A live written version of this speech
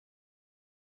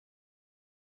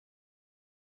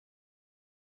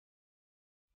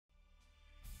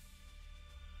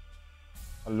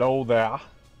Hello there.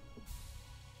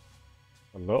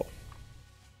 Hello.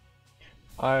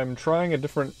 I'm trying a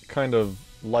different kind of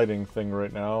lighting thing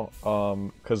right now,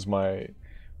 because my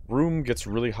room gets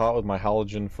really hot with my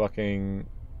halogen fucking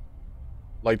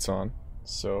lights on,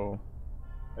 so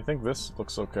I think this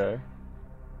looks okay.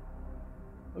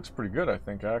 Looks pretty good, I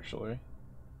think, actually.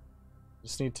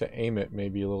 Just need to aim it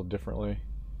maybe a little differently.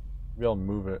 Maybe I'll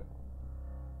move it.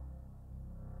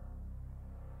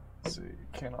 Let's see,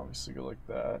 can't obviously go like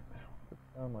that. Put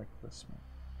it down like this one.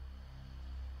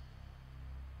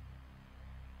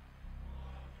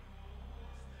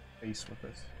 Face with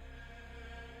it.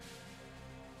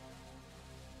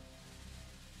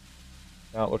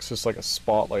 Now it looks just like a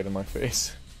spotlight in my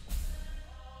face.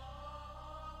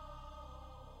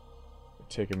 It'll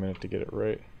take a minute to get it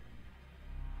right.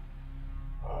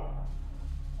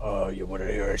 Oh, you wanna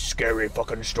hear a scary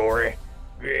fucking story?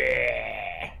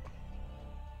 Yeah.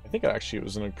 I think actually it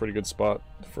was in a pretty good spot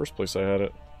the first place I had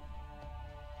it.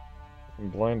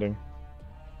 Fucking blinding.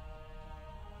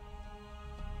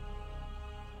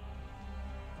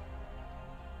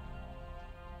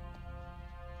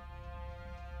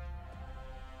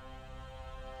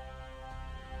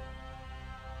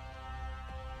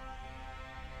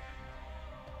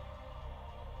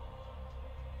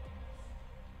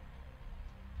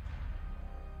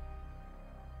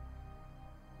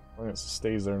 I think it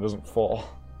stays there and doesn't fall.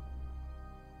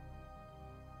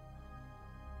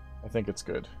 I think it's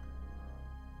good.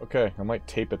 Okay, I might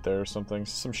tape it there or something.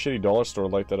 Some shitty dollar store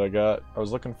light that I got. I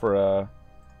was looking for a...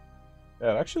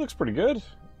 Yeah, it actually looks pretty good. It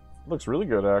looks really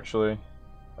good, actually.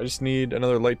 I just need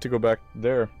another light to go back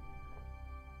there.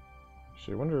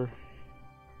 Actually, I wonder...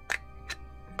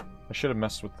 I should have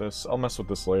messed with this. I'll mess with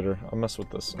this later. I'll mess with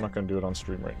this. I'm not going to do it on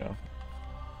stream right now.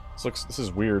 This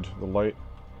is weird, the light.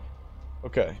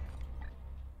 Okay.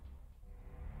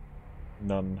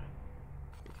 None.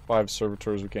 5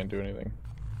 servitors, we can't do anything.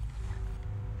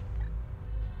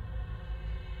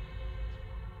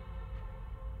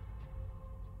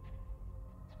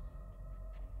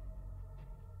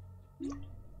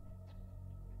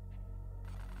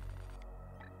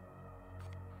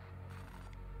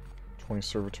 "20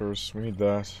 servitors, we need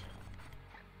that.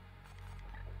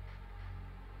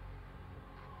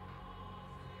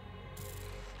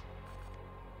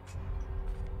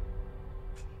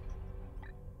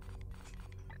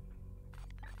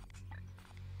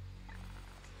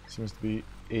 Seems to be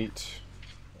 8.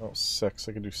 Oh, 6.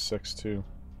 I could do 6 too.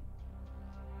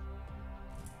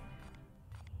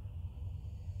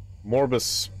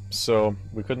 Morbus. So,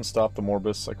 we couldn't stop the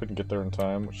Morbus. I couldn't get there in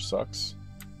time, which sucks.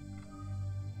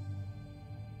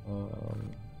 What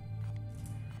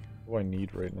do I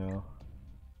need right now?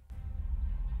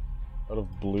 Out of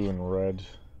blue and red.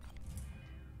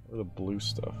 What are the blue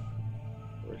stuff?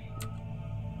 Right here.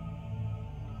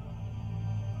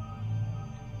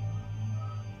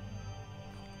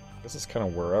 This is kind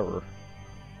of wherever.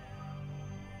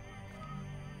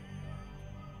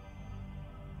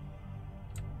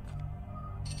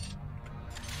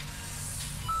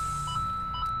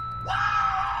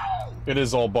 It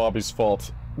is all Bobby's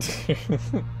fault.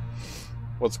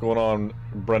 What's going on,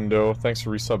 Brendo? Thanks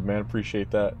for resub, man. Appreciate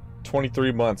that.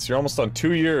 23 months. You're almost on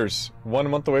 2 years. 1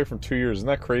 month away from 2 years. Isn't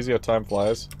that crazy how time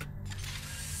flies?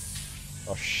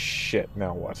 Oh shit,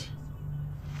 now what?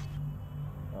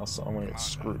 Also, I'm gonna get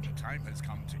screwed. The time has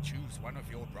come to choose one of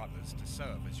your brothers to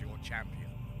serve as your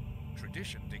champion.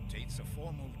 Tradition dictates a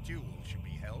formal duel should be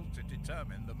held to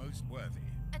determine the most worthy.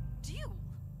 A duel?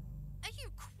 Are you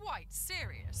quite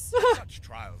serious? Such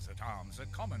trials at arms are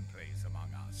commonplace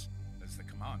among us, as the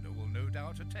commander will no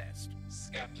doubt attest.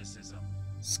 Skepticism.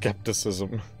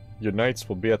 Skepticism. Your knights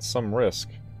will be at some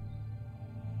risk.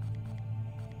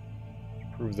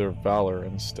 Prove their valor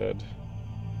instead.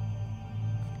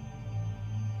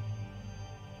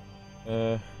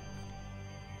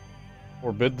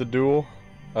 Forbid the duel?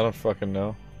 I don't fucking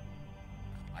know.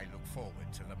 I look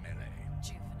forward to the melee.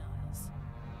 Juveniles.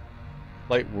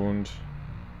 Light wound.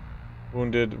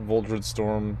 Wounded, Voldred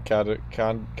Storm,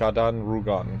 Kadan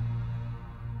Rugan.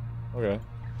 Okay.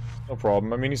 No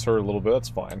problem. I mean, he's hurt a little bit, that's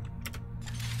fine.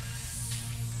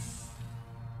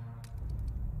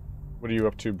 What are you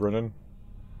up to, Brennan?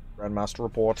 Grandmaster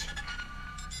report.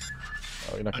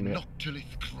 Oh, you're not gonna be...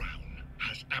 Noctilith crown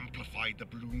has amplified the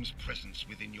bloom's presence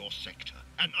within your sector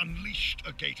and unleashed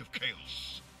a gate of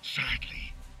chaos.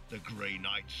 Sadly, the Grey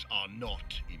Knights are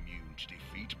not immune to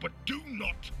defeat, but do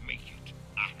not make it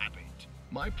a habit.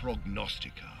 My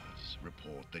prognosticators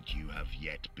report that you have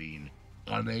yet been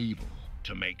unable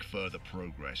to make further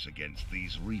progress against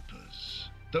these Reapers.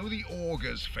 Though the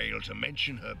augurs fail to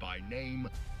mention her by name,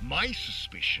 my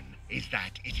suspicion is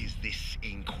that it is this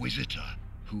Inquisitor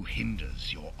who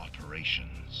hinders your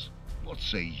operations. What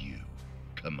say you,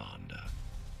 Commander?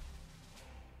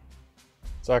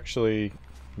 It's actually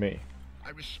me.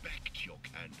 I respect your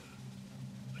candor,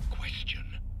 but question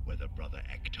whether Brother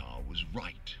Ektar was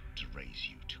right to raise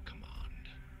you to command.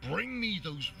 Bring me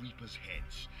those Reaper's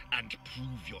heads and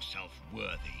prove yourself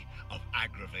worthy of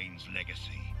Agravain's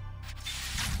legacy.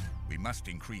 We must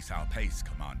increase our pace,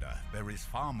 Commander. There is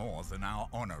far more than our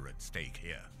honor at stake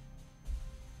here.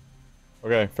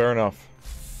 Okay, fair enough.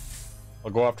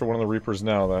 I'll go after one of the Reapers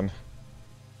now, then.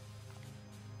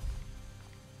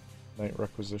 Knight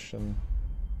requisition.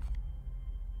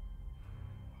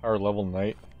 Higher level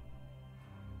knight.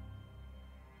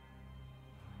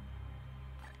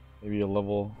 Maybe a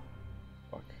level...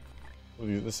 Fuck.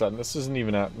 This isn't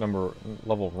even at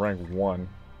level rank 1.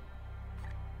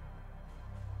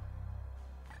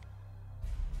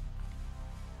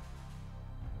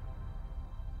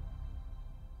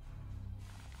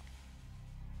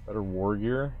 Better war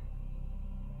gear.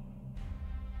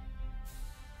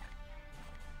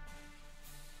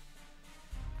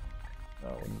 No,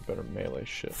 we need better melee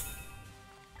shit.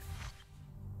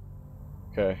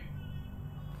 Okay.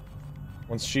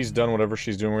 Once she's done whatever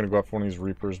she's doing, we're gonna go after one of these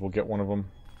Reapers. We'll get one of them.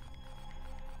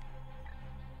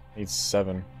 Needs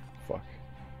 7. Fuck.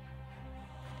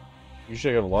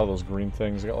 Usually I have a lot of those green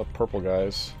things. I got like purple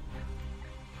guys.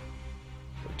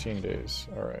 13 days.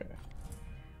 Alright.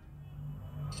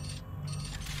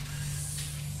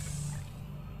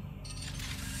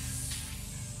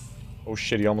 Oh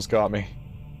shit, he almost got me.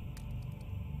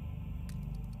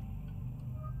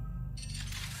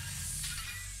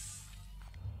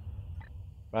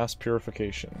 Mass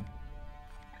purification.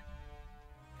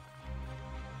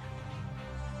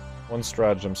 1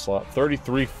 stratagem slot.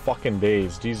 33 fucking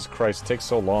days. Jesus Christ, it takes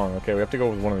so long. Okay, we have to go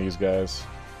with one of these guys.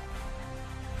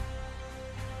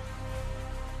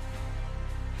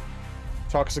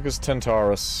 Toxicus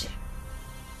Tentaris.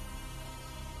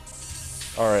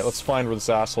 Alright, let's find where this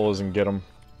asshole is and get him.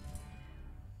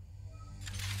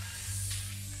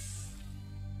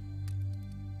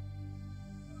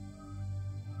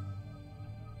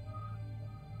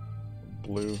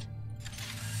 Blue.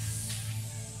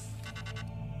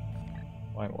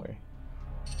 Finally.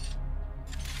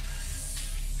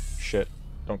 Shit.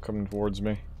 Don't come towards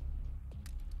me.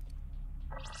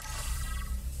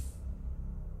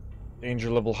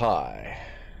 Danger level high.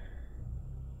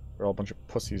 We're all a bunch of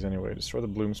pussies anyway. Destroy the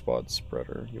bloom spot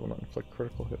spreader. You will not inflict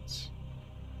critical hits.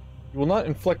 You will not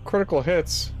inflict critical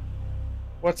hits?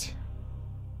 What?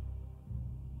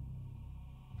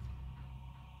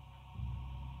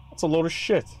 That's a load of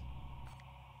shit.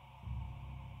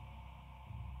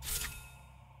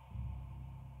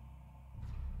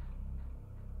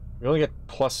 We only get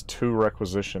 +2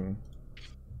 requisition.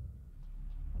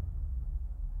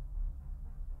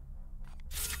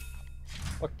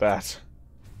 Fuck that.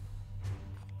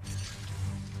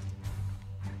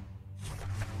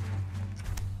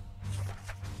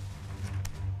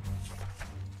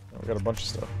 Oh, we got a bunch of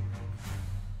stuff.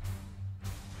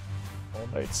 All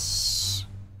Knights.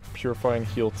 Purify and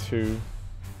heal 2.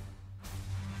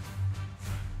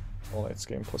 All Knights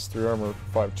gain +3 armor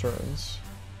for 5 turns.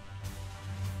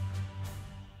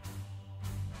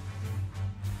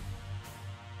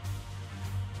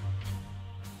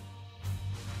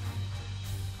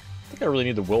 I don't really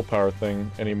need the willpower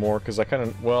thing anymore, because I kind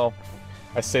of, well,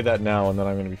 I say that now and then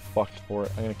I'm going to be fucked for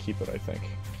it. I'm going to keep it, I think.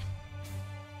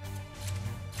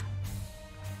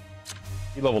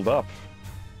 He leveled up.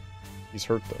 He's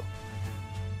hurt, though.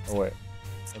 Oh, wait.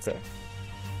 Okay.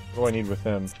 What do I need with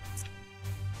him?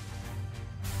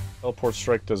 Teleport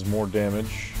Strike does more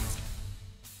damage.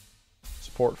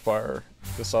 Support Fire.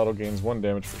 This auto gains 1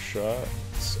 damage per shot.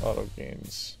 This auto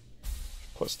gains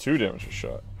 +2 damage per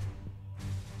shot.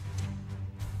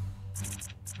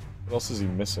 What else is he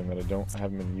missing that I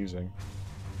haven't been using?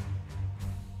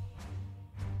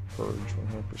 Purge,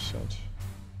 100%.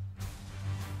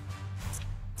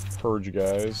 Purge,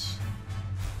 guys.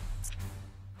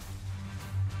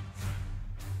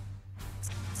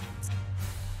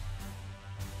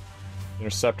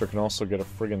 Interceptor can also get a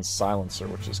friggin' silencer,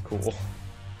 which is cool.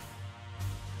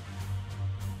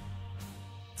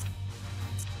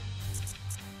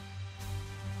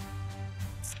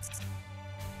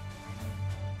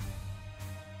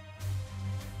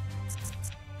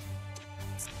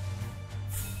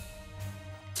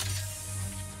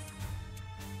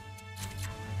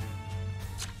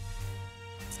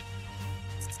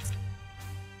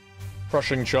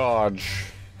 Crushing charge.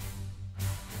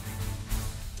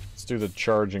 Let's do the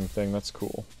charging thing, that's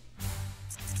cool.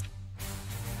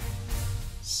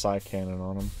 Psi cannon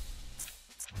on him.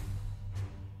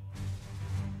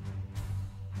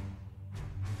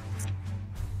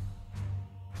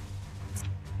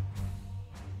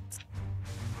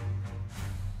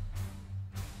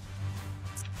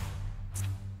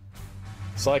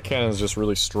 Psi cannon is just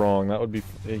really strong. That would be.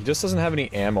 He just doesn't have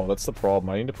any ammo. That's the problem.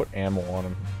 I need to put ammo on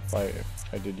him if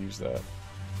I did use that.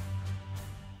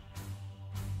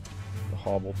 The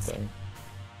hobbled thing.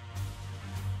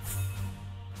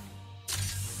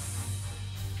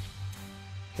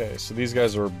 Okay, so these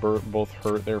guys are both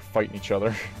hurt. They're fighting each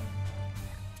other.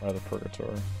 By the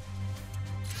Purgatory.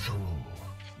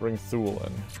 Bring Thule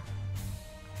in.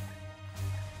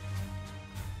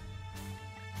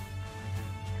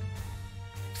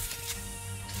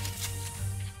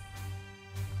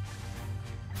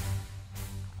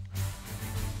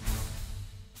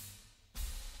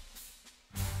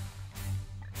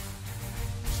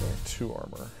 So 2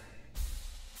 armor.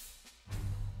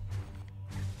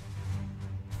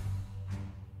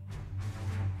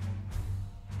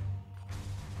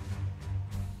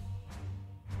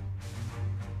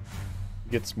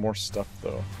 Gets more stuff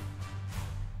though.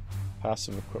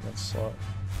 Passive equipment slot.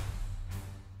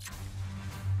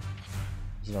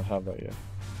 Does not have that yet.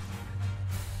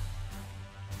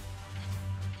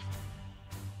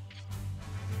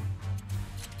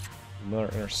 Another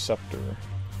interceptor.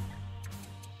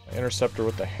 Interceptor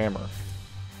with the hammer.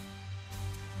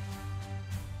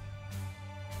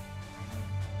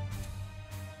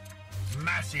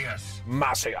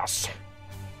 Macias!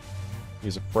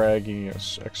 He's a frag, he can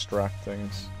extract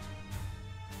things.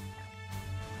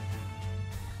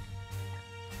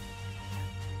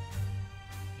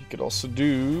 He could also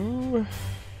do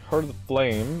Heart of the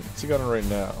Flame. What's he got on right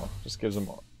now? Just gives him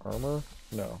armor?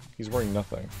 No, he's wearing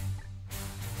nothing.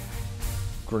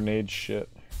 Grenade shit.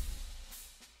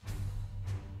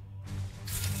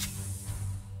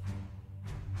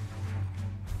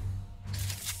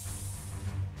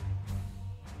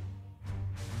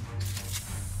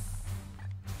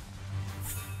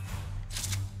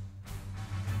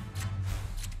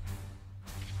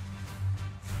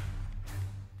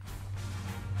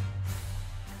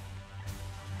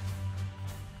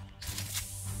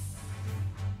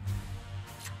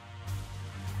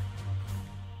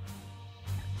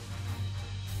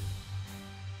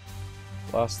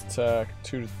 Last attack,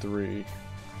 2 to 3.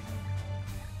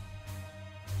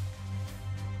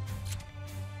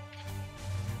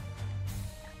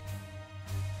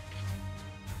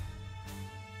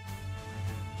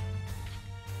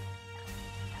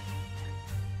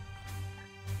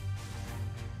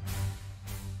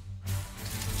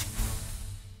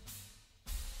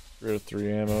 Rid of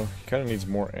 3 ammo. He kind of needs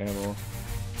more ammo.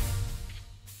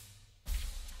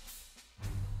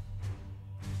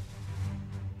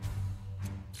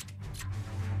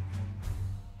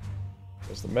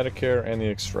 There's the Medicare and the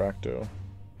Extracto.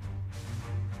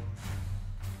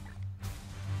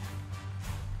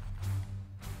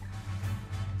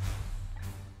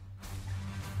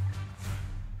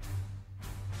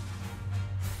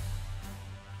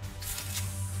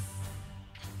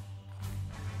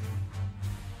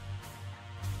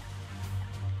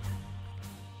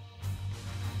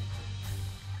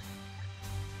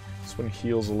 This one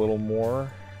heals a little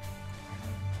more.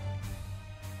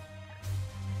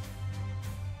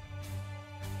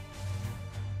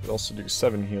 Could also do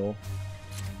 7 heal.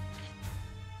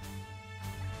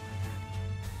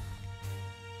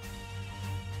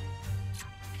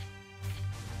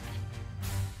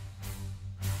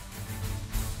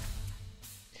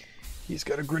 He's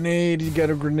got a grenade, he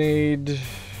got a grenade.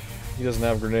 He doesn't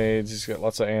have grenades, he's got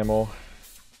lots of ammo.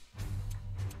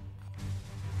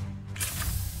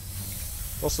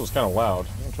 Also, it's kind of loud.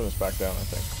 I'm gonna turn this back down, I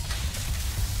think.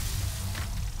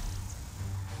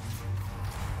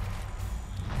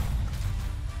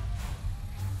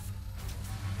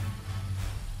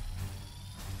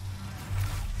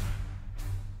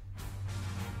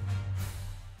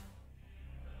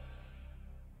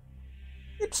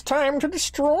 It's time to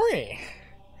destroy!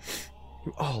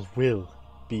 You all will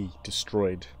be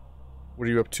destroyed. What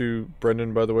are you up to,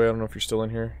 Brendan, by the way? I don't know if you're still in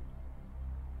here.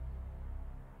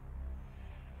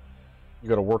 You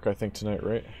gotta work, I think, tonight,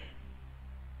 right?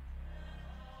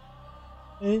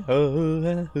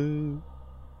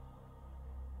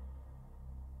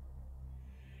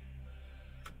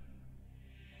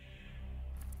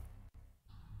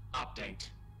 Update.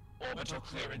 Orbital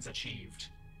clearance achieved.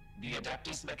 The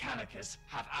Adeptus Mechanicus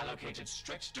have allocated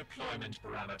strict deployment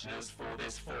parameters for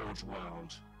this Forge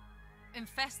world.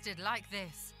 Infested like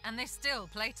this, and they still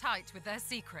play tight with their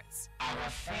secrets. Our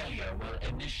failure will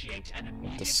initiate an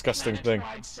immediate Disgusting thing.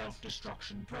 planet-wide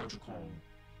self-destruction protocol.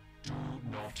 Do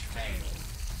not fail.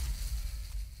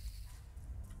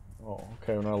 Oh,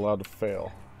 okay, we're not allowed to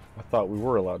fail. I thought we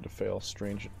were allowed to fail.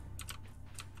 Strange.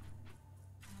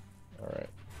 Alright,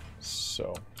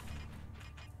 so.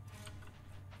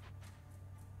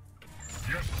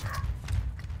 Yes, sir.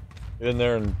 Get in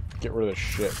there and get rid of this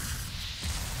shit.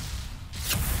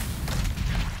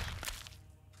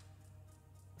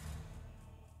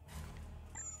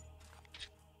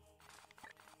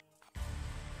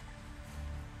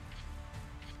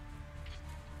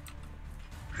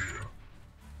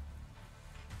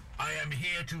 I am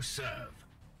here to serve.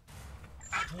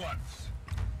 At once.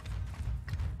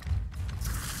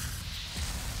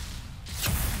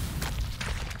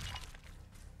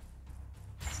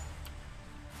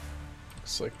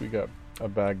 Looks like we got a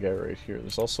bad guy right here.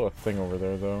 There's also a thing over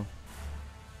there, though.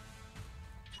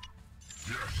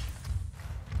 Yes.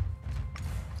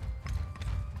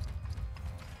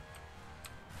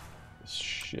 This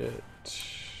shit.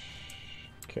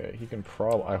 Okay, he can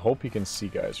I hope he can see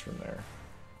guys from there.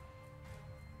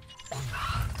 On the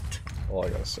hunt. All I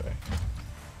gotta say.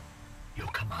 Your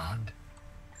command.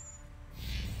 How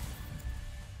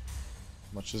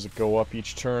much does it go up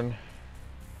each turn?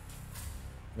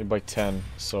 Only by 10,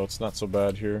 so it's not so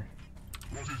bad here.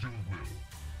 What is your will?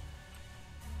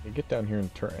 You get down here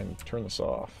and turn this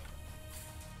off.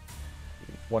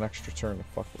 One extra turn to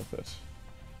fuck with it.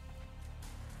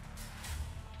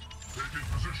 Taking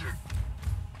position.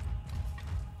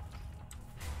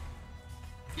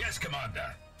 Yes,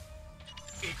 Commander.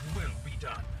 It will be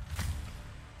done.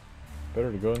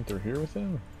 Better to go in through here with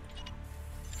him?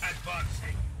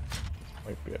 Advancing.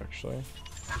 Might be, actually.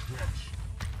 At once.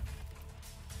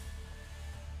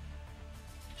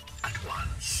 At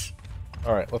once.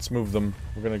 Alright, let's move them.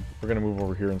 We're gonna move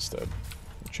over here instead.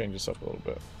 Change this up a little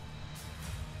bit.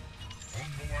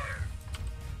 On the way.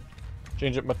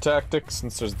 Change up my tactics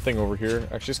since there's a thing over here.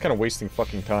 Actually, it's kind of wasting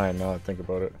fucking time now that I think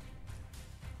about it.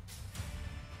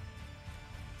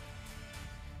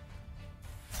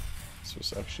 This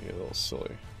was actually a little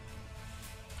silly.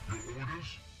 Your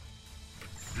orders?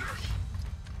 Yes.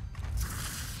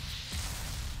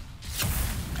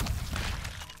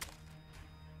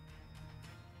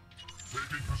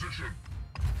 Taking position.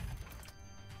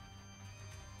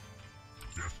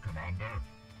 Yes, Commander.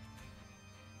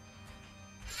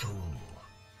 Fool.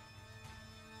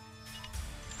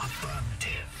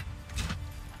 Affirmative.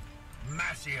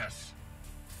 Macius.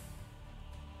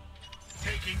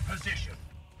 Taking position.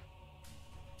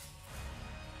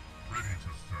 Ready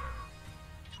to serve.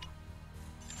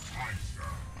 Aye, sir.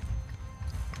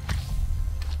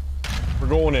 We're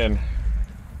going in.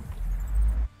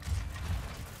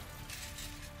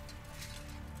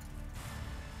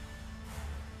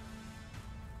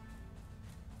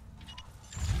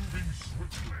 Moving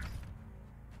swiftly.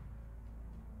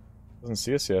 Doesn't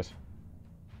see us yet.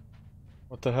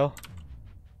 What the hell?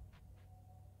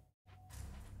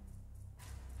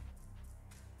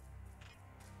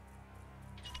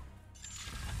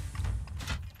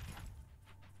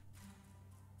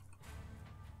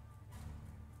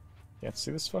 Can't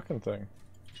see this fucking thing.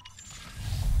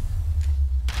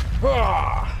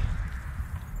 Ah!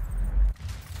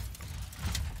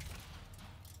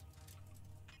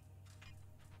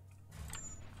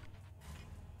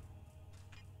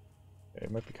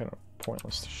 It might be kind of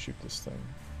pointless to shoot this thing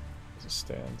as it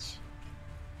stands.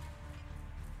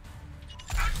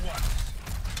 At once.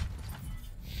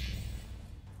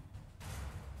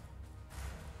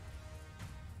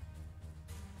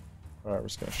 Alright, we're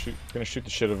just gonna shoot the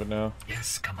shit out of it now.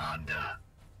 Yes, Commander.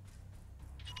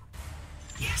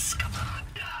 Yes,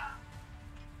 Commander.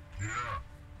 Yeah.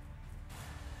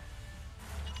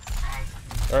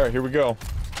 Alright, here we go.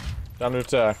 Time to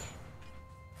attack.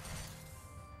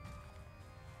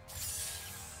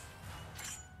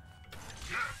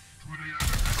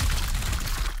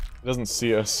 It doesn't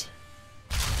see us.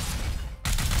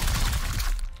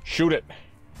 Shoot it.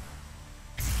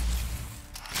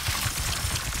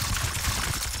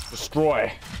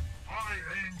 Destroy. I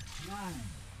aim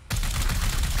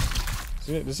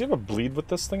through. Does he have a bleed with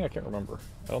this thing? I can't remember.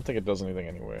 I don't think it does anything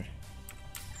anyway.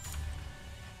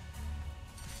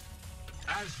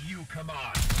 As you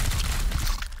command.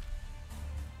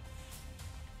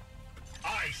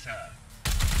 Aye, sir.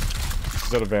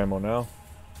 He's out of ammo now.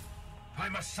 I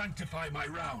must sanctify my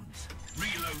rounds.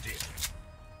 Reloaded.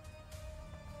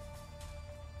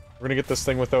 We're gonna get this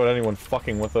thing without anyone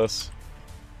fucking with us.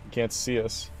 You can't see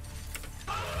us.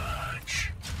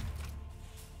 Purge.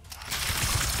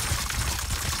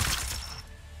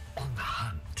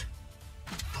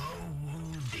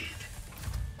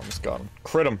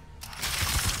 crit him.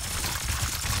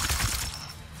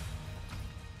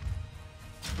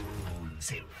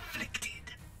 Wounds inflicted.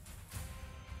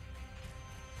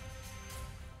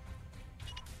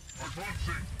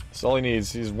 That's all he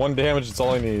needs. He's 1 damage, that's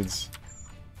all he needs.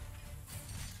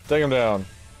 Take him down.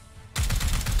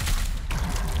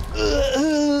 I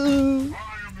am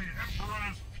the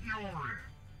Emperor's fury.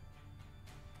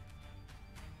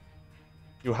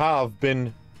 You have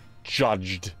been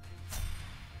judged.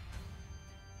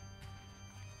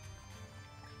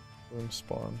 Boom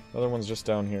spawn. Another one's just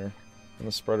down here. And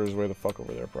the spreader's way the fuck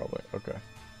over there, probably. Okay.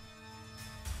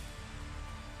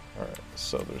 Alright,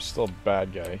 so there's still a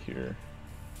bad guy here.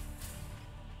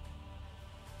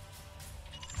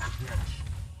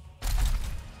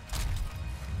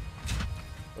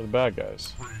 Where are the bad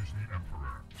guys?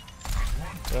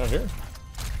 They're out here.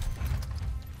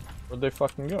 Where'd they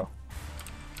fucking go?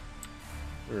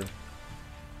 Weird.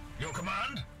 Your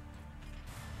command?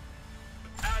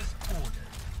 As ordered.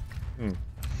 Hmm.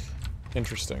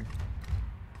 Interesting.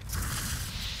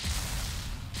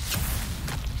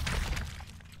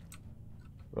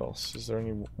 What else? Is there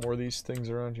any more of these things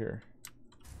around here?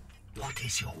 What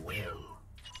is your will?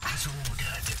 As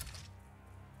ordered.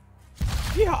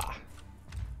 Yeah!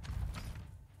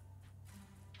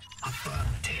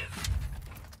 Affirmative.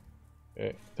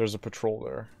 Okay, there's a patrol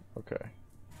there. Okay.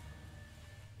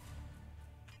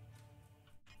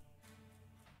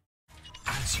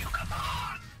 As you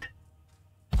command.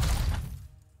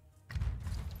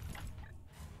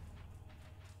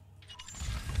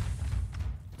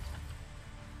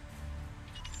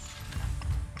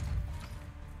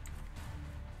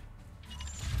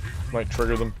 Might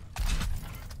trigger them.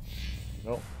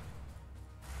 Nope.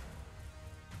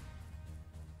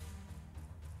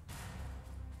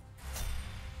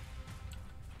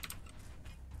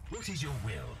 What is your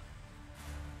will?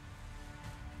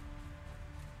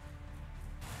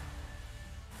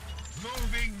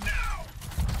 Moving now.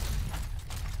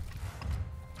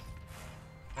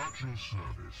 At your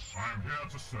service. I am here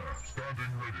to serve.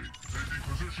 Standing ready. Taking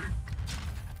position.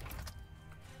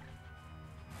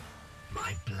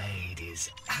 My blade is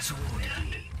as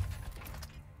ordered.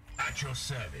 At your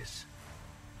service.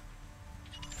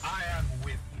 I am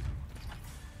with you.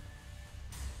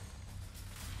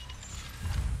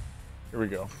 Here we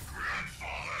go.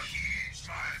 Grandfather heeds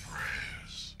my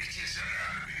prayers. It is an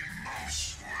enemy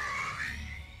most worthy.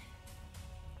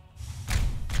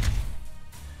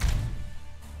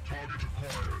 Target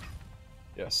acquired.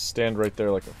 Yes, stand right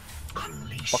there like a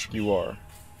Unleash fuck you are.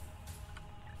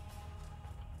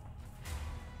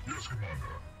 Yes,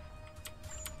 Commander.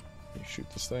 Can you shoot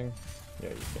this thing? Yeah,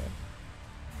 you can.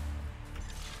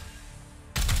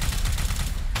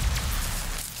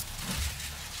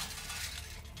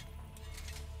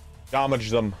 Damage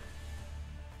them.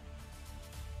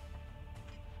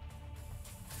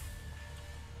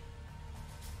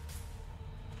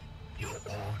 your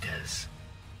orders.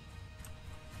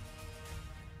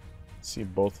 See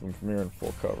both of them from here in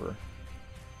full cover.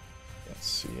 Can't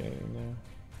see anything there.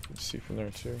 Can you see from there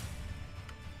too?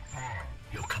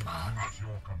 Your command? At your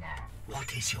command.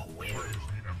 What is your will?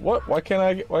 What? Why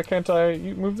can't I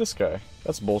move this guy?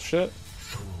 That's bullshit.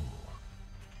 Fool.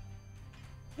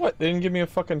 What? They didn't give me a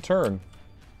fucking turn.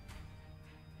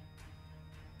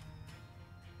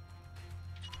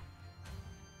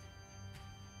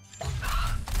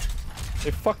 They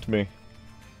fucked me.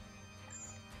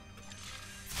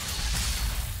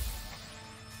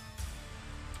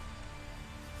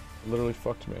 Literally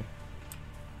fucked me.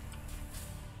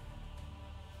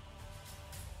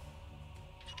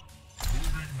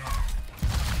 Moving now.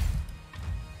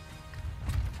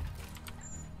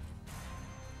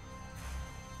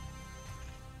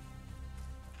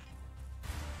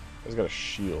 He's got a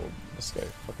shield. This guy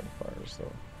fucking fires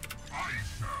though. Aye,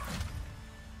 sir.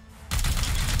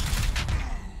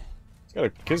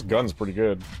 His gun's pretty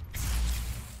good.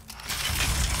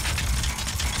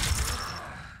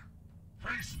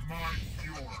 Face my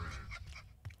fury.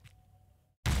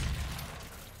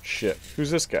 Shit.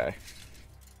 Who's this guy?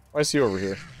 Why is he over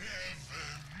here?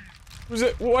 Who's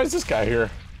it? Why is this guy here?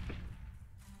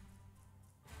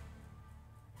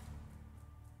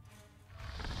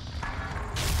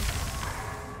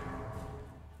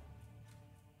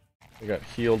 They got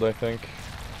healed, I think.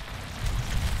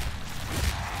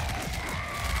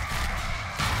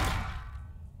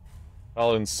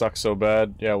 Paladins suck so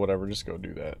bad. Yeah, whatever, just go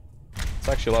do that. It's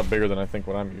actually a lot bigger than I think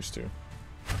what I'm used to.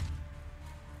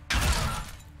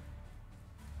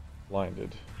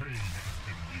 Blinded.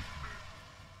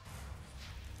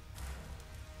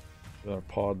 Another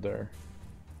pod there.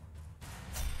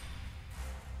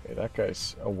 Hey, that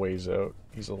guy's a ways out.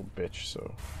 He's a little bitch,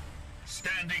 so...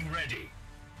 Standing ready.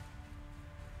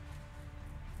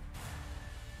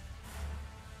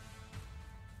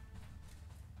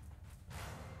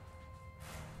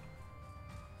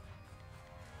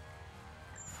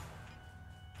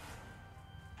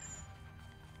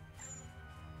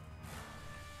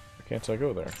 Why can't I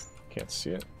go there? Can't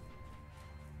see it.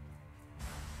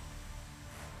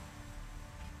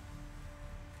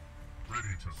 Ready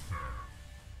to serve.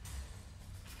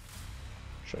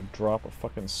 Should I drop a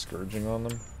fucking scourging on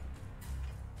them?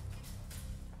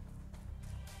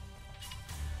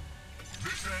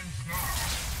 This ends now.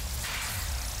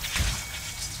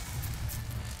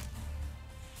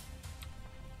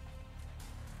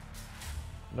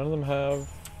 None of them have...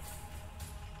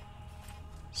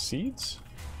 seeds?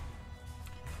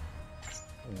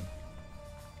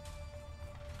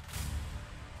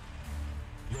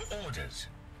 Your orders.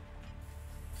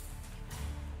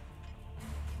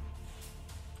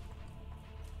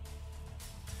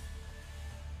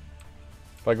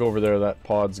 If I go over there, that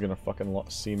pod's gonna fucking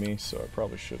see me, so I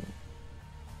probably shouldn't.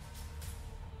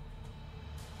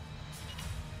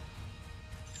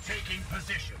 Taking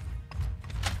position.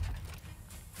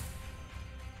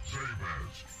 Save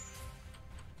as.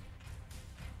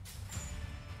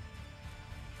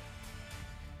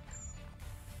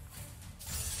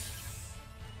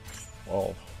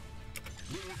 Well,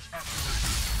 Lords activated.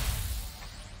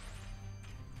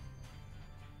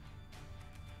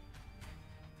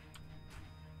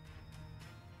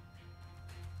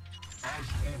 As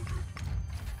ordered.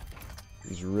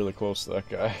 he's really close to that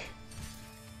guy.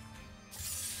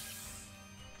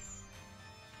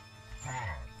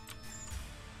 Hard.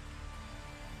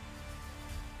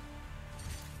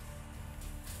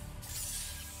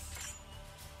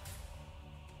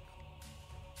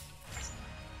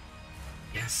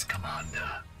 Yes,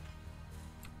 Commander.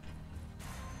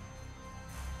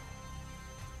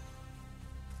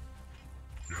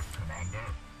 Yes, Commander.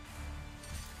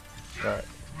 Alright,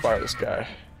 fire this guy.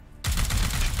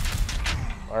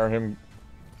 Fire him.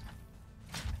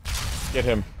 Get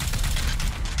him.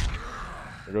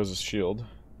 There goes his shield.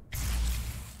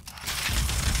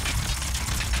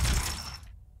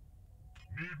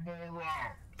 Need more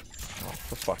rounds. Oh,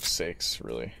 for fuck's sakes,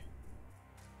 really.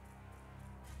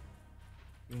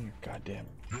 Goddamn.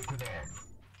 Your command.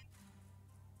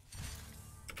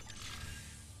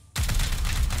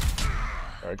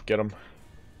 Alright, get him.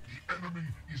 The enemy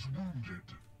is wounded.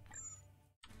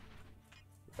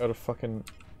 Out of fucking...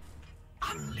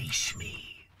 Unleash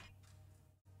me.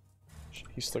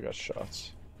 He's still got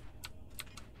shots.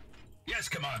 Yes,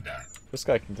 Commander. This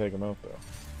guy can take him out, though.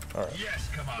 Alright. Yes,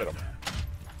 Commander.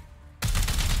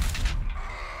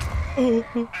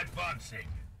 him. Advancing.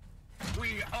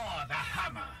 We are the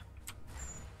hammer.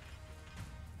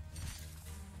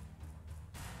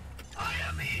 I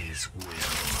am his will.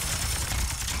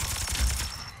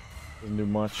 Doesn't do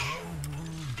much. So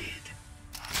wounded.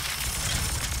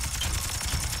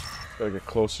 Gotta get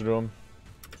closer to him.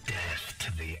 Death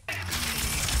to the enemy.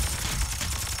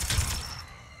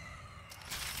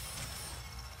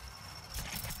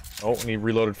 Oh, and he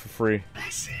reloaded for free.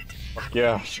 Blessed. Fuck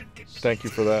yeah. Thank you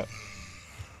for that.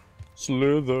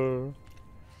 Slither. Well,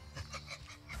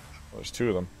 there's two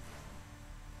of them.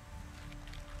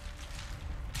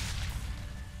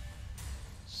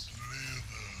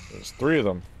 There's three of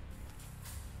them.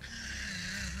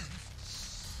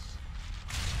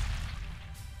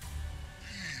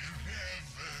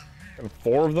 And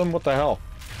four of them? What the hell?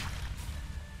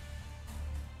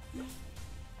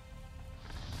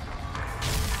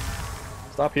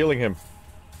 Stop healing him.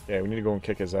 Yeah, we need to go and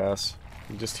kick his ass.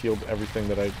 He just healed everything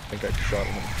that I think I shot at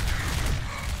him.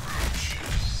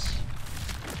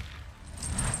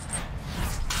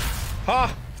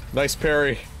 Ha! Nice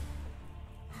parry.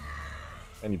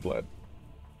 And he bled.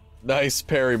 Nice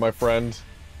parry, my friend.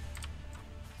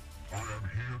 I am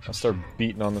here to I'll start serve.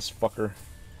 beating on this fucker.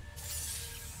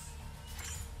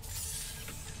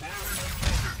 Firing on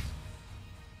target.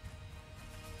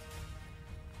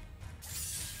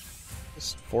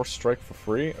 Just force strike for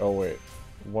free? Oh wait.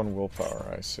 One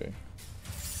willpower, I see.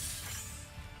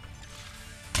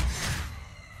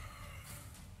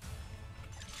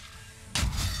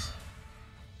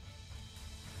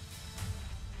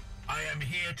 I am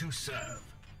here to serve.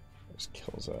 Just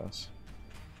kill his ass.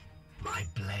 My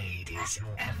blade is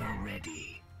ever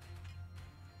ready.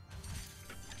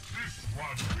 This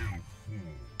one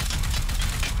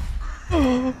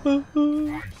will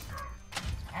fall. I, sir.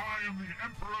 I am the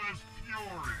Emperor's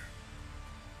fury.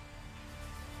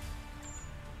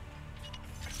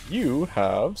 You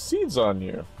have seeds on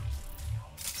you.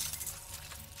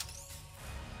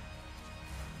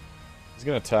 He's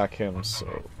gonna attack him, so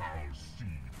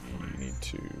you need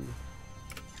to...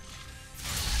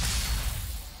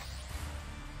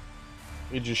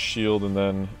 Aegis shield, and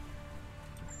then...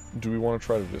 Do we want to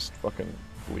try to just fucking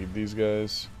bleed these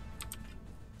guys?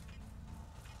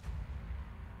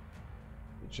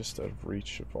 Just out of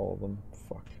reach of all of them.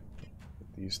 Fuck.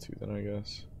 With these two then, I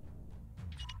guess.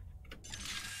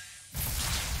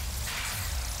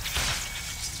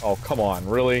 Oh, come on,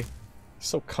 really?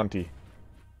 So cunty.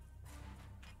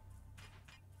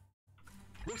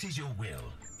 What is your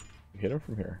will? Hit him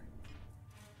from here.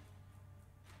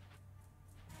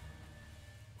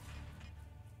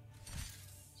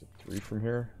 Is it 3 from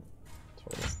here?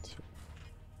 Total 2.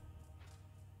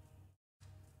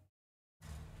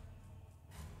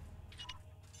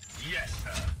 Yes,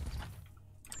 sir.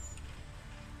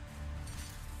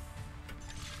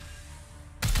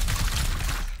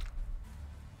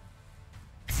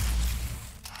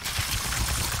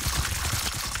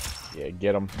 Yeah,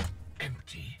 get him.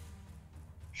 Empty.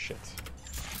 Shit.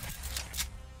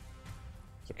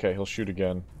 It's okay, he'll shoot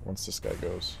again once this guy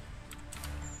goes.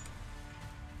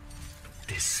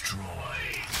 Destroy.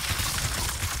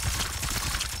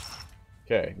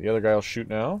 Okay, the other guy will shoot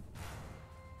now.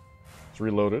 It's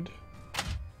reloaded.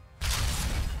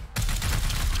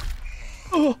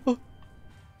 The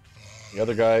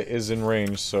other guy is in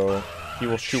range, so he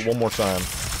will shoot one more time.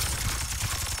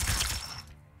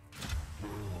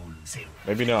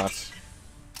 Maybe not.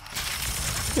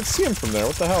 You can see him from there,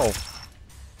 what the hell?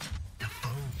 The foe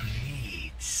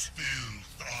bleeds.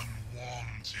 Filth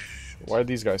unwanted. Why did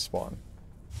these guys spawn?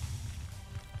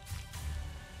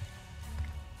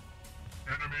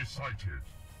 Enemy sighted.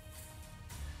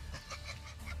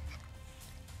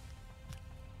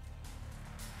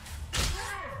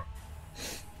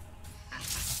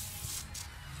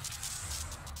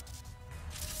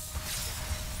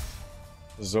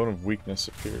 The zone of weakness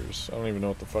appears. I don't even know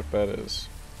what the fuck that is.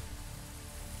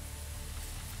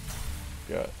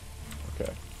 Got.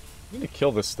 Okay. We need to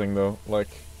kill this thing though, like.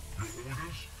 Your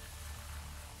orders?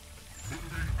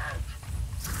 Moving out.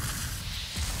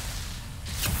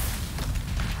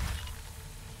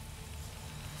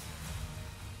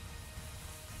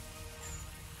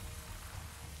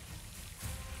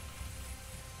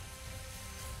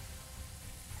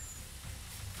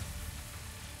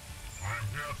 I am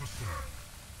here to serve.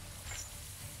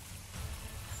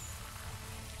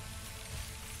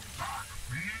 Back,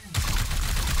 fiend!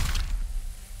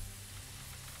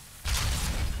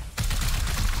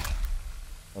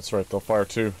 That's right, they'll fire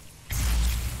too.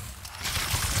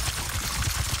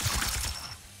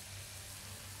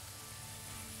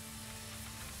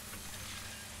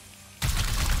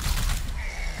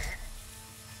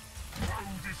 Foe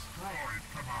destroyed,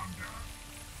 Commander.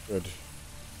 Good.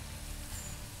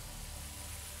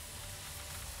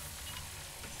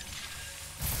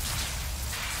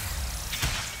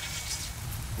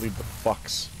 Lead the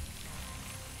fucks.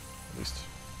 At least.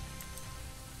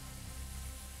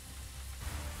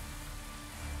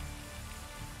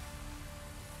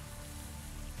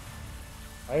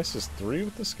 Highest is 3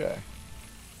 with this guy.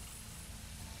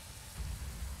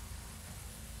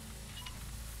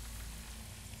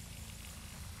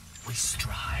 We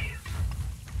strive.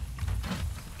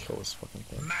 Kill this fucking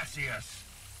thing. Macius.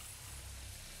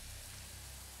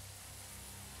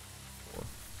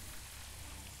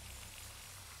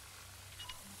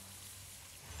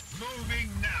 Moving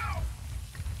now.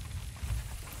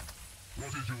 What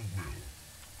is your will?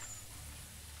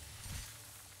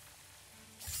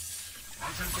 I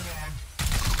can command.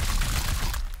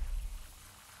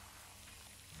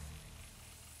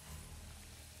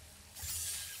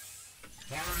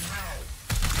 Firing now.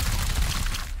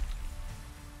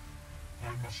 I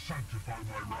must sanctify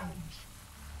my rounds.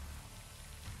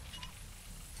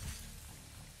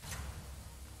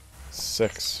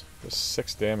 6. There's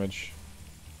 6 damage.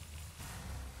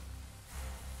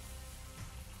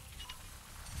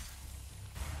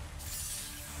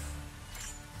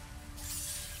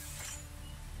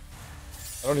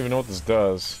 I don't even know what this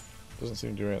does. Doesn't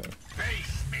seem to do anything.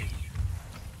 Face me.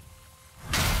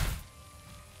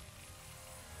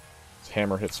 This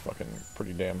hammer hits fucking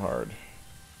pretty damn hard.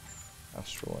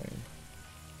 Astral aim.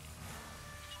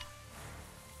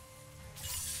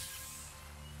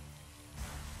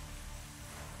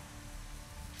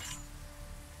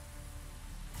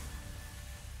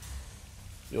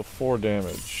 Deal 4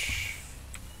 damage.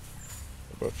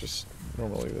 But just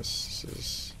normally this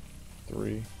is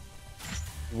 3.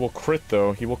 He will crit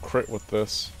though. He will crit with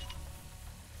this.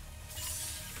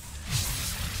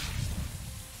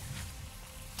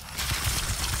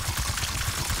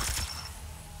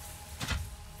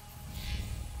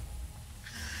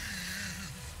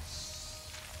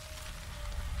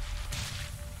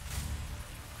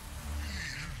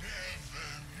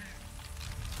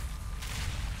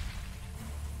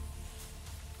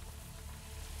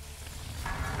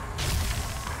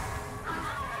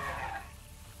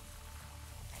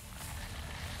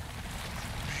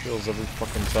 Kills every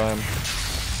fucking time.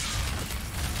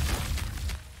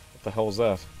 What the hell is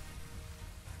that?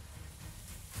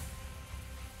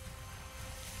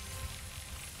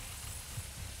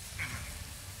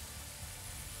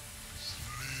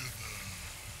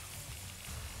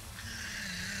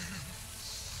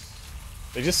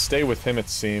 They just stay with him, it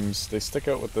seems. They stick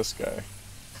out with this guy.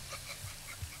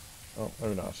 Oh,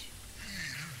 maybe not.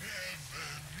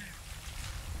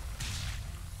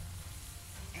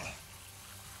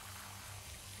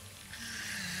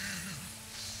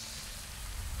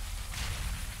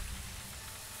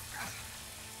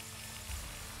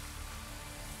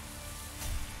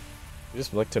 They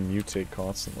just like to mutate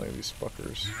constantly, these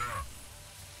fuckers.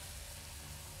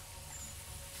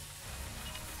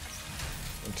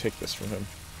 And take this from him.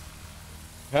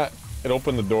 Ha! It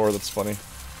opened the door, that's funny.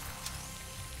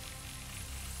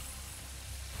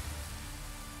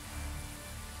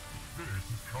 This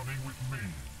is coming with me.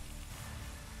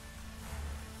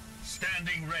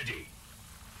 Standing ready.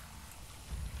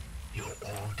 Your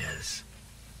orders.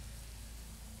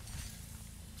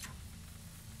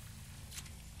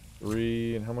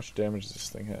 3, and how much damage does this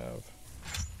thing have?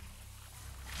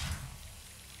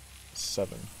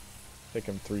 7. Take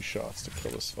him 3 shots to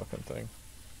kill this fucking thing.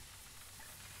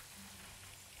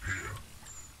 Here.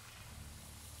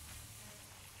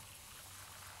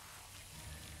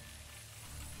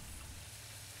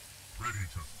 Ready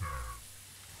to serve.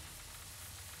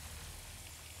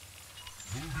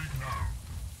 Moving now.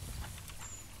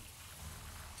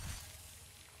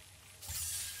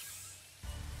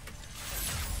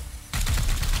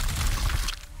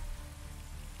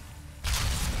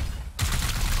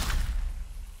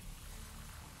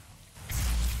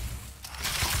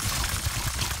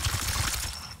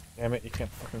 Damn it, you can't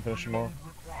fucking finish him off.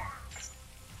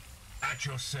 At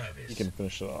your service. You can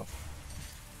finish it off.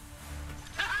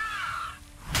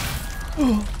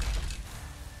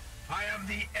 I am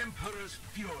the Emperor's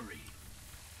fury.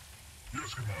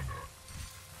 Yes, Commander.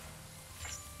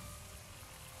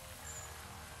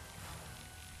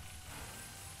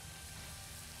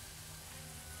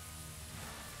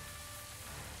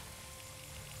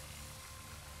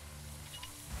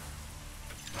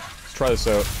 Let's try this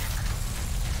out.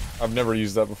 I've never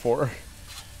used that before.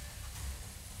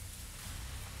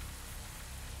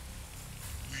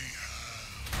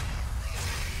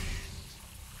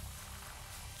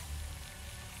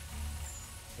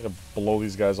 I'm gonna blow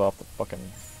these guys off the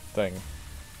fucking thing.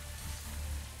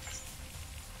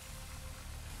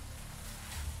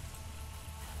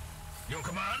 Your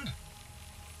command?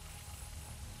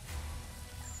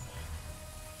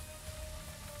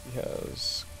 He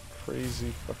has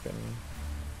crazy fucking...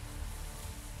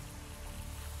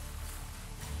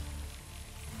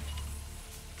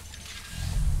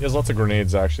 He has lots of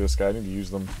grenades, actually, this guy. I need to use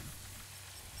them.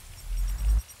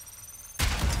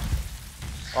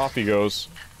 Off he goes.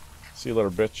 See you later,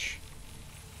 bitch.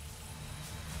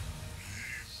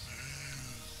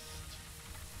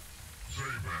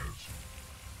 Zabez.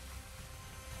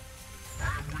 I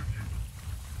am with you.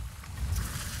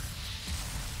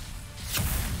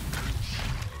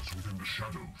 Chaos within the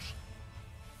shadows.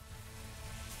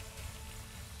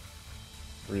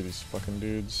 3 of these fucking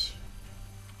dudes.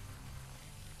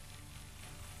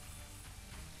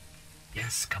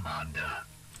 Yes, Commander.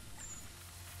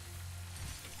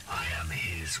 I am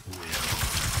his will.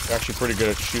 They're actually pretty good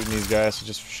at shooting these guys, so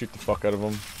just shoot the fuck out of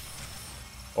them.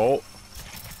 Oh.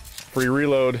 Free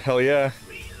reload, hell yeah.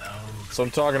 Reload. That's what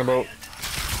I'm talking about.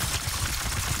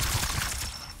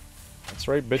 That's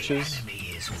right, bitches.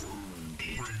 Enemy is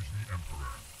wounded. Praise the Emperor.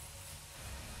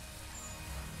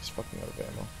 He's fucking out of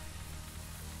ammo.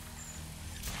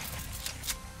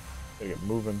 Gotta get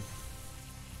moving.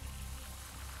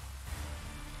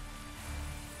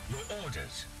 Your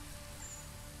orders.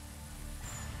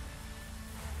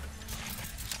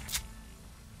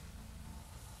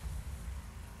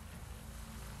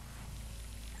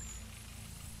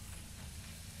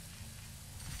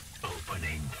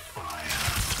 Opening fire.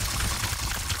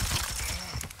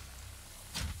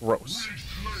 Gross. We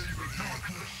slay the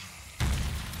darkness.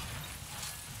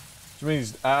 Too many of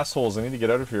these assholes, I need to get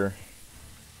out of here.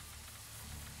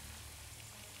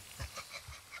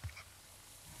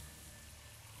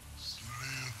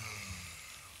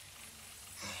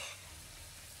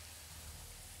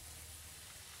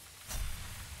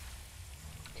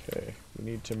 Okay, we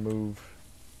need to move.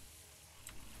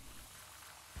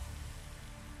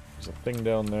 There's a thing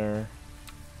down there.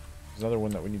 There's another one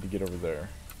that we need to get over there.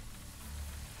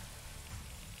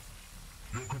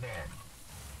 Your command.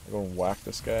 I'll go and whack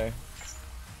this guy.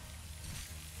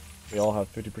 They all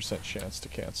have 50% chance to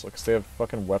cancel, because they have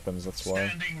fucking weapons, that's why.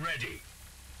 Standing ready.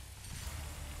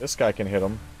 This guy can hit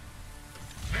him.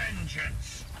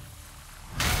 Vengeance.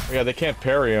 Oh, yeah, they can't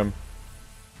parry him.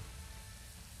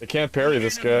 They can't parry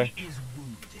this guy. Is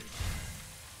wounded.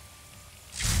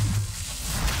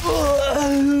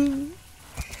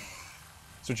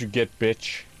 That's what you get,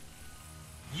 bitch.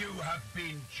 You have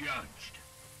been judged.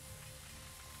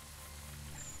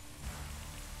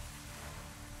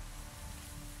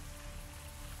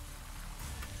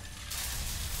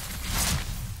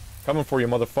 Coming for you,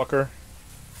 motherfucker.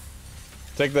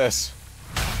 Take this.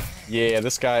 Yeah,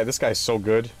 this guy's so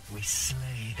good. We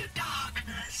slay the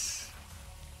darkness.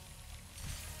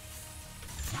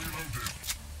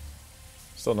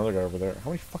 Still another guy over there.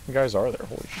 How many fucking guys are there?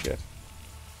 Holy shit.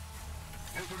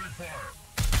 Opening fire.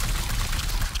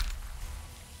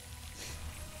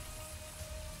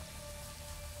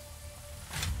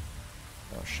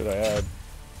 Oh, should I add?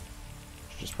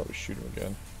 Should just probably shoot him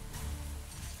again.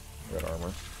 I got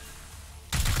armor.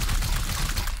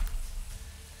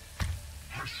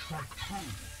 I strike true.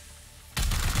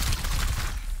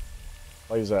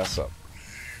 Light his ass up.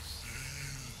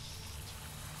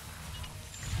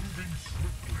 Moving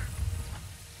swiftly.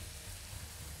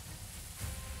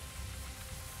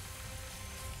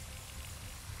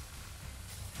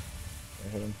 I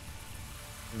hit him.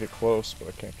 I can get close, but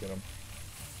I can't get him.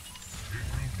 It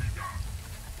will be done.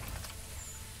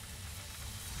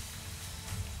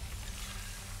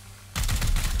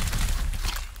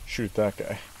 Shoot that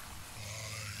guy.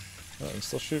 Oh, I can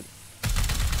still shoot.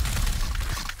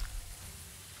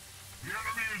 The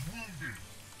enemy is wounded.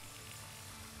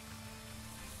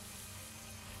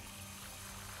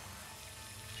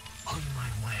 On my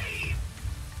way.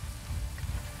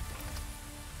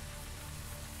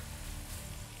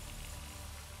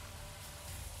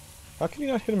 How can you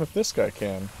not hit him if this guy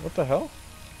can? What the hell?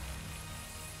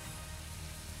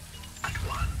 At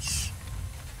once.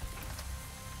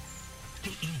 The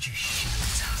Aegis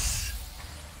shields us.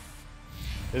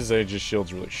 His Aegis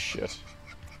shield's really shit.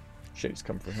 Shit's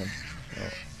come for him.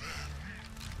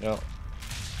 No. No.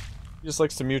 He just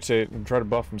likes to mutate and try to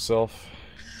buff himself.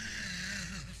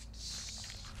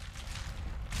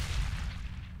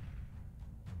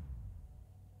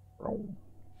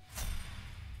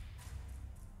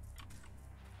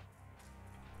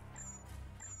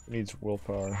 He needs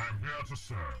willpower. I'm here to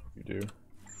serve. You do.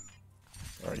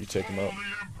 Alright, you take him out.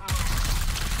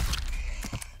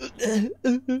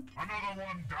 Another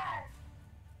one down.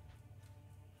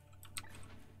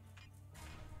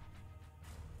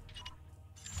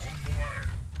 On the way.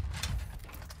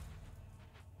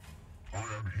 I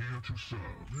am here to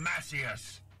serve.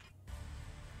 Macius.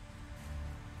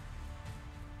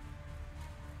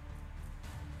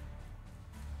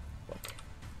 Fuck.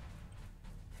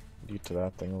 Get to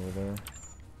that thing over there.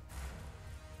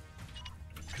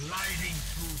 Gliding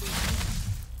through the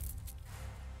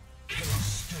chaos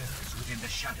stirs within the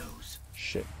shadows.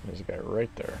 Shit, there's a guy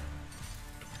right there.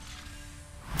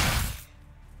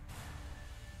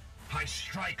 I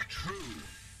strike true.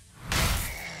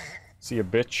 See a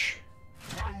bitch?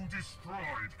 Foe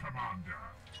destroyed, Commander.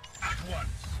 At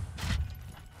once.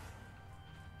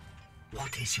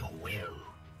 What is your will?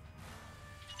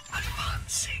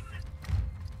 Advancing.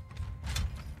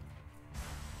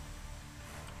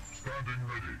 Standing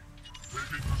ready.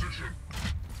 Taking position.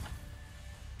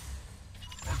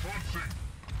 Advancing.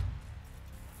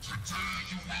 Today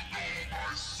you will know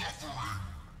my suffering.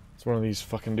 It's one of these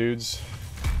fucking dudes.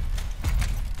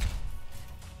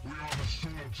 We are the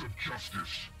swords of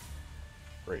justice.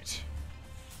 Great.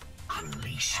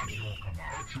 Unleash me.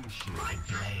 At your service, My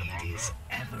blade Commander. is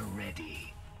ever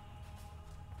ready.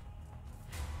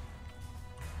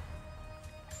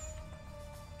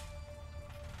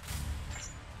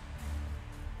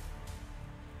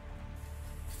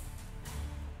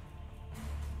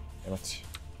 Damn it.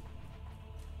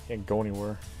 Can't go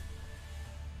anywhere.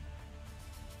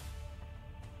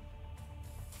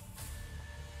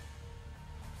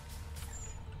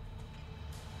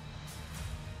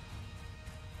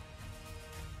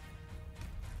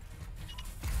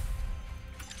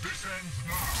 This ends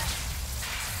now.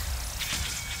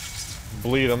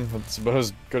 Bleed him. That's about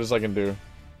as good as I can do.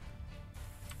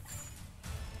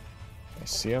 I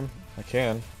see him? I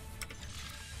can.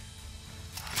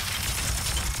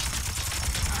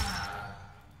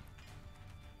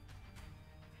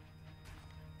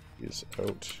 He's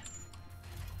out.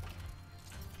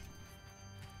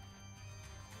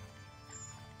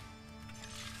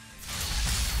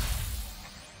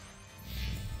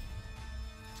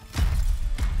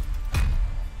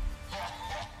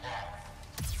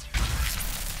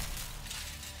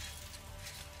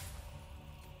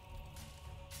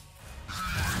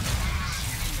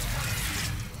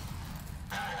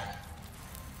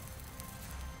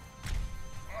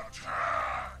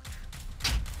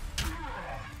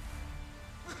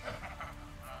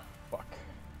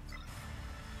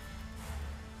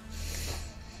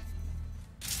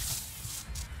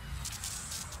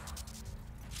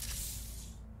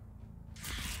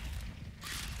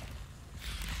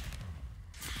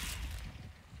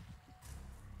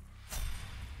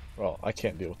 Well, I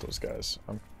can't deal with those guys.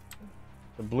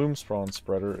 The bloom spawn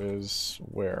spreader is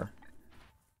where?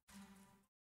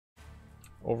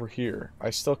 Over here. I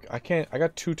can't, I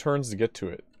got 2 turns to get to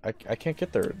it. I can't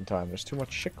get there in time. There's too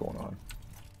much shit going on.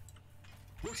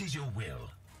 What is your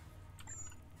will?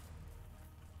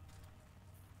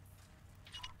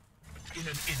 In an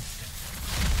instant.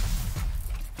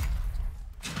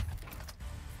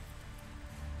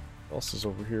 What else is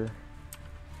over here?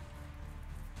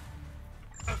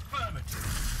 Affirmative.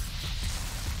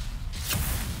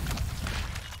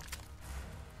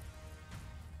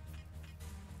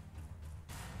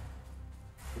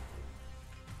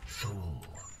 Fool.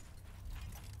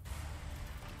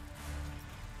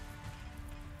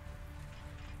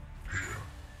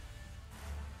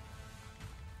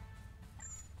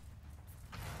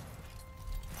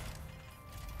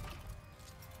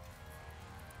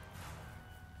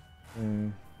 Hmm.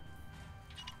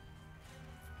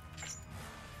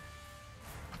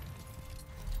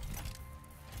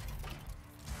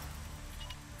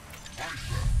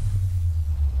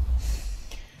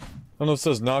 I don't know if it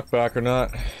says knockback or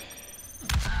not.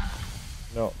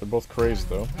 No, they're both crazed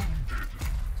though.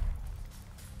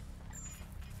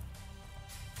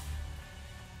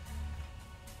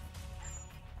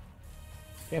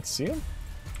 Can't see him?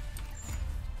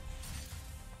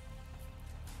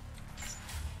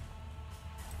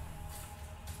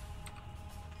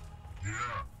 Yeah.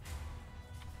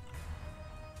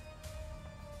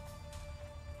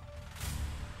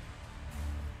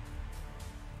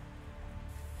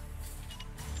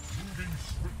 Moving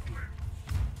swiftly.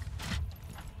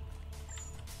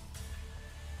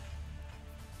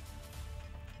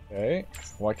 Okay.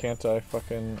 Why can't I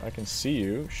I can see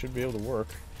you. Should be able to work.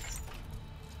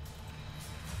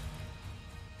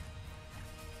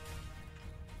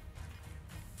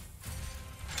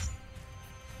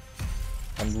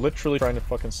 I'm literally trying to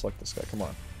fucking select this guy. Come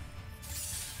on.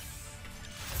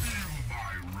 Feel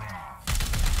my wrath.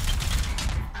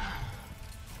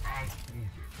 As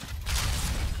ordered.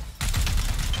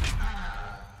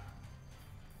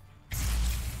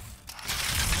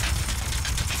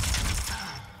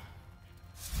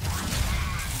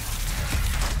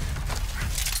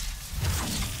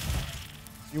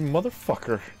 You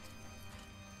motherfucker.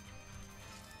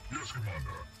 Yes, Commander.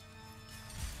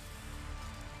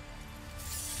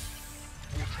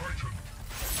 For Triton.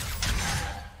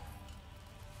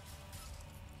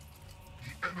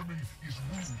 The enemy is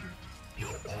wounded.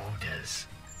 Your orders.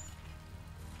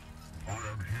 I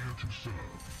am here to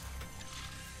serve.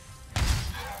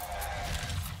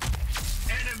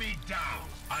 Enemy down.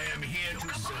 I am here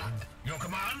to serve. Your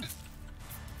command?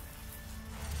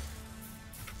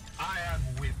 I am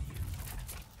with you.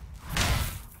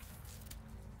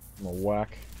 I'm a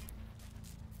whack.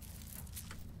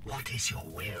 What is your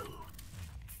will?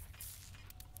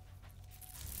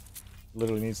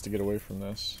 Literally needs to get away from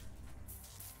this.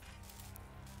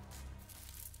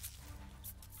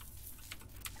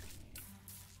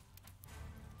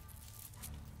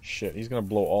 Shit, he's gonna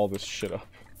blow all this shit up.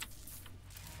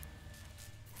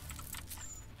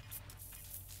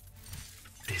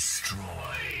 Destroy.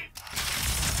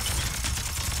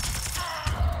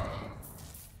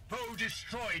 Foe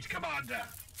destroyed, Commander.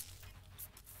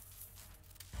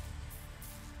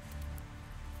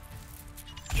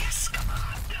 Yes,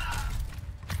 Commander.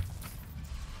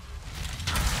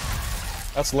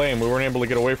 That's lame, we weren't able to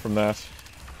get away from that.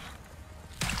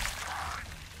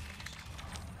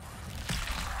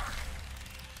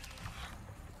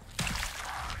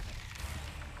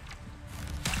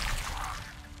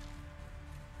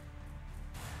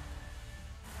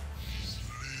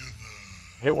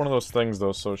 Hit one of those things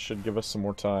though, so it should give us some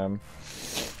more time.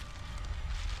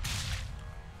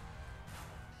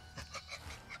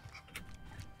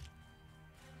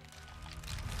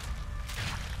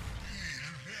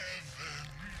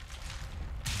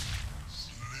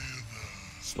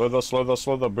 Slither, slither,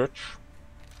 slither, bitch.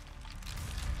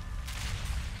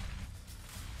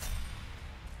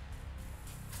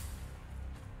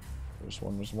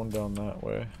 There's one down that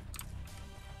way.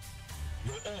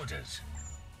 Your orders.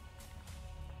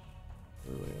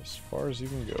 Really, as far as you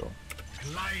can go.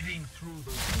 Gliding through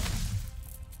the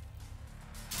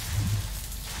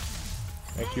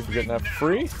Thank you for getting that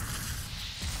free.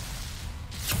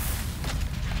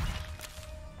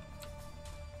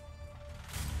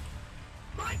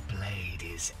 My blade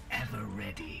is ever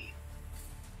ready.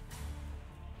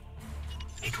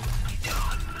 It will be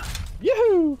done.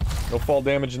 Yahoo! No fall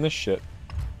damage in this shit.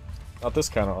 Not this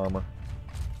kind of armor.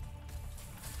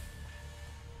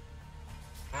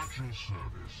 At your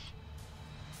service.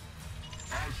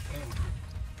 As ordered.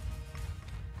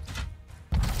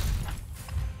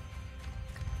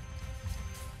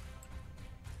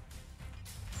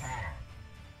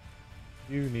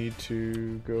 You need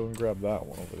to go and grab that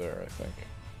one over there, I think.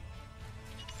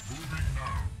 Moving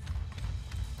now.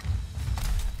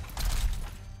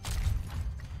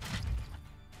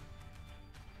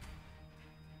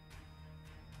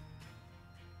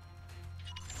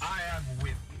 I am with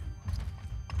you.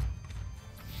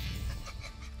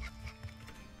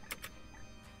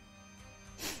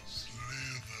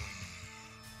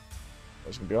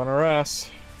 It's gonna be on our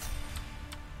ass.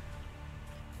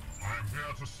 I'm here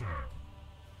to serve.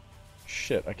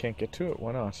 Shit, I can't get to it.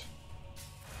 Why not?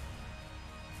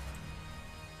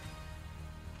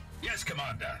 Yes,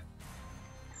 Commander.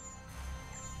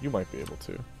 You might be able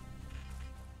to.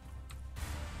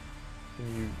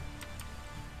 Can you...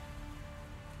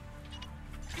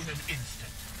 In an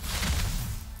instant.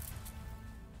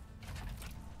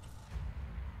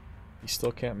 You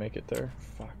still can't make it there?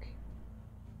 Fuck.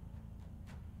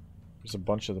 There's a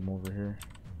bunch of them over here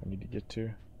I need to get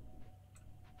to.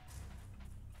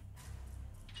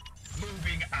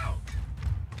 Moving out.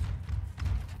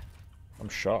 I'm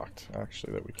shocked,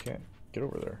 actually, that we can't get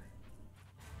over there.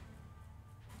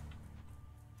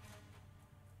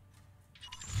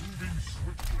 Moving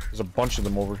swiftly. There's a bunch of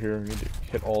them over here. We need to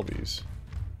hit all these.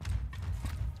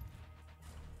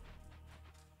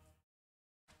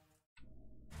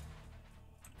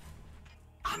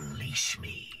 Unleash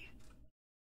me.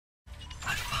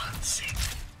 Advancing.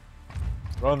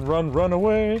 Run, run, run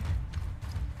away!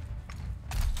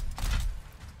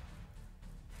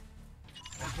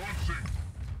 Advancing.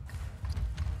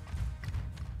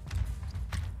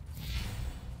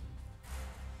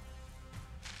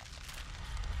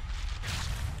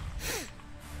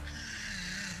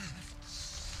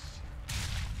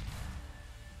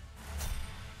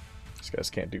 These guys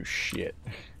can't do shit.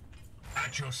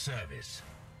 At your service.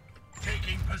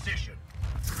 Taking position.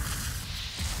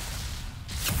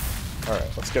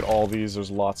 Alright, let's get all these. There's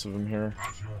lots of them here.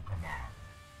 At your command.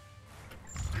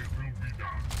 It will be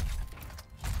done.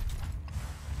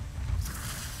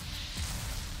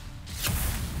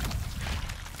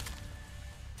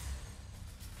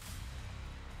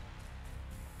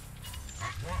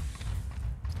 At once.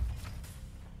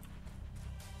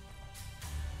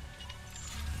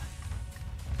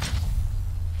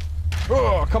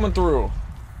 Oh, coming through!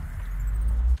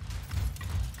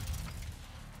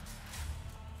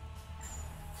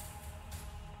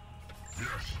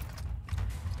 Yes.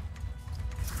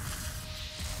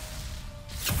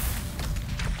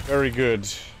 Very good.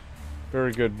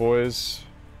 Very good, boys.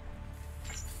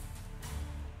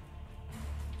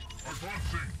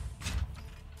 Advancing.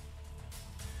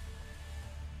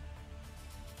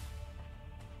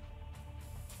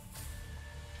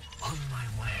 On my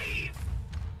way.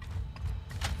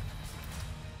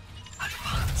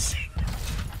 Advancing.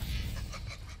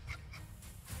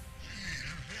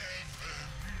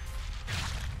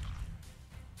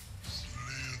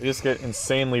 They just get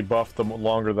insanely buffed the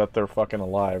longer that they're fucking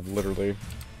alive, literally.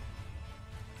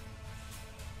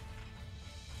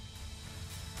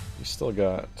 You still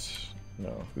got...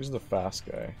 No, who's the fast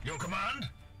guy? Your command?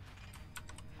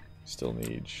 Still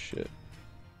need shit.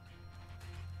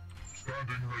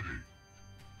 Standing ready.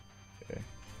 Okay,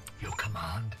 Your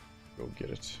command? go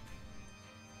get it.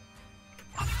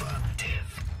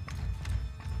 Affirmative.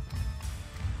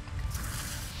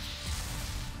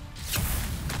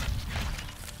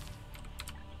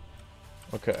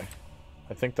 Okay.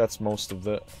 I think that's most of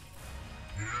it.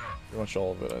 Yeah. Pretty much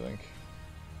all of it, I think.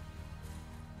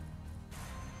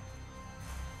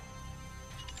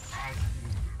 As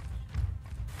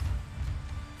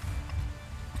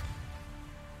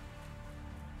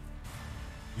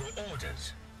ordered. Your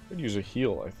orders? Could use a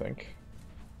heal, I think.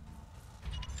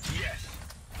 Yes.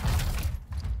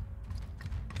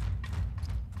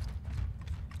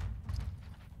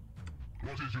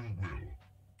 What is your will?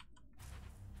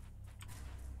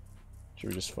 Should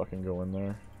we just fucking go in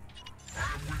there?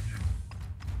 I am with you.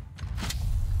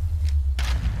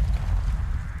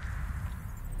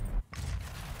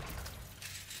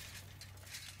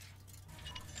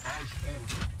 As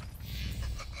ordered.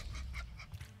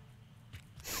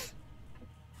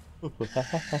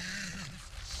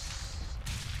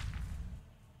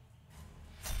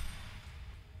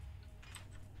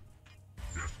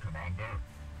 Yes, Commander.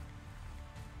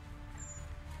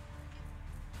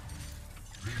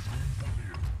 These rooms will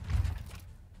heal.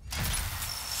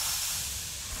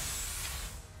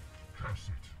 Curse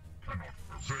it. Cannot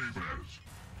save as.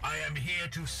 I am here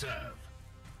to serve.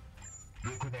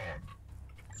 Your command.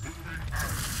 Moving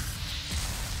out.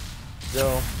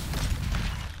 Go.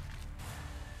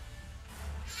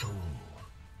 Fool.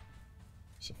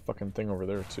 There's a fucking thing over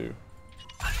there, too.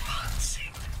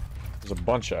 Advancing. There's a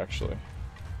bunch, actually.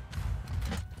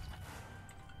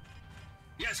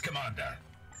 Yes, Commander.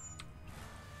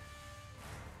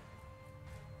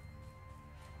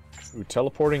 Ooh,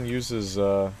 teleporting uses,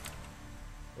 I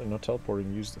didn't know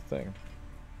teleporting used the thing.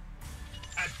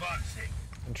 Advancing.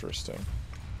 Interesting.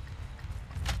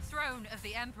 Throne of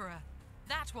the Emperor.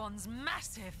 That one's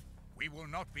massive. We will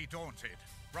not be daunted.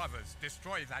 Brothers,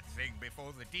 destroy that thing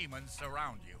before the demons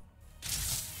surround you.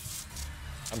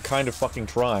 I'm kind of fucking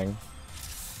trying.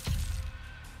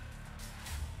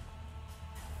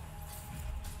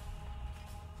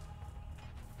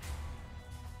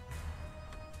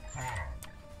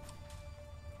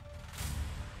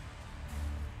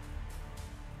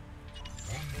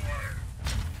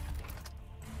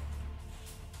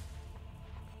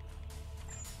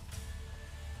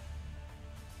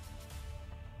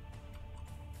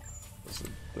 Is it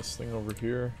this thing over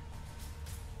here?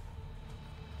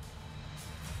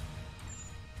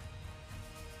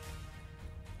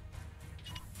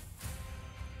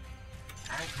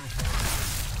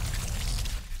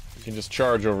 You can just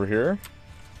charge over here.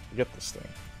 Get this thing.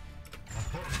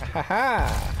 Ha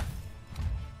ha!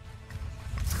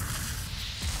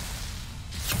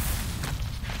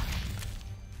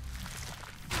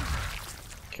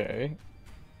 Okay.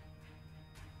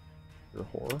 You're a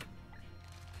whore.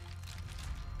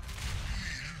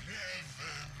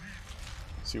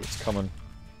 See what's coming.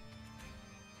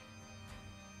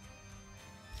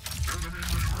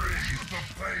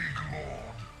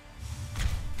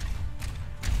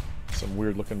 Some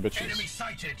weird looking bitches. Enemy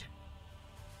sighted.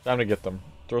 Time to get them.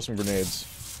 Throw some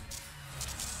grenades.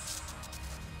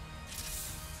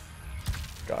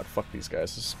 God, fuck these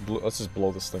guys. Let's just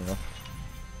blow this thing up.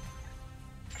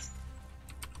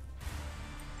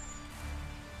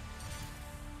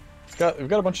 We've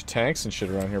got a bunch of tanks and shit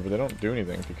around here, but they don't do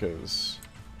anything because...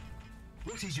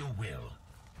 What is your will?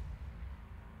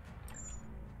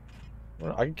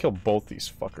 Well, I could kill both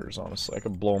these fuckers, honestly. I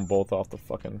could blow them both off the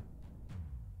fucking...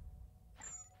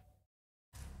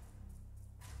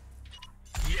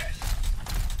 Yes.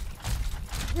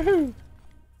 Woohoo!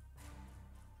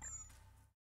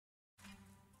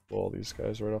 Blow all these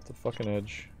guys right off the fucking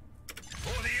edge.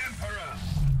 For the Emperor.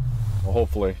 Well,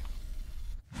 hopefully.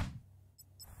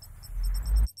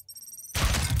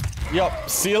 Yup,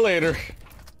 see you later.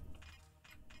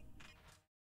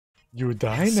 You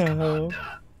die Yes, now. Commander.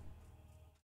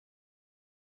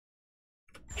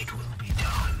 It will be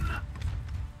done.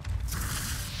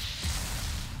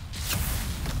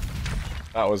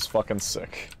 That was fucking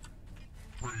sick.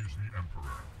 Praise the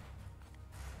Emperor.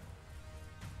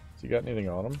 You got anything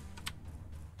on him?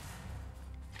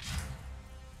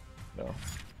 No.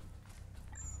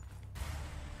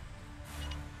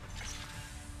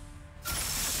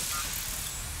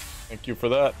 Thank you for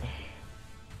that.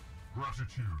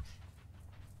 Gratitude.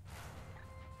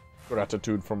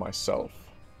 Gratitude for myself.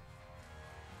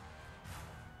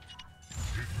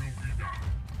 It will be done.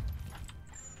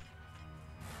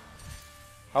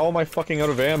 How am I fucking out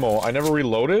of ammo? I never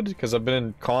reloaded? Because I've been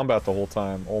in combat the whole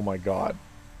time. Oh my god.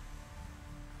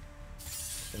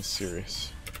 I'm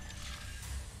serious.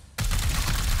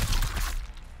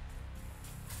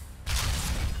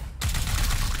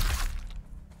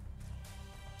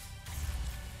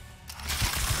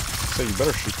 So you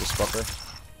better shoot this fucker.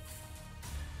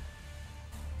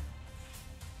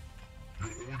 Your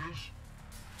orders?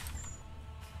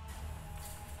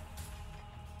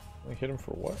 I hit him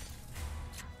for what?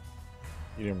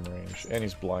 Medium range. And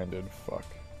he's blinded. Fuck.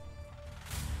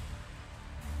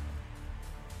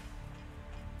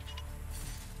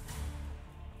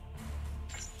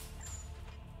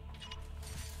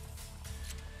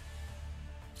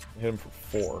 I hit him for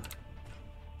 4.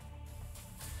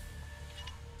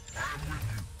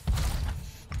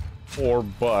 Or,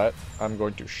 but, I'm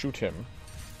going to shoot him.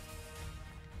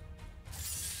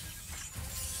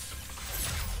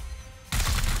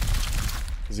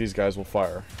 Because these guys will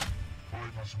fire.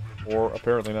 Or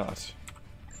apparently not.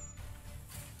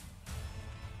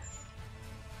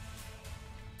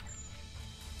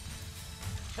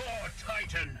 For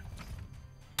Titan.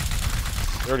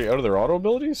 They're already out of their auto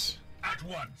abilities? At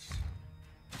once.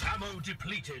 Ammo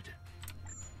depleted.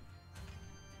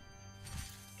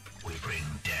 We bring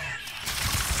death.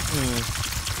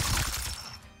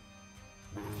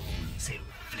 Wounds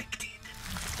inflicted.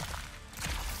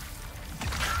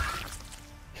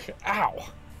 Ow!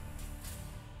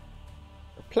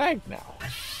 We're plagued now.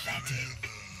 Pathetic.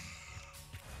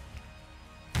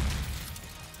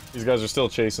 These guys are still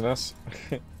chasing us.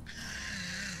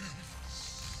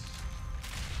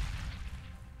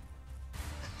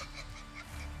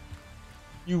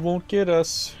 You won't get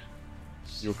us.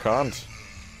 You can't.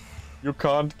 You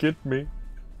can't get me.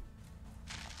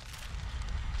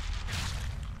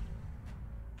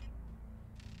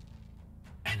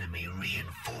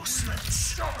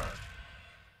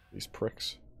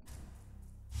 pricks.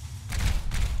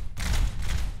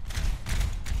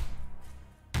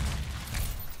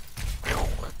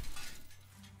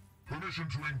 Permission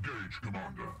to engage,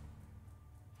 Commander.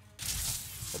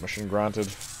 Permission granted.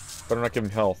 Better not give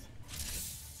him health.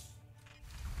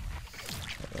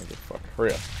 Oh, good fuck.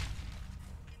 Hurry up.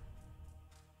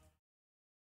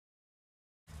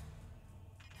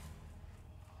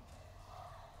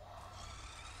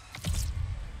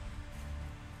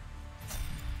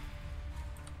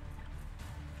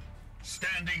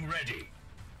 Standing ready.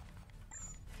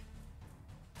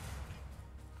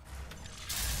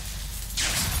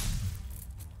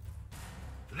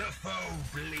 The foe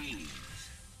bleeds.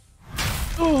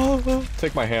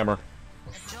 Take my hammer.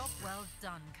 A job well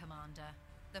done, Commander.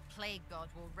 The Plague God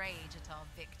will rage at our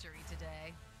victory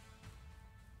today.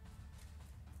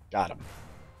 Got him.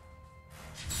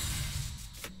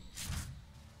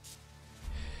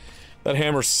 That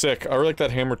hammer's sick. I like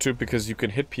that hammer too because you can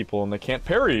hit people and they can't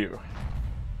parry you.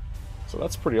 So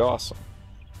that's pretty awesome.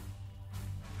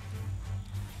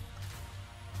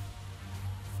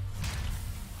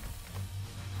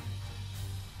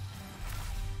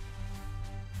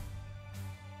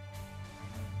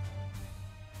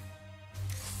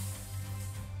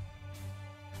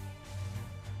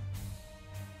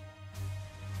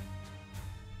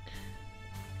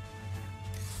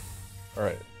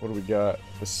 Alright, what do we got?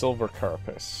 The Silver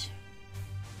Carapace.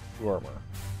 2 armor.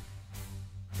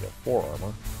 We got 4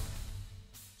 armor.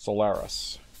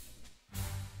 Solaris.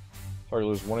 Target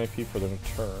loses 1 AP for the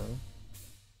turn.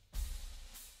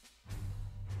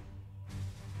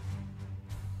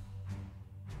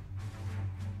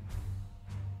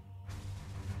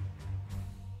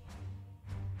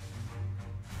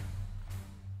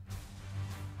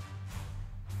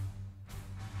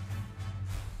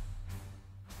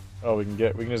 Oh, we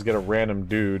can just get a random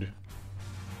dude.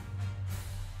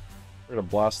 We're gonna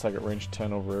blast target range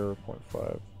 10 over area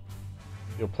 0.5.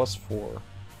 Deal +4.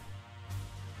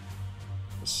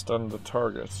 Stun the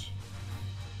target.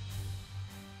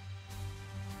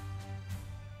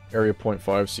 Area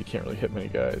 0.5, so you can't really hit many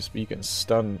guys, but you can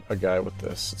stun a guy with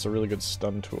this. It's a really good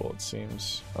stun tool, it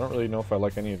seems. I don't really know if I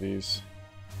like any of these.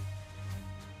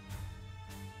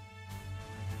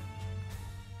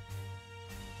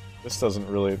 This isn't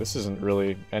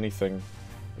really anything.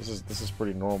 This is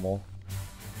pretty normal.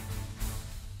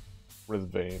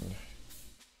 Writhbane.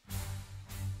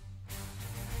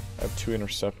 I have 2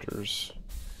 interceptors.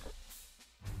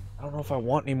 I don't know if I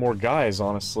want any more guys,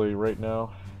 honestly, right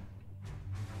now.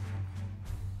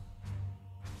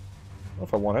 I don't know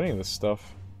if I want any of this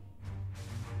stuff.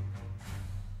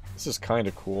 This is kind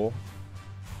of cool.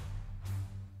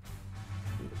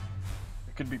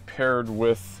 It could be paired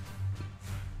with...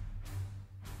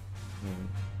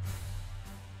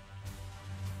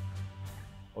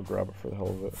 I'll grab it for the hell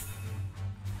of it.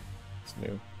 It's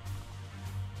new.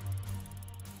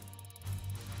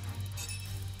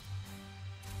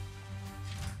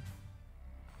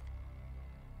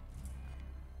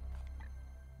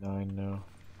 $9 now.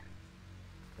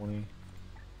 20.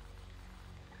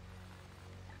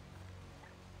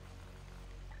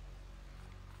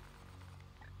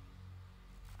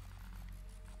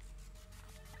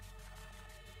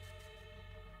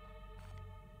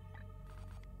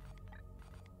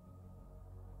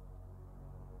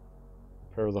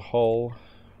 Repair the hull.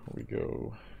 We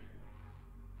go.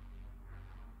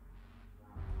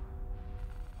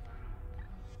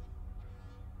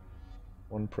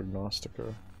 One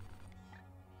prognosticator.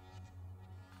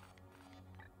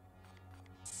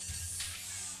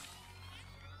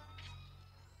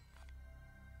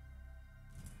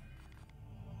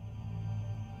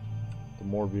 The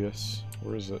Morbius.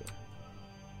 Where is it?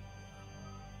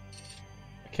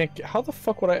 I can't get. How the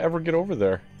fuck would I ever get over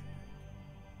there?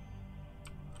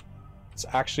 It's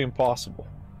actually impossible.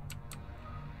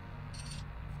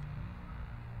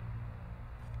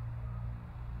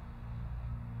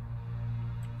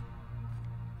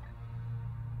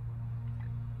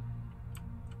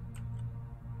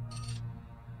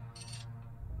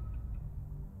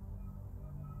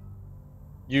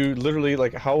 You literally,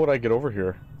 like, how would I get over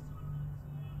here?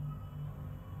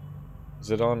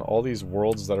 Is it on all these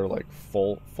worlds that are, like,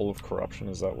 full of corruption?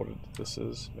 Is that what this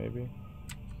is, maybe?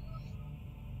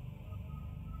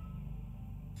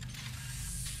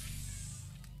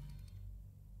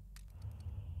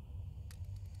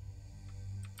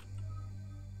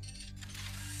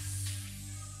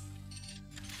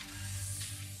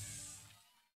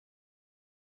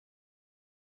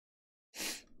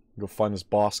 Go find this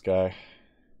boss guy.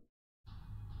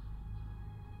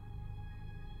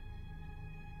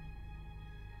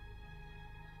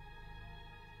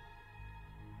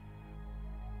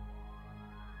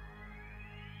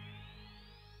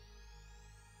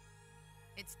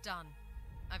 It's done.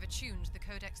 I've attuned the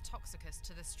Codex Toxicus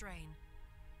to the strain.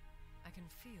 I can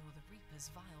feel the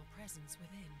Reaper's vile presence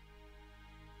within.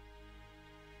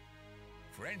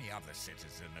 For any other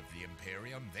citizen of the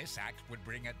Imperium, this act would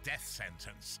bring a death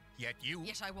sentence. Yet you...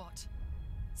 Yet I what?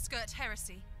 Skirt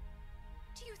heresy?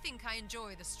 Do you think I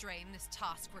enjoy the strain this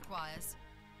task requires?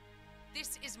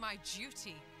 This is my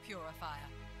duty, Purifier.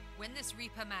 When this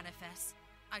Reaper manifests,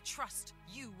 I trust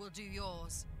you will do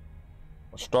yours.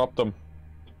 Stop them.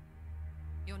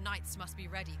 Your knights must be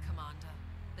ready, Commander.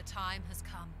 The time has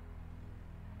come.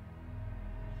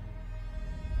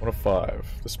 1 of 5.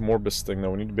 This Morbus thing,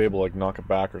 though, we need to be able to, like, knock it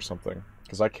back or something.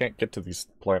 Because I can't get to these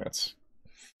planets.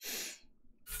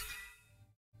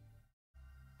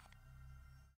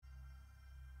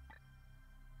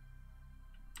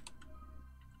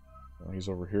 Oh, he's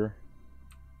over here.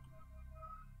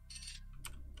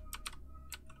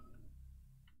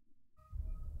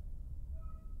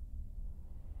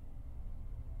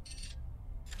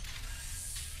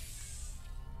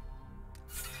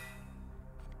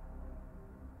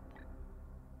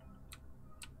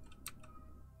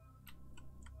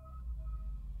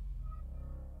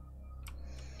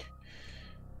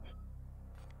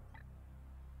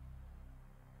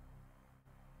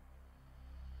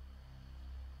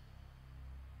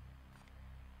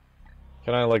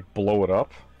 Can I, like, blow it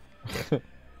up?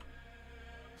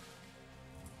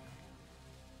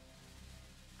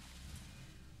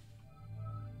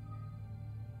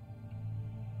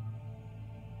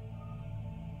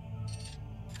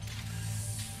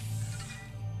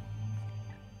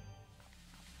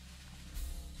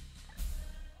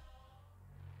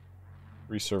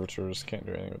 Researchers can't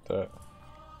do anything with that.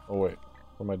 Oh wait,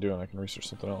 what am I doing? I can research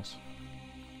something else.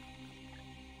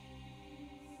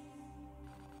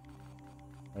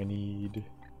 I need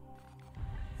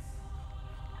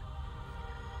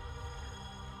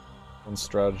one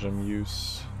stratagem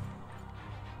use.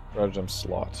 Stratagem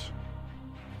slot.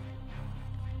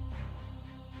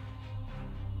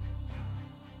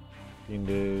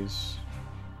 Days.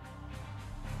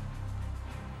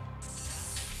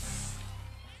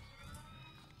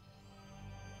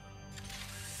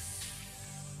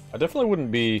 I definitely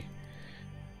wouldn't be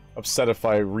upset if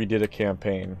I redid a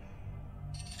campaign.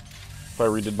 If I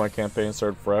redid my campaign and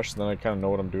started fresh, then I kind of know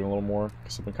what I'm doing a little more,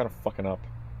 because I've been kind of fucking up.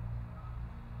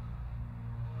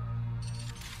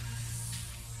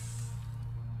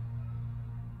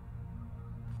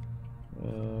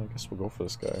 I guess we'll go for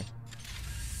this guy.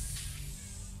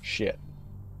 Shit.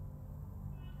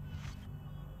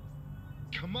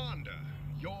 Commander,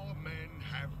 your men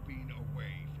have been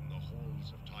away from the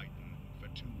halls of Titan for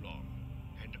too long,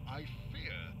 and I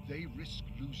fear they risk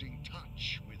losing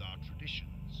touch with our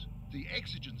traditions. The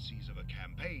exigencies of a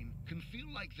campaign can feel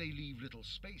like they leave little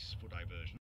space for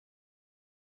diversion.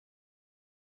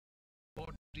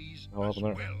 Bodies as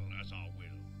well as our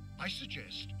will. I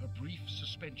suggest a brief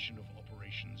suspension of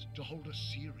operations to hold a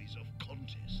series of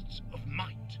contests of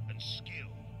might and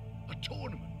skill. A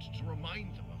tournament to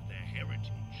remind them of their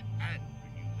heritage and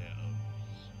renew their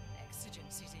oaths.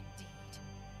 Exigencies indeed.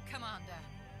 Commander,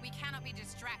 we cannot be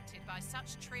distracted by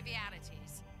such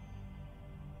trivialities.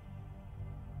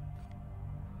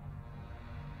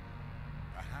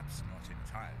 Perhaps not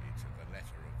entirely to the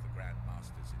letter of the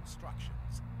Grandmaster's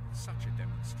instructions. Such a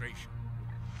demonstration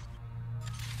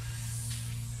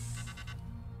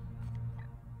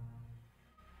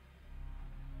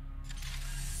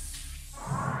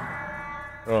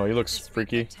Oh, he looks this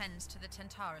freaky. tends to the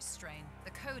Tentaris strain.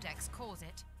 The Codex calls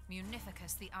it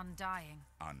Munificus the Undying.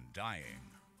 Undying.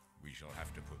 We shall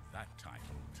have to put that title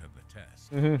to the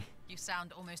test. You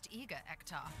sound almost eager,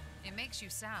 Ektar. It makes you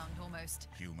sound almost...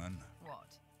 Human.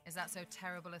 What? Is that so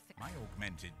terrible a thing? My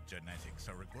augmented genetics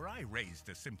are... Were I raised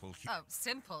a simple Oh,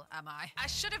 simple, am I? I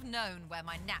should have known where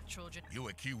my natural You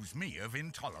accuse me of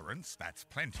intolerance? That's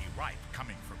plenty ripe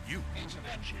coming from you.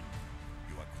 Intervention.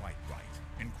 You are quite right.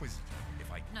 Inquisitor,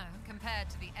 if I... No, compared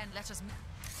to the end, let us...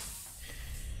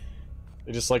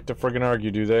 They just like to friggin'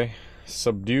 argue, do they?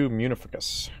 Subdue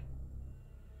Munificus.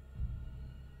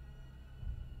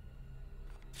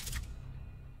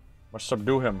 Must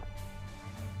subdue him.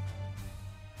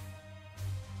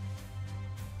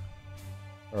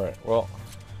 Alright, well,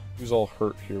 who's all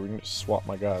hurt here? We can just swap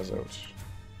my guys out.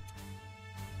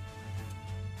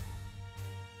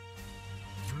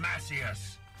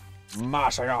 Macius!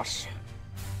 Macias!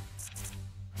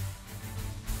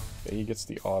 Okay, he gets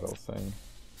the auto thing.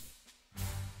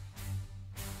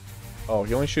 Oh,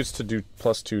 he only shoots to do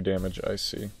 +2 damage, I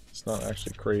see. It's not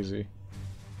actually crazy.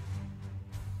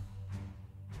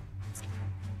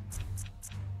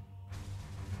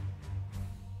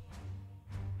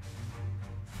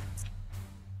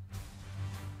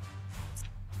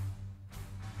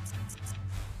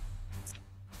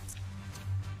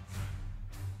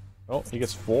 Oh, he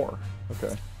gets 4.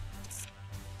 Okay.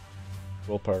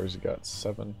 Willpower's he got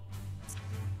 7.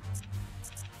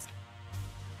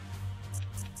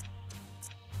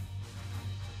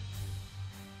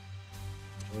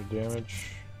 More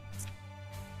damage.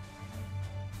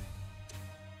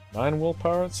 9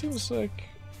 willpower? It seems like...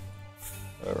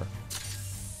 whatever.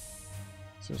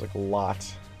 Seems like a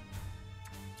lot.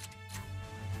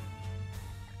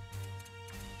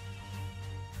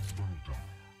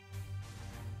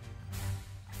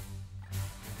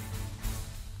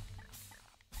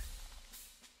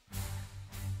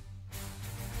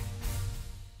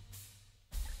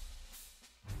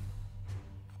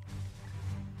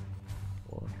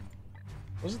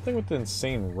 What's the thing with the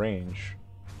insane range?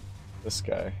 This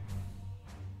guy.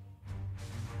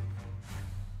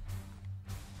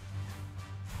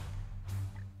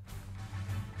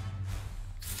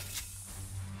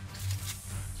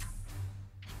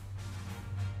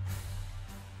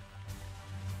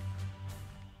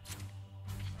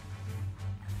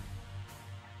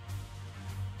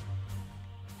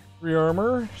 Three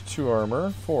armor, 2 armor,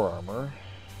 4 armor.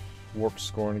 Warp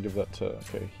score and give that to...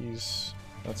 okay, he's...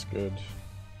 that's good.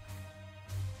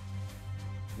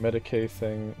 Medicae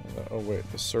thing. Oh wait,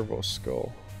 the servo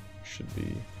skull should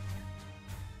be.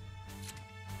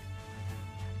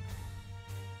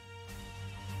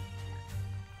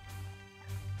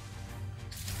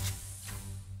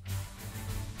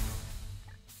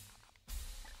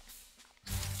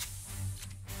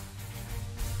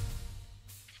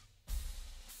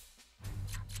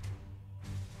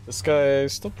 This guy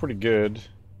is still pretty good.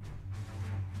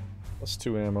 Plus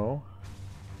 2 ammo.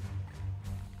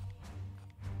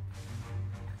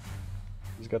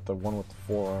 He's got the one with the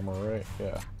 4 armor, right?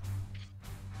 Yeah.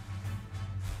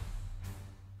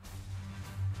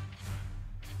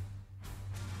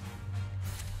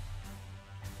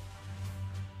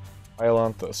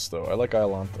 Iolanthus, though. I like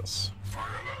Iolanthus.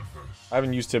 I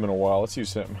haven't used him in a while. Let's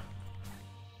use him.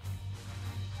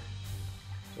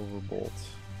 Silverbolt.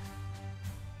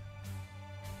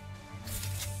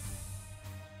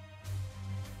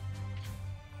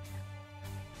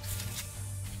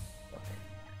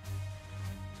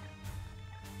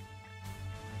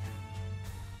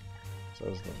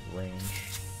 Says the range.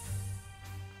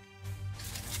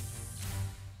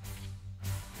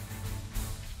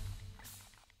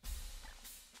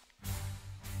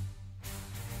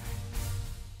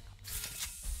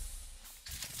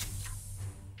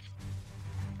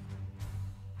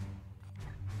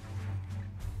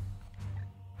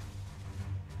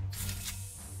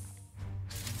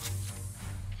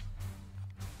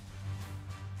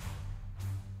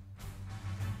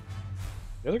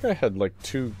 The other guy had like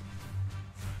 2.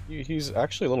 He's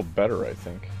actually a little better, I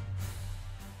think.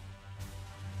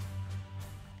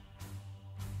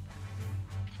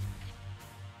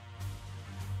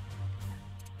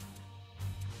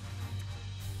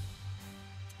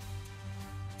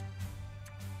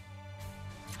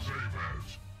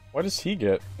 Why does he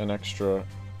get an extra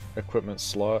equipment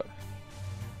slot?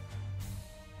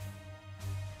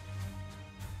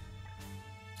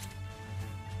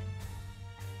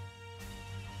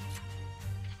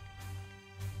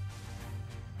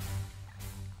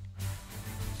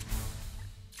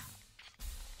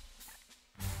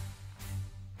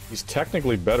 He's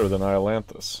technically better than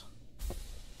Iolanthus.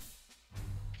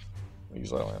 I'll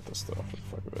use Iolanthus though, for the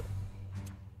fuck of it.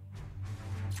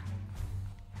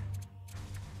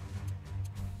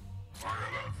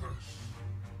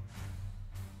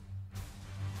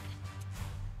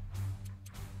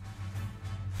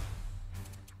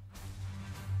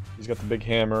 He's got the big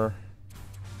hammer.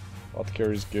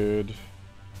 Apothecary's good.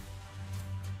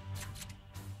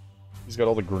 He's got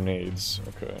all the grenades.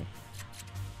 Okay.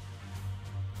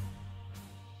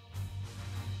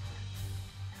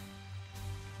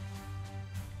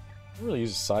 I don't really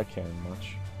use a side cannon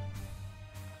much.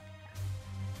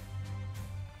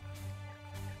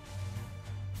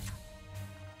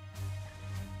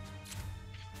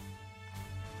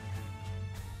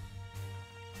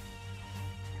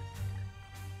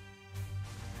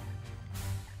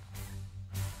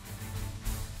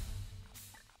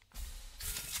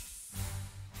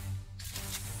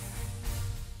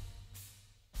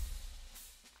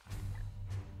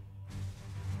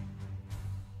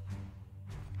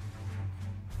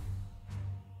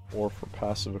 Or for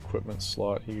passive equipment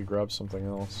slot, he could grab something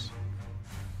else.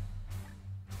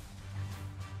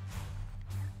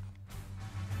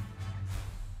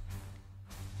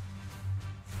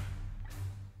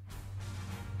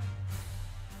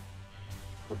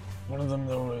 One of them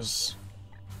though is...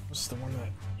 what's the one that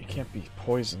you can't be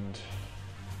poisoned?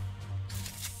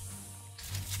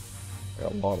 I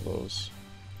got a lot of those.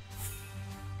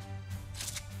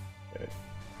 Okay.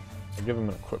 I'll give him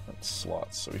an equipment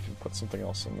slot so we can put something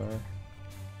else in there.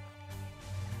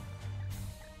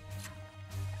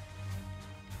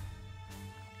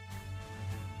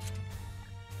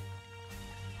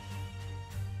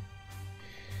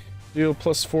 Deal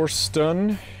 +4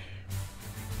 stun.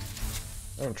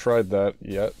 I haven't tried that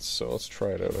yet, so let's try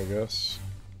it out, I guess.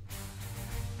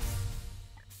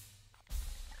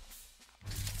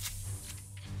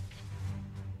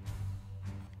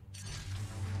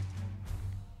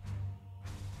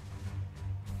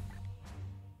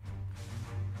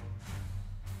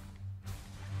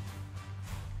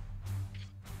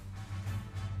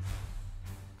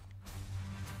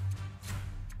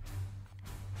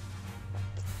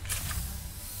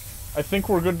 I think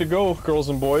we're good to go, girls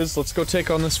and boys. Let's go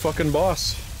take on this fucking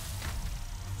boss.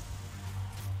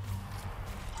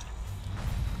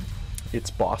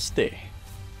 It's boss day.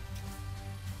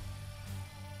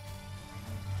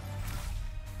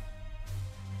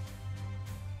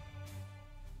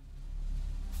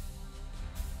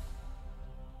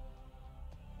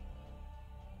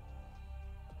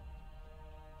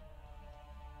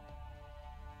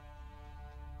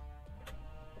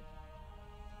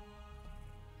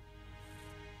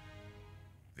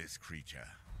 This creature,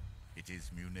 it is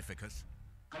Munificus?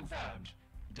 Confirmed.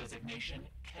 Designation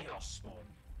Chaos Spawn.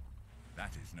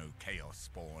 That is no Chaos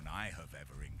Spawn I have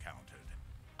ever encountered.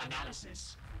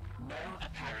 Analysis. No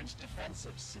apparent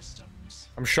defensive systems.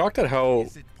 I'm shocked at how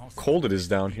cold it is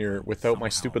down here without my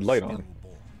stupid light on.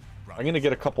 I'm gonna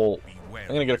get a couple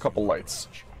lights.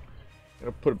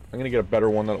 I'm gonna get a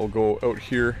better one that'll go out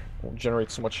here. Won't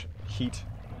generate so much heat.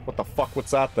 What the fuck?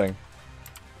 What's that thing?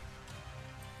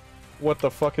 What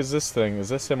the fuck is this thing? Is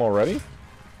this him already?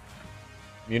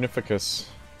 Munificus.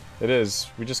 It is.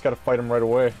 We just gotta fight him right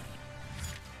away.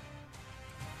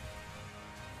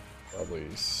 Probably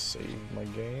save my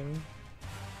game.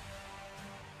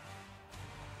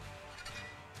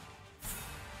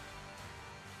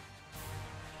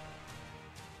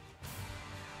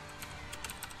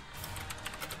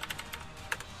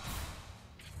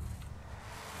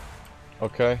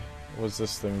 Okay. What does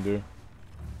this thing do?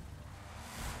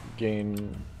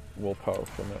 Gain willpower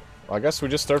from it. I guess we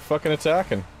just start fucking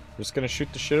attacking. We're just gonna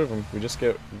shoot the shit out of him. We just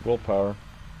get willpower.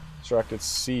 Extracted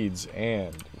seeds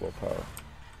and willpower.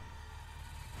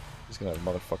 He's gonna have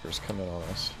motherfuckers come in on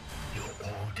us. Your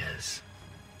orders.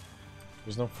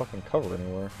 There's no fucking cover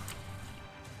anywhere.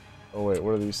 Oh wait,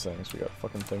 what are these things? We got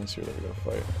fucking things here that we gotta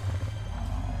fight.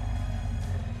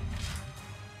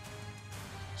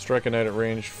 Strike a knight at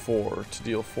range 4 to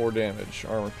deal 4 damage.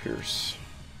 Armor pierce.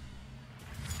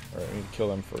 Alright, we need to kill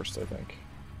them first, I think.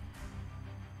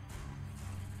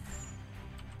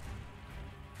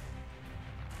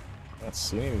 I don't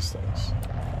see any of these things.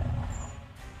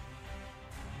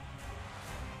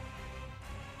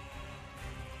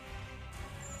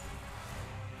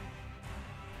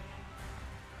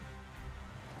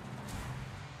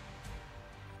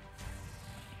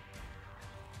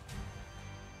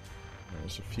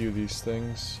 There's a few of these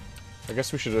things. I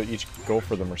guess we should each go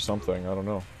for them or something, I don't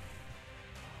know.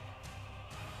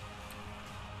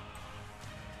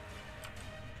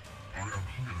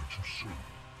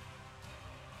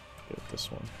 Get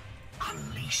this one.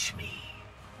 Unleash me.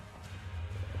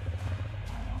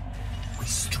 We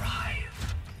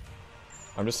strive.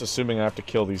 I'm just assuming I have to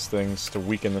kill these things to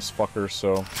weaken this fucker,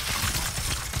 so...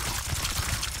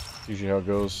 usually how it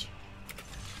goes.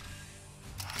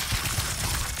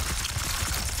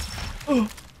 No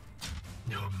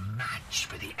match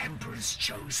for the Emperor's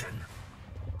chosen.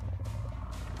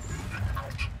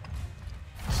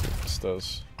 Let's see what this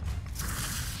does.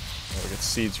 Oh, we get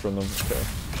seeds from them. Okay,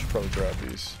 we should probably grab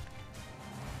these.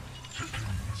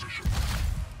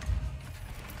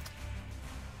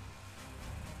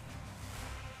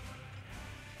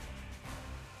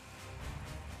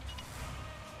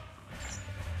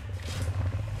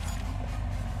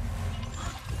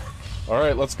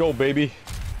 Alright, let's go, baby.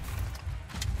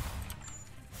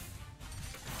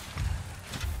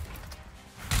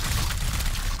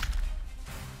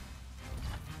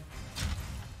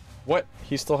 What?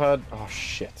 He still had... oh,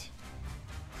 shit.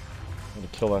 I'm gonna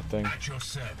kill that thing. At your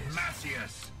service.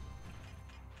 Macius!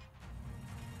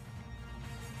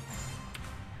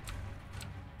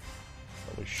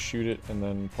 Probably shoot it and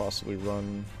then possibly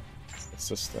run. What's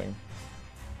this thing?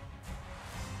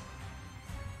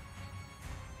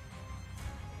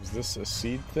 Is this a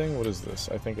seed thing? What is this?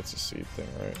 I think it's a seed thing,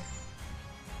 right?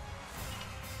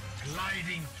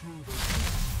 Gliding through the...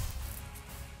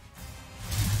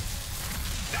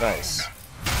 Nice.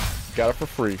 Got it for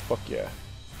free. Fuck yeah.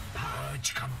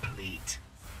 Purge complete.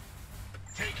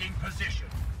 Taking position.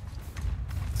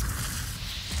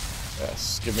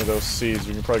 Yes, give me those seeds.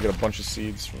 We can probably get a bunch of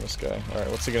seeds from this guy. Alright,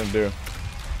 what's he gonna do?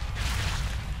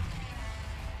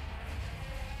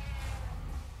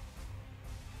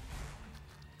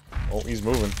 Oh, he's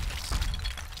moving.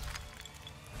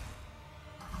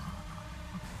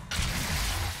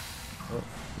 Oh,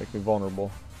 make me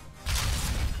vulnerable.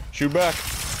 Shoot back!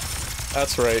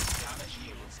 That's right. Damage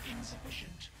yields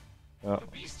insufficient. Oh. The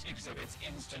beast exhibits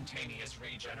instantaneous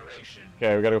regeneration.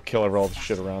 Okay, we gotta go kill all the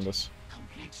shit around us.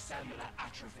 Complete cellular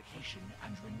atrophication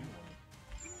and renewal.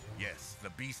 Yes, the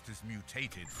beast is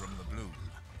mutated from the bloom.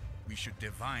 We should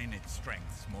divine its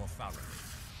strengths more thoroughly.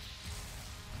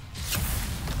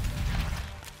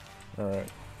 Alright.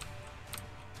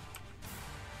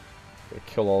 Gotta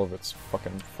kill all of its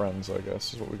fucking friends, I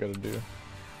guess, is what we gotta do.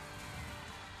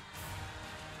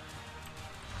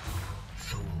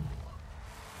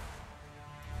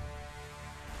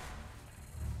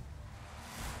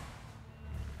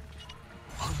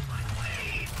 On my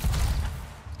way.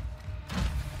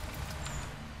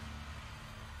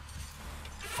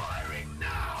 Firing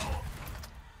now.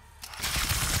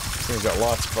 This thing's got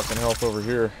lots of fucking health over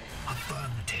here.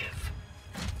 Affirmative.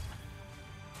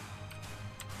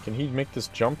 Can he make this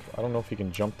jump? I don't know if he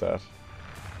can jump that.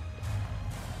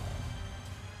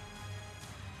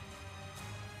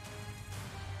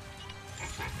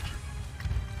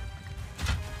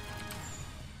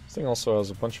 This thing also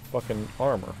has a bunch of fucking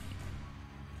armor.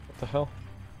 What the hell?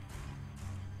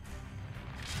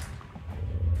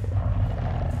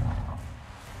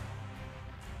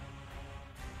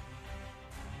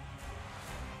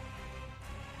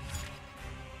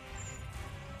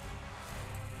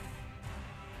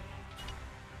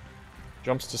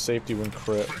 Jumps to safety when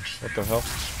crit. What the hell?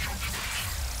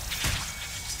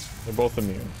 They're both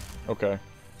immune. Okay.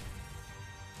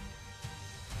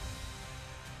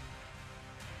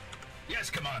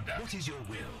 Yes, Commander. What is your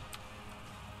will?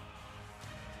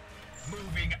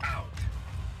 Moving out.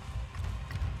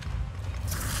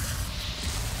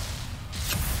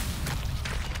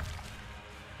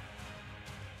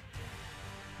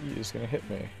 He is gonna hit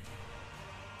me.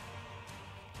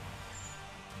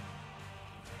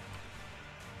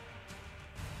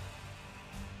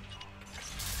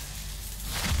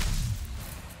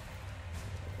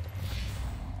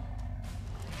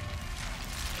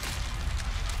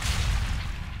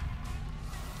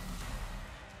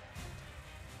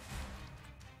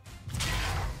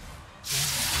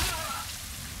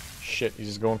 Shit, he's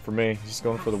just going for me. He's just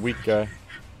going for the weak guy.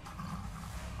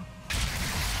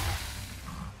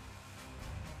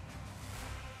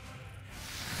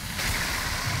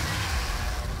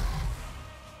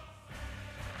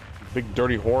 Big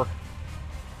dirty whore.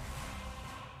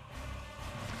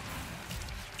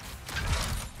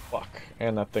 Fuck.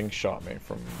 And that thing shot me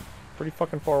from pretty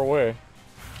fucking far away.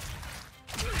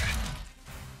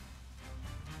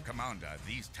 Commander,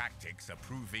 these tactics are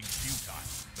proving futile.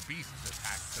 The beast's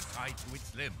attacks are tied to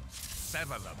its limbs.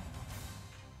 Sever them.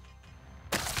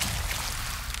 Are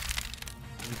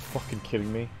you fucking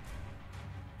kidding me?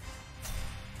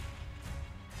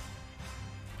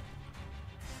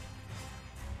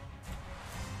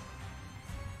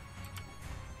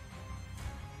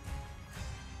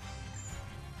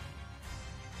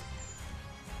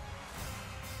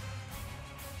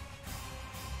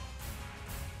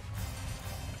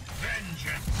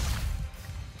 Vengeance.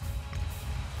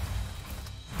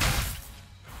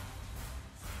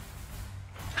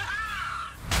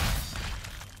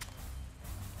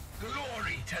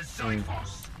 Glory to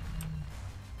Zyphos.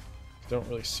 Don't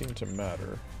really seem to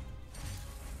matter.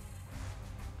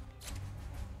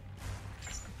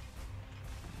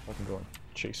 I can go and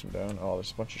chase him down. Oh,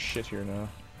 there's a bunch of shit here now.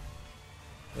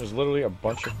 There's literally a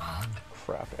bunch of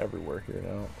crap everywhere here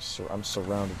now. So I'm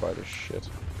surrounded by this shit.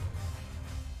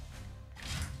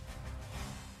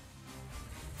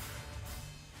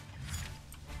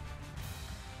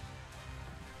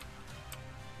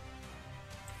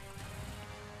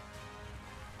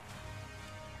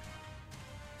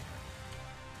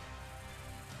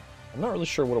 I'm not really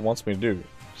sure what it wants me to do.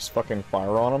 Just fucking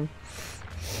fire on him?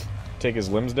 Take his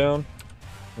limbs down?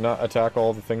 Not attack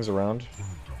all the things around?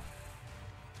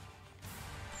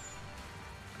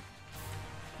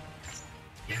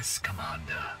 Yes,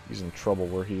 Commander. He's in trouble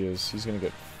where he is. He's gonna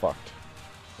get fucked.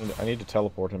 I need to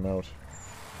teleport him out.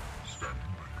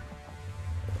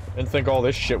 Didn't think all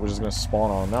this shit was just gonna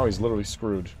spawn on him. Now he's literally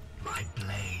screwed. My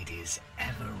blade is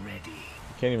ever ready.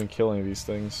 You can't even kill any of these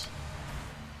things.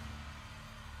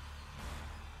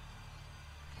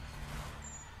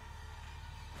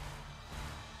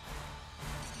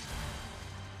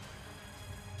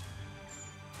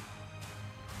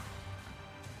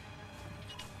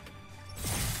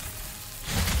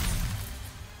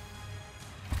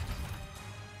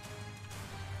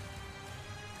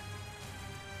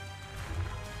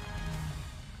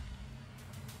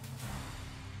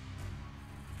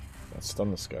 can't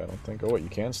stun this guy, I don't think. Oh wait, you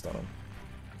can stun him.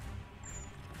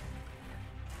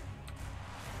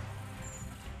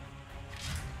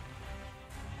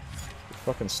 You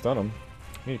fucking stun him.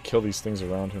 You need to kill these things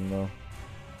around him though.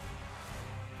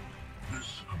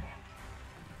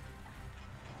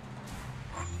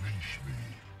 Unleash me.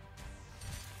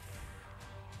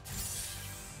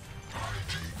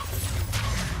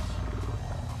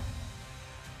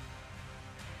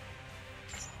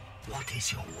 What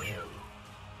is your will?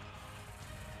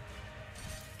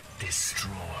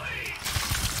 Destroy.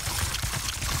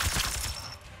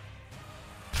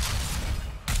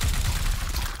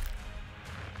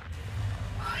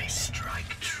 I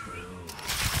strike true.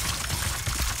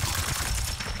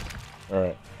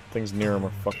 Alright, things near him are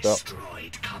fucked up.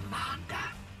 Destroyed, Commander.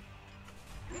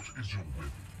 What is your will?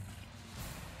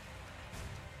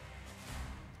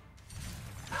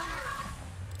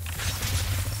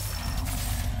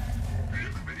 The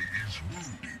enemy is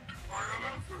wounded by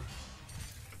Alanthus.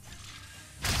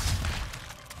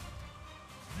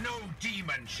 No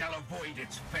demon shall avoid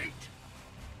its fate.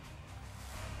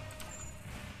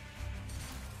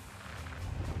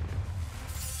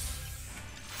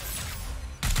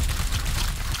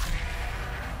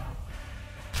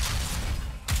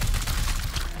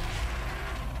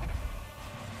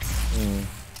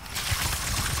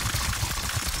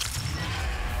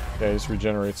 Yeah, he just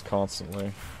regenerates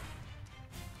constantly.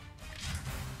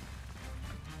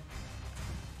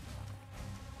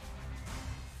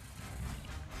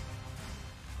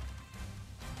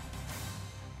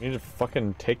 We need to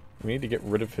fucking we need to get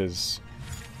rid of his...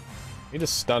 We need to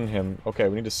stun him. Okay,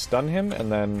 we need to stun him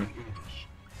and then...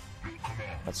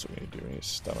 That's what we need to do, we need to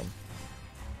stun him.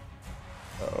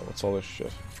 Uh-oh, what's all this shit?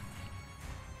 It's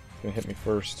gonna hit me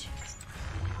first.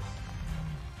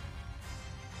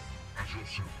 At your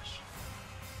service.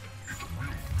 It will.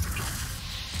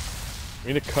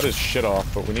 We need to cut his shit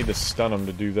off, but we need to stun him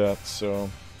to do that, so...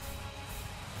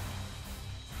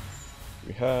 Do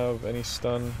we have any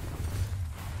stun?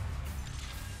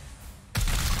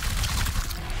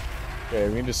 Okay,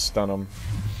 we need to stun him.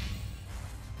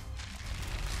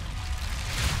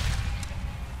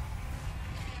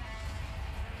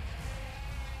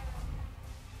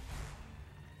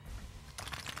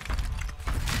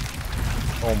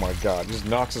 Oh my god, he just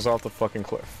knocks us off the fucking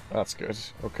cliff. That's good.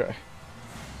 Okay.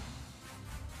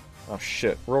 Oh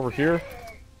shit, we're over here?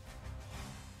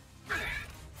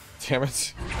 Damn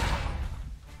it.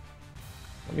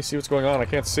 Let me see what's going on, I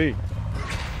can't see.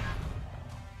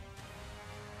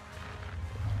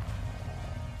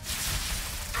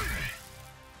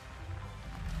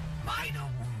 Minor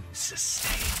wounds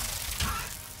sustained.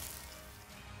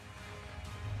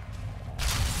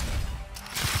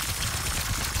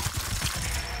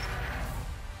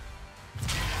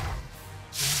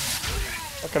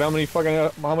 Look at how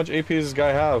much AP does this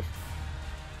guy have?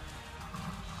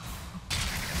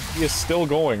 He is still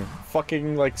going.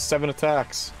 Fucking like 7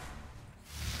 attacks.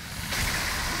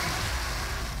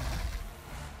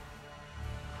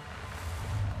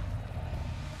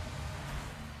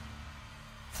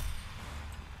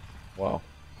 Wow.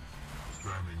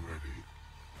 Standing ready.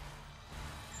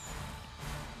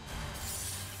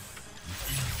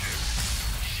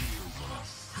 Shield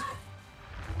us.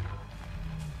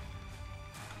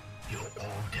 Your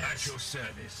orders. At your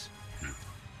service.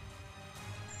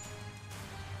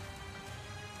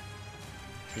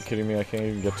 Are you kidding me? I can't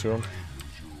even get to him.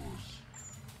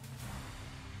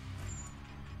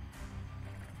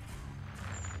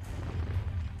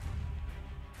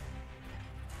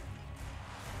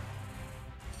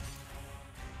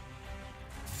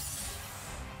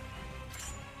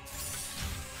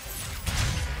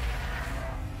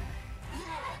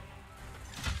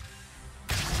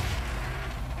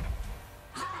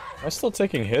 Am I still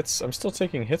taking hits? I'm still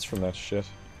taking hits from that shit.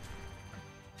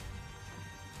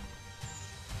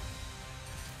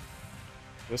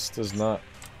 This does not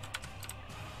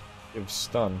give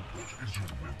stun.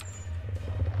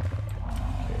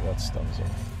 Okay, that stuns him.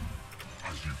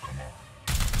 As you command.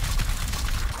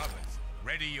 Brothers,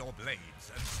 ready your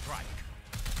blades and strike.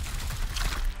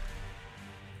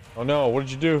 Oh no, what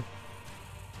did you do?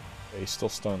 Okay, he's still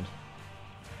stunned.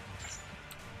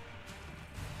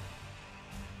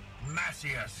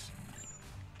 Macius.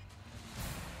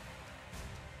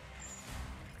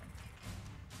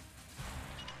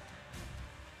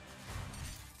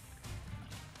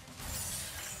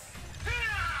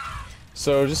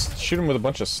 So just shoot him with a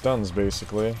bunch of stuns,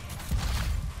 basically.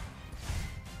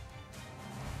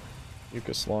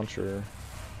 Munificus launcher.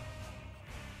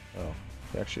 Oh,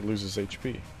 he actually loses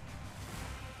HP.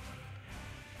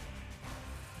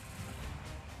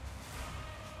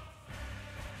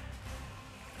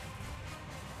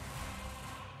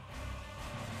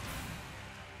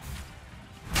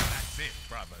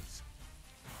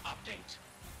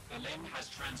 has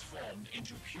transformed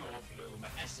into pure bloom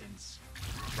essence.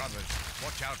 Brothers,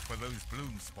 watch out for those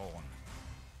bloom spawn.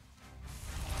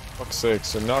 Fuck's sake,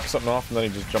 so knock something off and then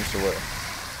he just jumps away.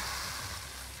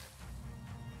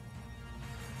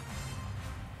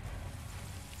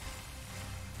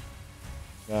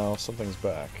 Now something's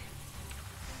back.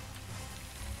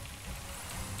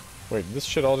 Wait, did this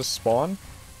shit all just spawn?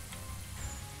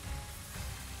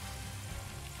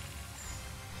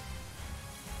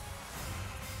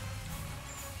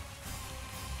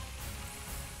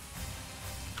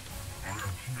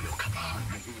 Your command.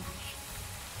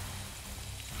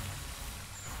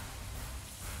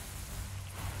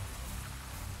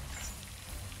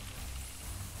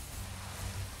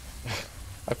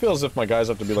 I feel as if my guys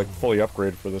have to be like fully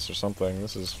upgraded for this or something.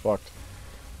 This is fucked.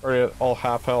 Already at all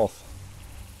half health.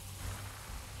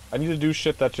 I need to do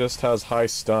shit that just has high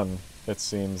stun, it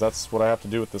seems. That's what I have to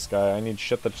do with this guy. I need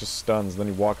shit that just stuns, then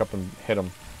you walk up and hit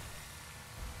him.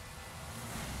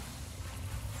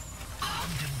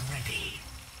 Armed and ready.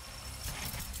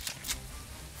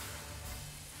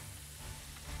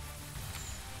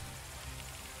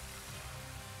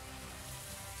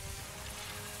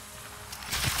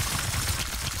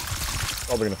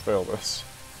 Probably gonna fail this.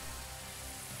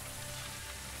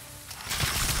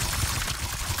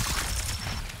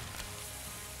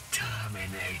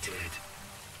 Terminated.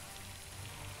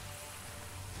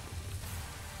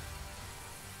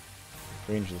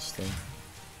 Range this thing.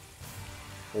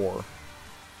 4.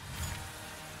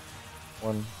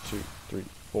 1, 2, 3,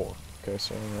 4. Okay,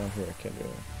 so around here I can't do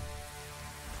anything.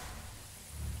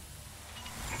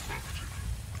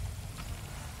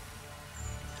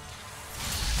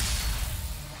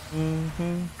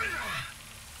 Mm-hmm.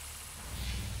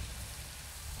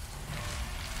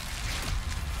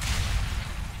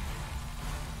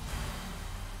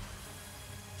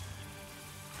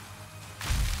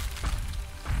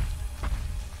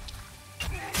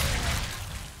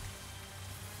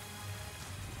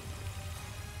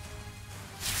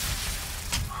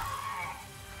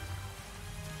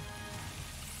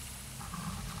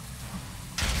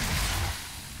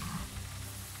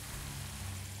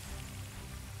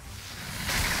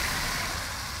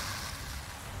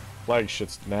 Flag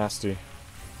shit's nasty.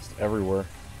 It's everywhere.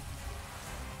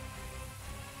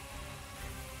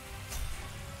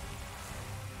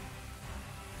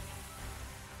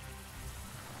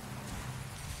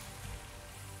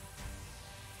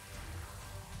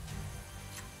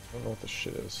 I don't know what this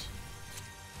shit is.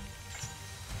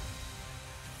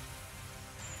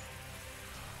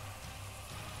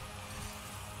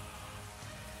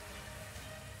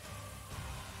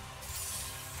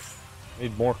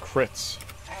 Need more crits.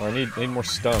 Or I need more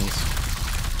stuns.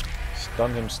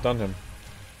 Stun him, stun him.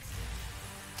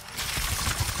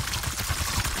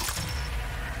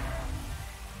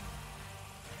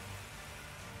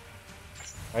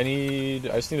 I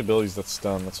just need abilities that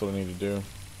stun, that's what I need to do.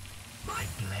 My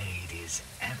blade is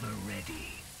ever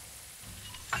ready.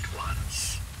 At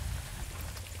once.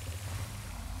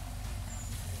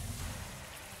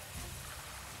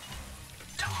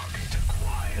 Target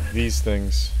acquired. These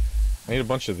things. I need a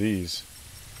bunch of these.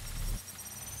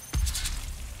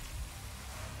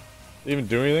 Did it even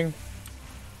do anything?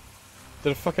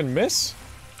 Did it fucking miss?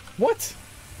 What?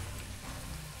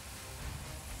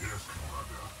 Yes,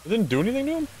 Commander. It didn't do anything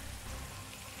to him?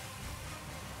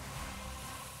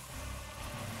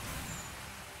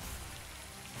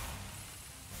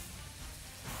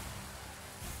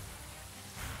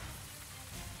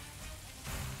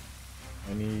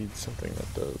 I need something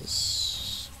that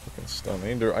does fucking stun.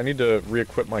 I need to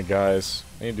re-equip my guys.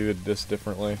 I need to do this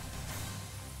differently.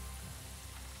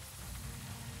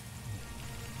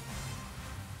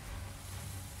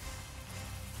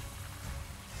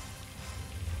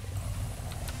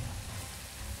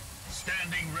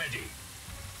 Standing ready.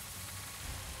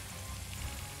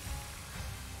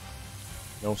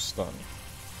 No stun.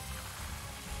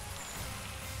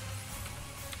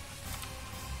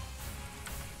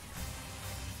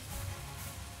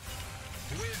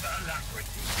 With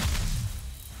alacrity.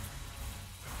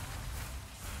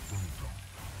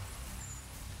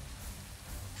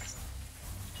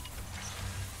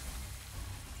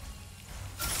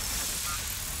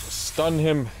 Stun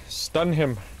him! Stun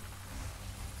him!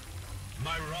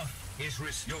 My wrath is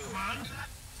restored.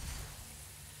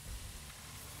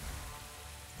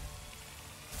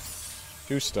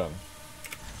 Do stun.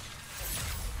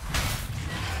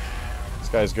 This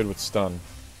guy's good with stun.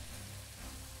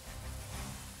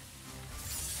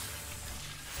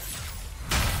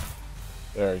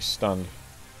 There, he's stunned.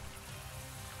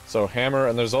 So hammer,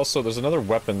 and there's another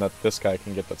weapon that this guy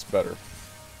can get that's better.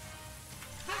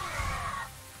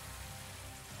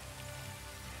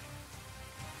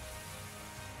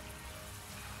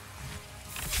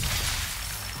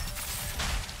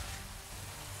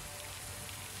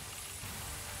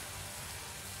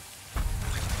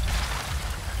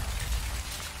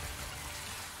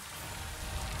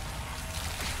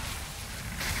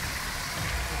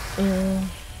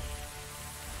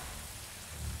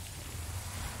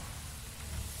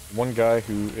 One guy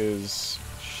who is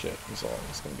shit. He's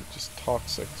gonna be just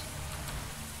toxic.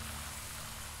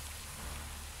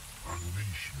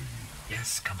 Unleash me.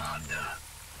 Yes, Commander.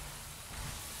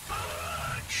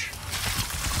 Purge.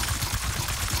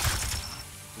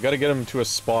 We gotta get him to a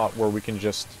spot where we can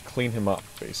just clean him up,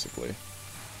 basically.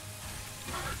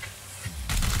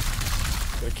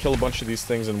 Gotta kill a bunch of these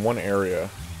things in one area,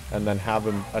 and then have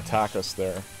him attack us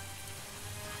there.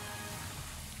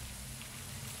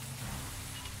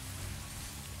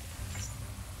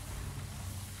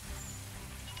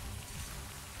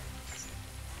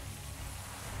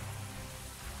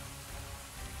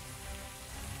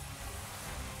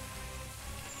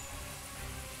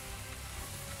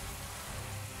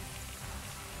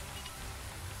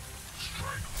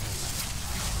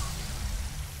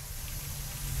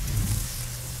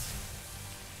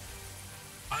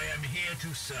 I am here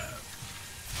to serve.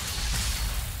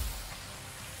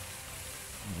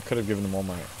 I could have given him all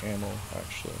my ammo,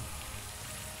 actually.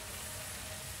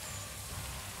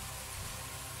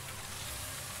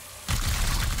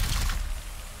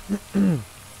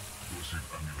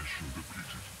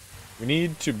 We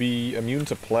need to be immune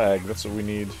to plague, that's what we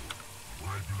need. My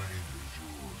blade is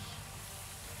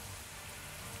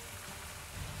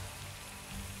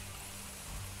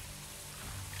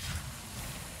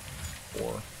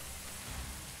yours. 4.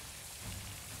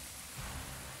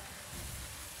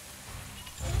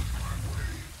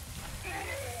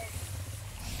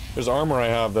 There's armor I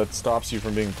have that stops you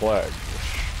from being plagued,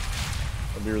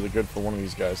 which would be really good for one of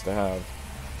these guys to have.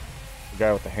 The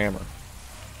guy with the hammer.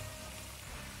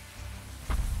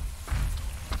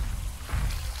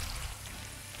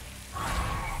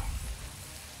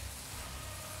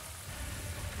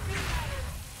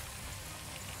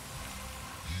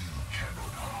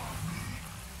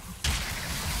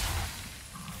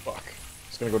 Fuck.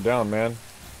 It's gonna go down, man.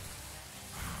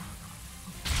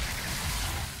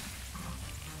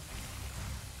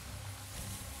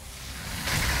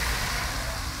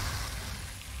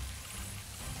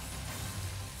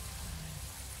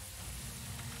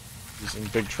 He's in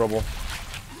big trouble.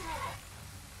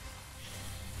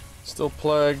 Still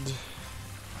plagued.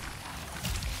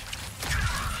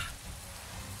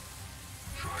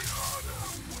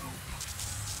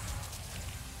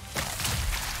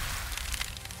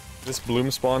 This bloom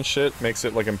spawn shit makes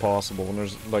it like impossible when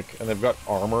there's like, and they've got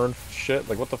armor and shit.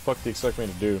 Like, what the fuck do you expect me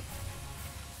to do?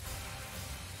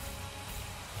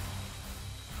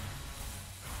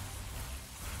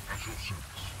 At your service.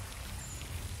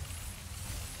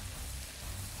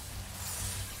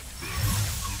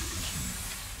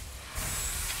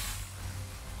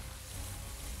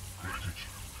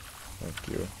 Thank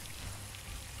you.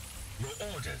 Your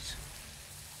orders.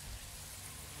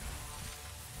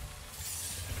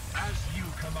 As you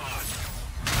command.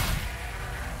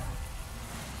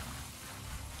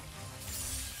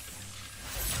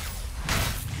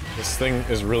 This thing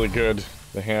is really good,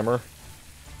 the hammer.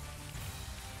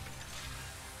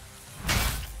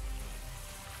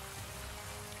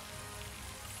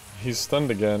 He's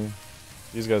stunned again.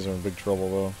 These guys are in big trouble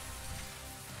though.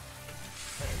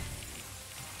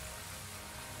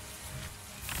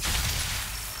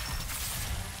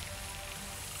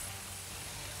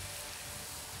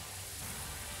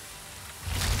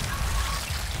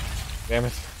 Damn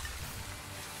it.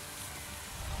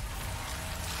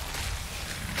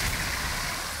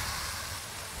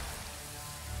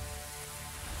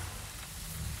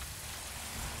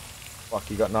 Fuck,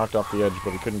 he got knocked off the edge,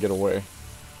 but he couldn't get away.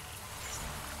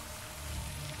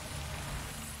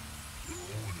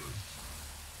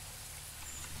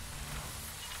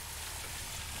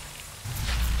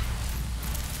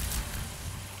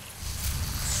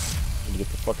 Need to get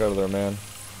the fuck out of there, man.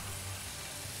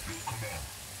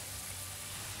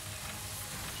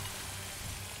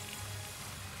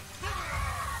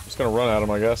 Just gonna run at him,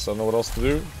 I guess. I don't know what else to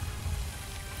do.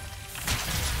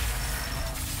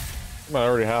 I'm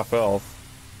already half health.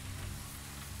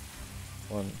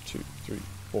 1, 2, 3,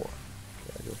 4. Okay,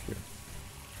 I go here.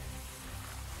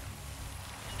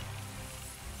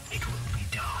 It will be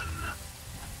done.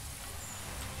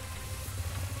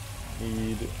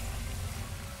 Need.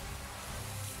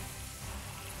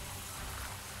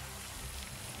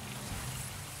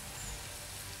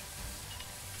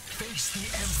 Face the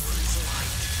Emperor's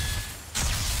light.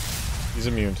 He's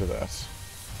immune to that.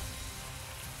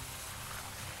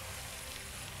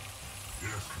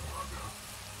 Yes, Commander.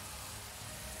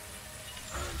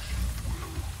 As you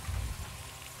will.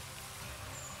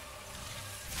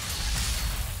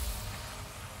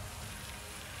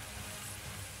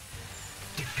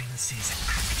 Defenses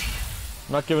active.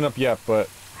 I'm not giving up yet, but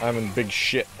I'm in big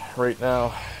shit right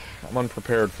now. I'm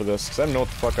unprepared for this, because I didn't know what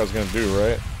the fuck I was gonna do,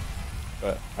 right?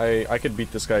 But I could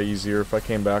beat this guy easier if I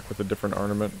came back with a different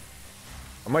armament.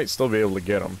 I might still be able to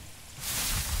get him.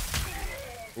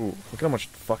 Ooh, look at how much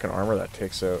fucking armor that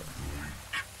takes out.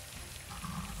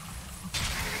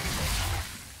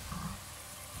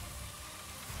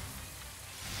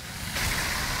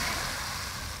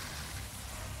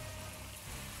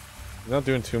 He's not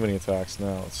doing too many attacks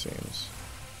now, it seems.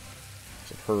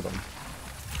 It hurt him.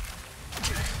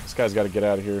 This guy's got to get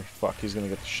out of here. Fuck, he's gonna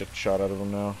get the shit shot out of him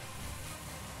now.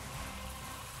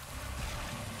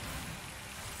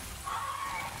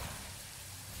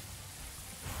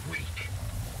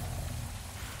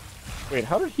 Wait,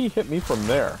 how did he hit me from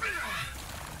there?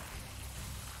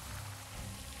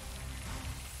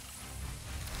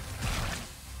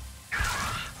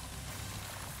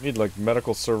 Need like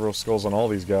medical servo skulls on all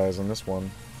these guys on this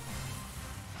one.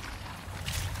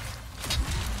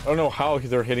 I don't know how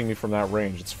they're hitting me from that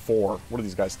range. It's 4. What are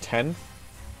these guys, 10?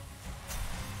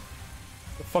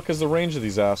 The fuck is the range of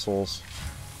these assholes?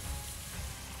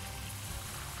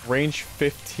 Range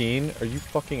 15? Are you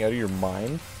fucking out of your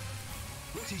mind?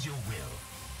 What is your will?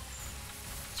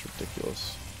 It's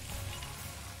ridiculous.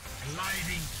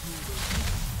 Gliding through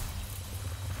the...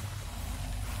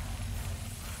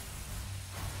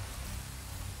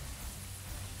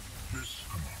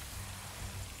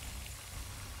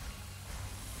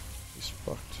 He's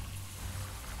fucked.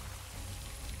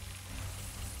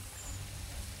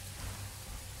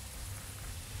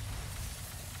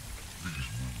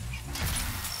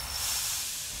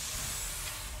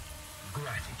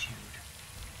 Gratitude.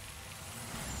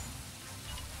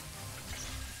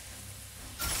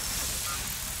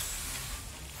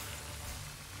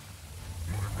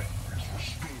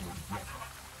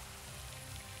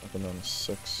 Up and down to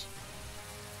 6.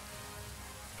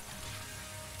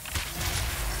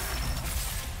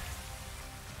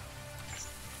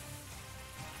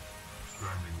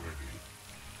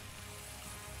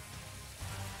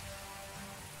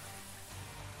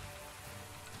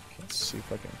 Let's see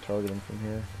if I can target him from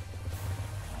here.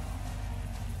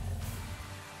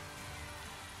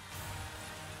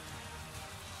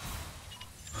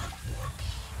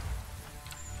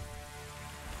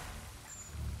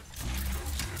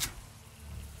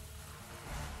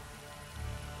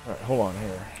 Alright, hold on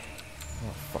here.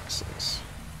 Oh, fuck's sakes.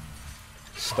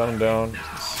 Stun him down.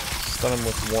 Stun him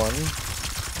with 1.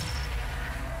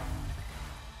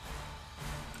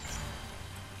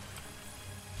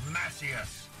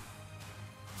 Macius.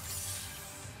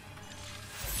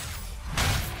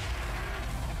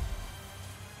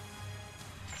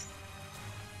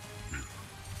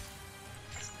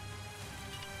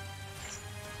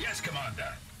 Yes,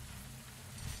 Commander.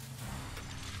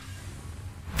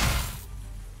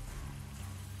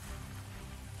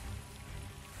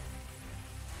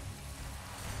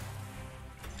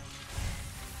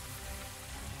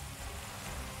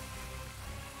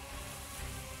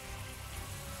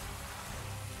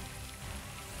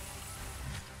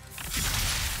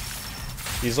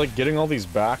 He's like getting all these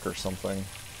back or something, it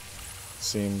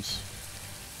seems.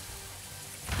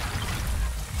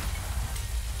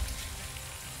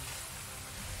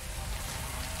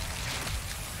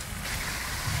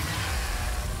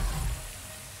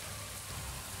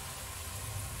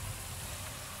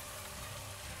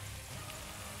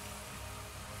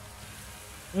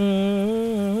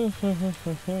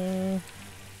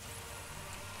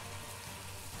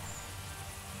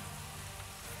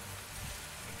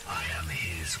 I am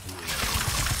his will.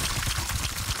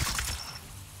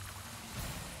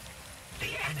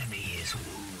 The enemy is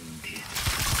wounded.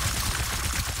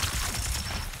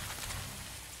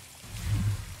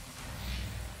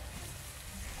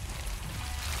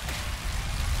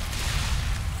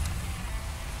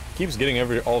 Keeps getting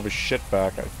all of his shit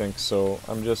back, I think, so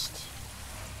I'm just...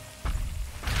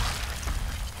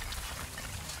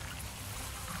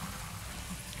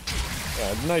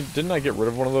 Yeah, didn't I get rid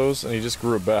of one of those and he just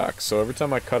grew it back? So every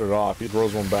time I cut it off, he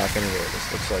grows one back anyway.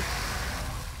 This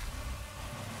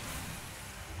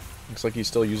looks like he's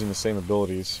still using the same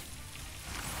abilities.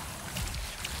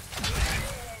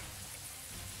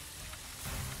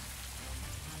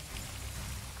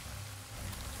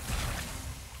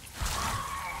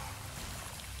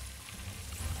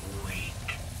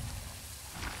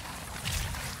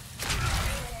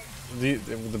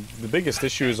 The biggest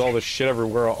issue is all this shit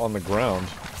everywhere on the ground.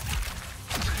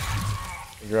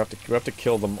 You have to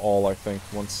kill them all, I think,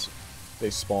 once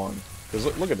they spawn.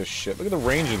 Because look at this shit. Look at the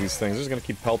range of these things. They're just gonna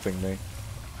keep pelting me.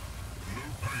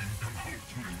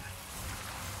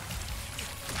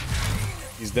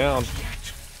 He's down.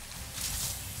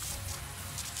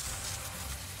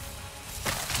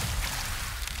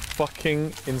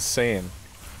 fucking insane.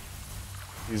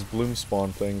 These bloom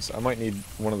spawn things. I might need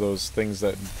one of those things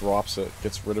that drops it,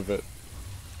 gets rid of it.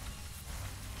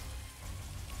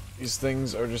 These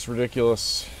things are just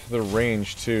ridiculous. Their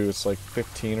range, too. It's like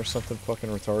 15 or something fucking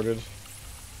retarded.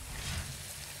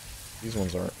 These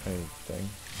ones aren't anything.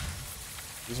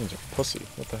 These ones are pussy.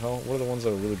 What the hell? What are the ones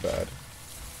that are really bad?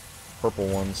 Purple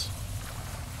ones.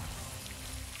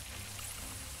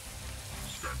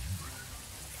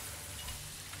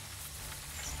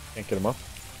 Can't get them up.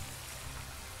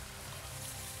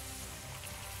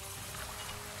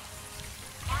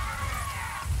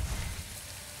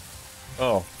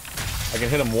 Oh. I can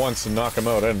hit him once and knock him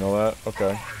out. I didn't know that.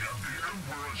 Okay.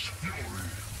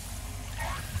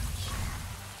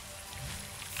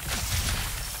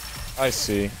 I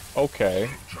see. Okay.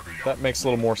 That makes a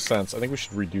little more sense. I think we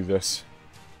should redo this.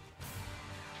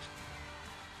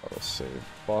 Let's save.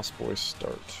 Boss boy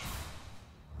start.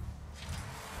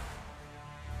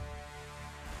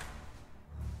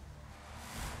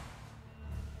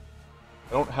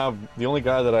 I don't have... The only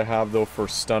guy that I have, though, for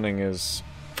stunning is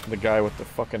the guy with the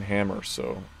fucking hammer,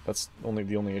 so that's the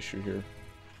only issue here.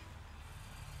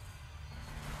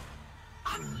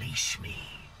 Unleash me.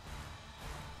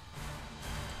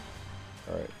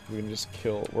 Alright, we can just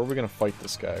kill... Where are we gonna fight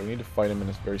this guy? We need to fight him in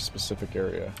a very specific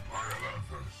area.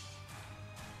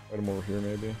 Fight him over here,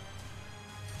 maybe?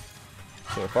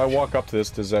 So if I walk up to this,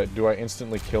 do I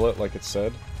instantly kill it like it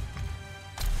said?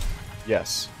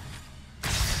 Yes.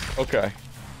 Okay.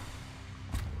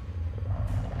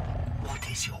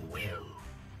 What is your will?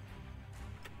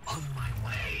 On my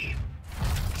way.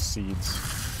 Seeds.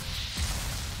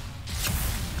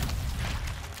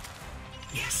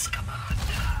 Yes, Commander.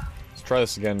 Let's try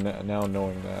this again now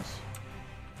knowing that.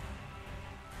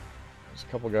 There's a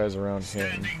couple guys around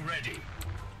him. Standing ready.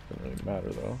 Doesn't really matter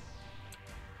though.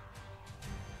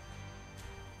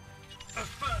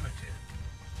 Affirmative.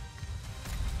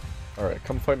 Alright,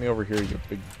 come fight me over here, you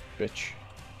big bitch.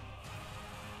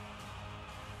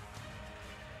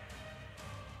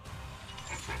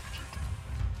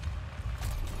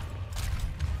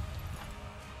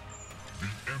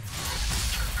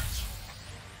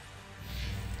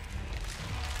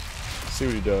 See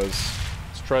what he does.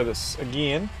 Let's try this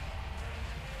again.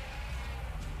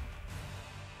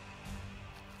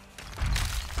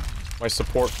 My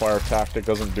support fire tactic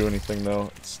doesn't do anything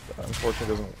though. It's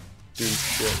unfortunately doesn't do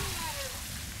shit.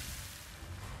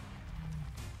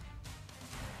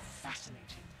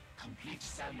 Fascinating. Complete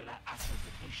cellular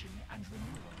acidification and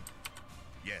renewal.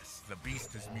 Yes, the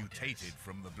beast has mutated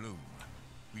from the bloom.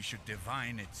 We should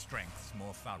divine its strengths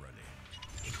more thoroughly.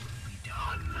 It will be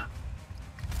done.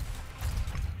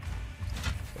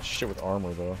 That shit with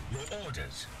armor though. Your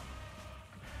orders.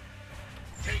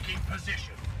 Taking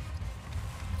position.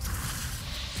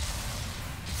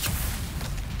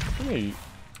 How many?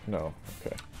 No.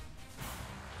 Okay.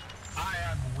 I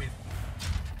am with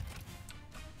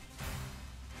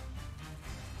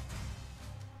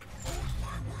you. On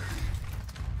my way.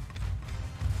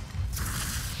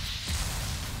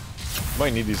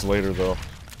 Might need these later though.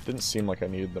 Didn't seem like I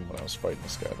needed them when I was fighting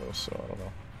this guy though, so I don't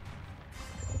know.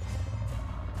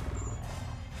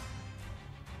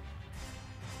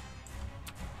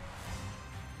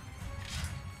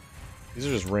 These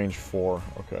are just range 4,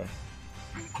 okay.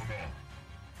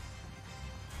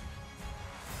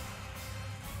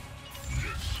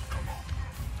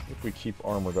 If we keep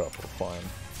armored up, we're fine.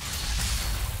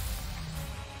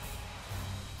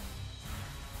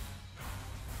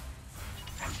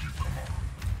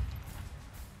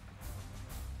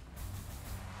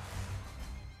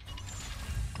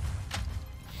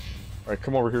 Alright,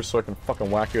 come over here so I can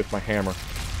fucking whack you with my hammer.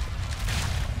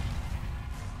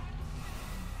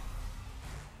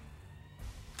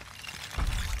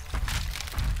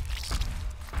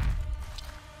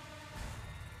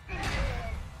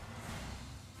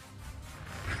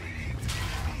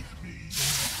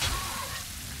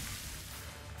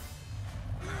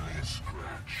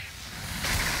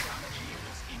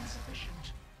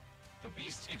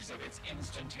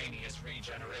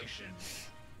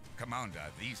 Commander,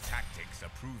 these tactics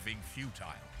are proving futile.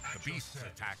 The beast's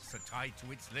attacks are tied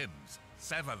to its limbs.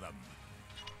 Sever them.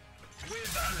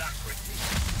 With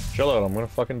alacrity. Chill out, I'm gonna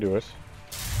fucking do it.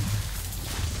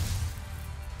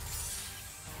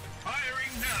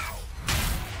 Firing now.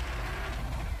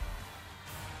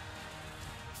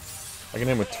 I can hit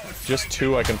him with just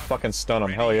 2, I can fucking stun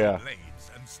him, hell yeah.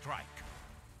 Blades and strike.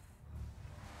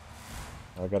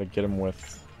 I gotta get him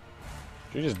with...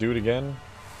 Did you just do it again?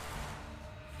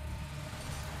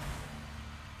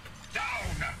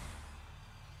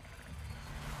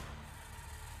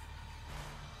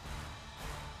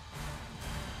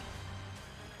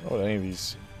 Oh, any of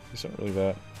these. These aren't really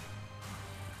that.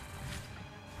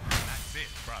 That's it,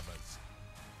 brothers.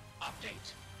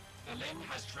 Update. The limb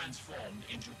has transformed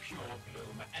into pure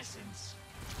bloom essence.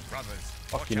 Brothers,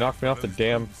 Fuck, watch you out knocked me for off the those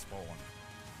damn... bloom spawn.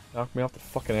 Knocked me off the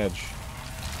fucking edge.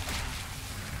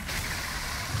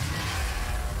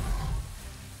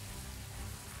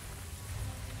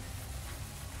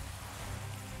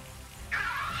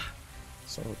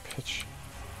 Son of a bitch.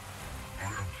 I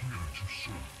am here to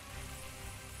serve.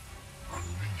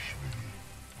 Unleash me.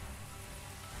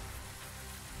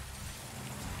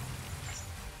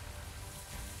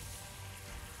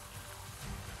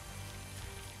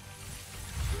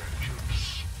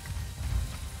 Vengeance.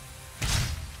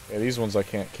 Yeah, these ones I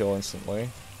can't kill instantly.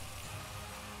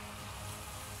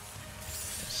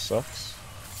 That sucks.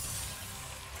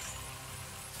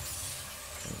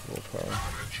 Willpower.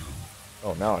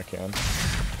 Oh, now I can.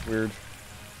 Weird.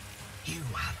 You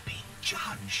have been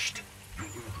judged. Your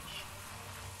orders.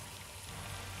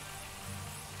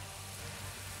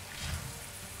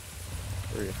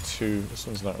 Area 2. This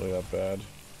one's not really that bad.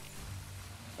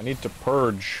 I need to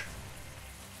purge.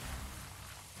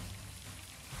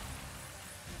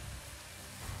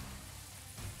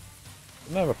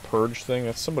 Didn't I have a purge thing?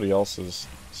 That's somebody else's.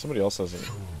 Somebody else has a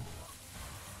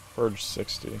purge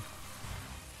 60.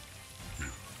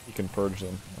 You can purge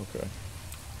them. Okay.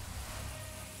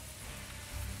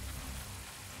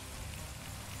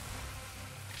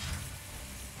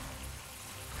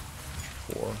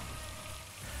 Four.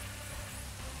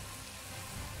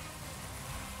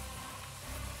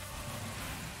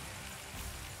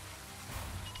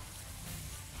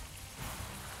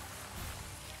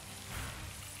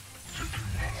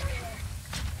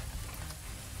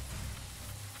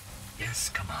 Yes,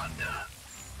 Commander.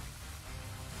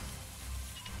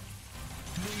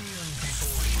 Kneel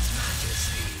before His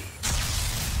Majesty.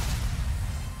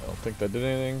 I don't think that did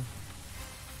anything.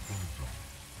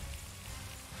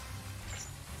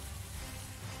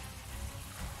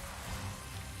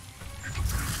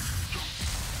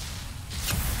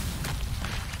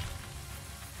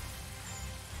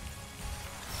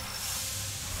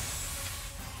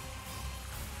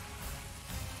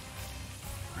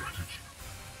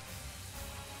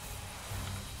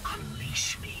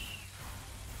 Unleash me.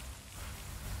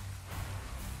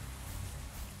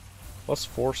 Plus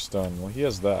 4 stun. Well, he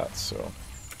has that, so.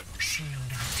 Shield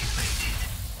activated.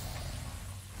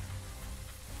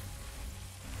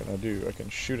 What can I do? I can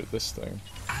shoot at this thing.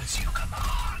 As you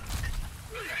command.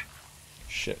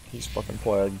 Shit, he's fucking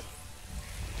plagued.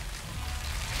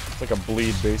 It's like a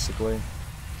bleed, basically.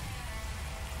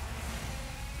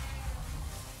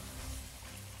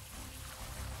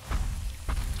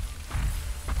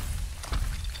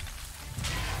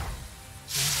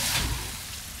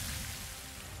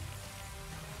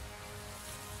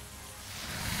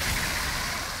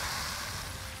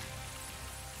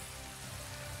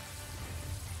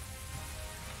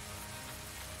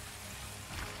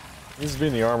 Needs to be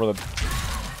in the armor that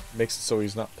makes it so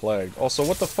he's not plagued. Also,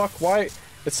 what the fuck? Why?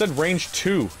 It said range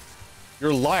 2.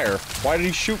 You're a liar. Why did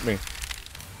he shoot me?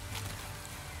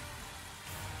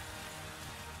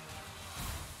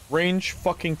 Range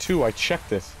fucking 2. I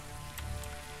checked it.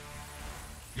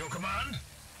 Your command?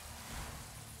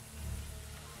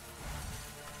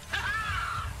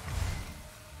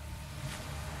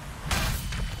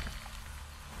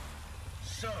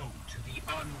 So to the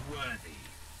unworthy.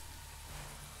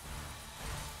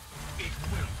 It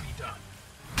will be done.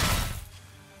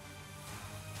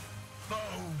 Foe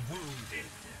wounded.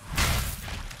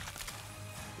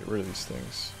 Get rid of these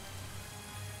things.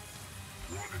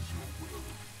 What is your will?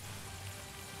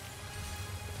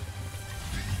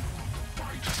 Be on the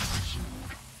fight, my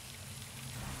sword.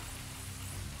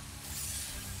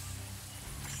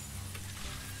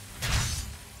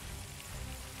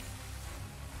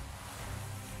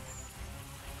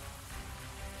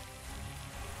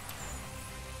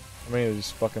 How many of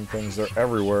these fucking things? They're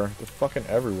everywhere. They're fucking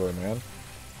everywhere, man.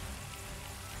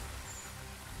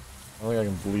 I don't think I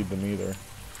can bleed them either.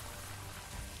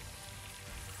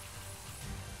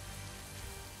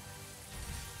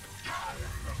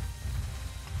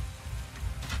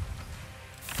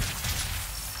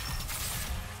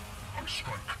 I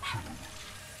strike true.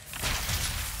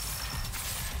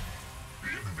 The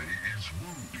enemy is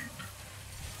wounded.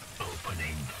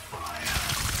 Opening fire.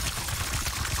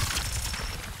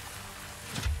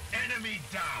 Enemy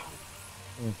down.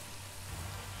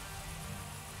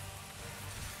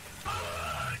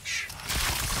 Purge.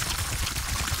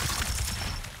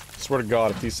 Swear to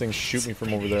God, if these things shoot me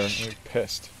from over there, I'm gonna be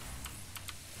pissed.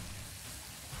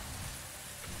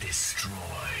 Destroy.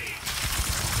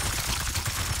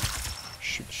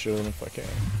 Shoot shit at him if I can.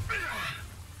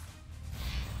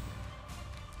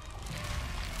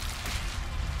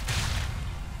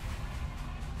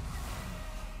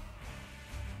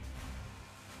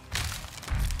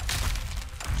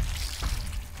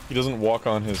 He doesn't walk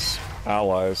on his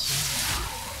allies.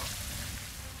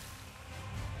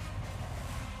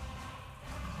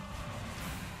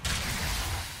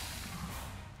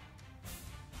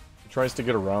 He tries to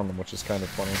get around them, which is kind of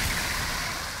funny.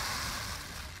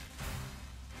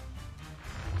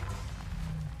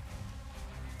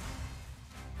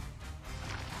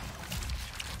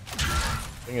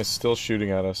 Thing is still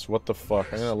shooting at us. What the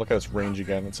fuck? I'm gonna look at its range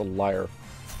again. It's a liar.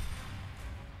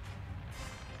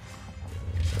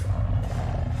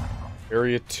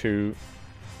 Area 2.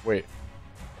 Wait.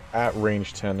 At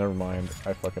range 10. Never mind.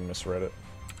 I fucking misread it.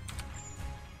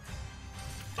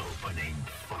 Opening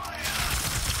fire.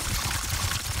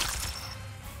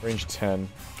 Range 10.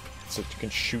 So you can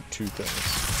shoot 2 things.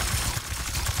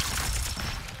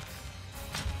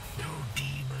 No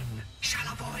demon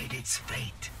shall avoid its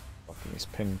fate. Fucking he's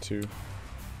pinned 2.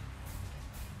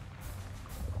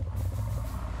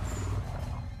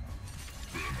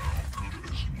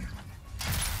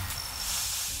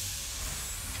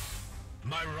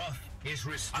 My wrath is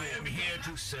restored. I am here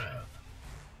to serve.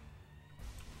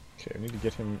 Okay, I need to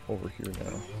get him over here now.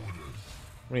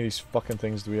 How many of these fucking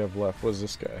things do we have left? What is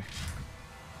this guy?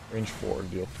 Range 4,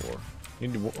 deal 4.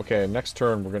 Need to, okay, next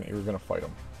turn we're gonna fight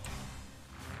him.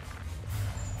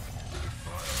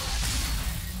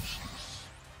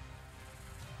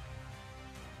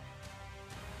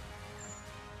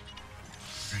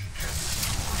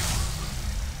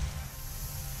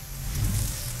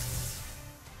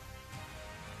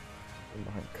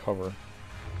 Behind cover.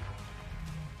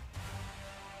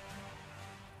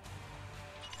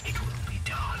 It will be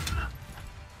done.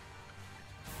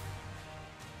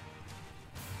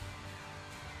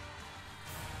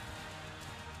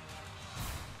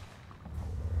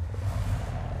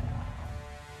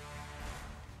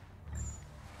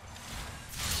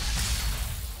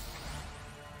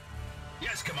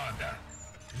 Yes, Commander.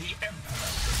 The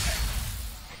Emperor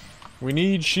protects. We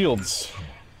need shields.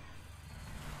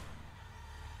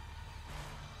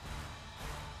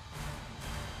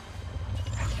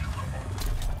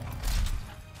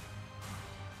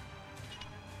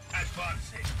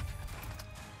 Advancing.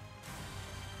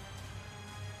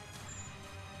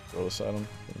 Throw this at him.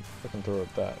 Fucking throw it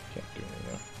at that. Can't do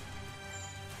anything now.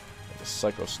 The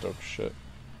Psycho Stoke shit.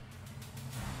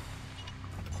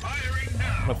 Firing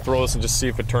now. I'm gonna throw this and just see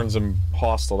if it turns him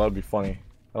hostile. That would be funny.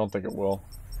 I don't think it will.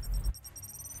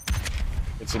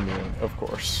 It's immune, of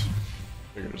course.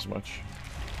 Figured as much.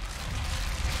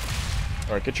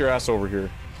 Alright, get your ass over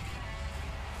here.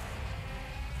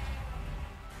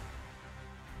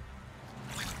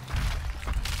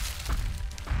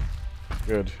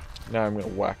 Good. Now I'm gonna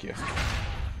whack you.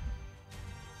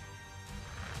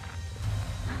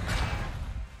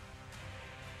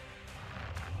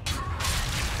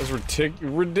 It's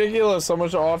ridiculous how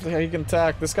much off he can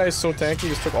attack. This guy is so tanky, he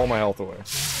just took all my health away.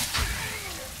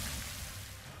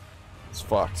 It's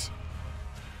fucked.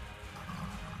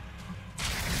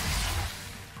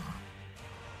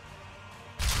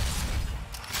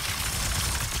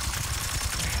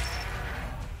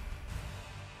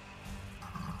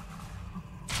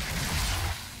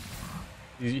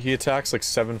 He attacks like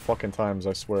 7 fucking times,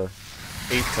 I swear.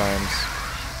 8 times.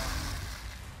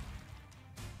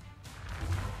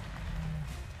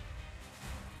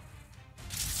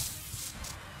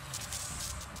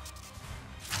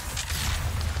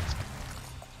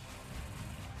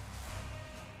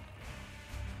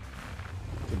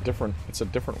 It's a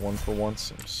different one for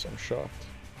once. I'm shocked.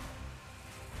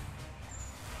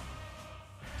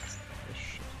 Oh,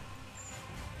 shit.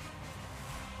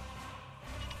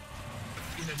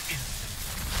 In an instant.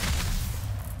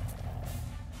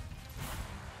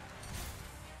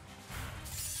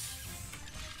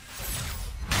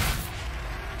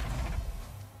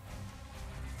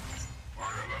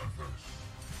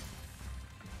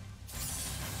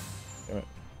 Damn it.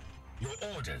 Your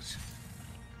orders.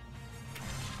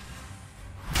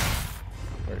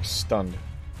 Very stunned.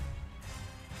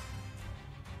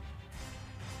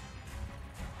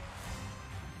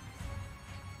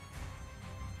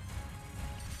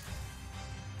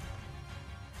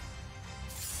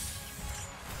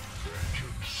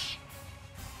 Vengeance.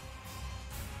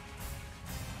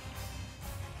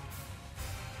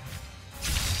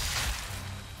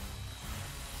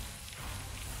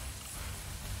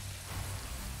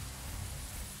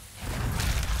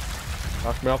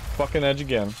 Knock me off the fucking edge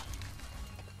again.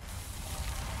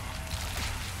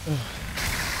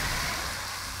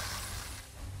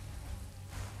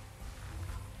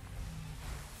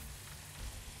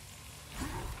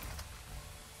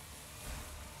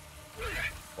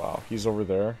 he's over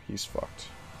there, he's fucked.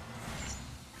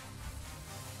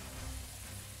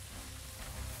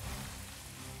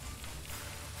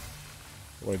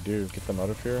 What do I do? Get them out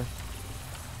of here?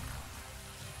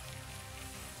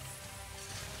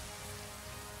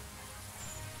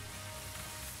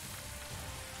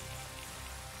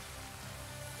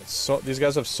 It's so these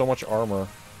guys have so much armor.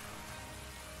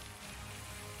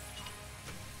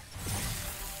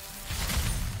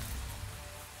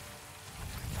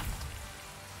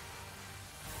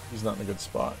 He's not in a good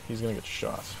spot. He's gonna get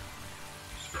shot.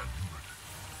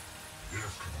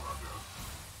 Yes, Commander.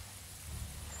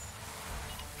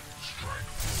 Strike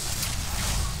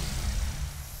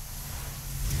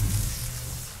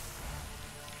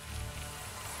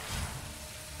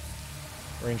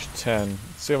Range 10.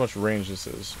 Let's see how much range this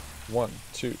is. 1,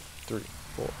 2, 3,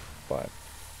 4, 5.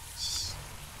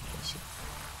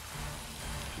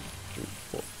 2, 3,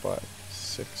 4, 5,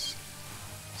 6,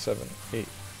 7, 8,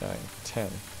 9,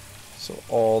 10. So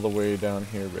all the way down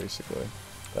here, basically.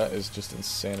 That is just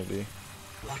insanity.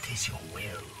 What is your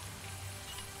will?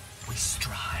 We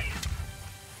strive.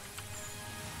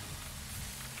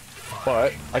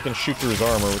 But I can shoot through his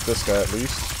armor with this guy at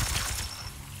least.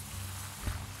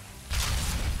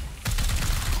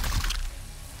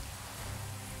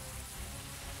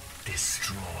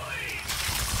 Destroy.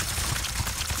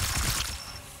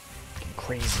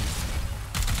 Crazy.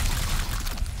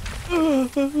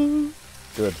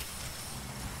 Good.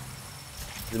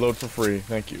 Reload for free,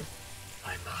 thank you.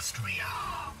 I must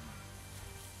rearm.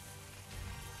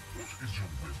 What is your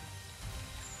will?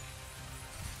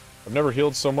 I've never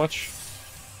healed so much.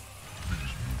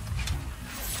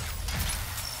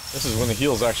 This is when the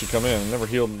heals actually come in. I've never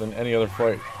healed in any other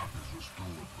fight.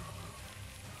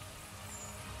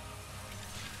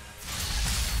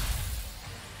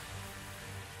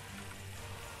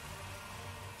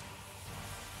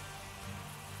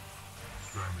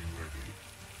 Standing ready.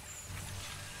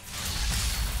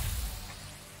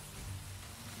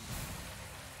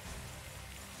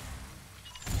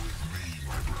 With me,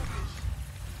 my brothers.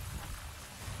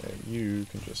 Okay, you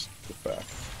can just get back.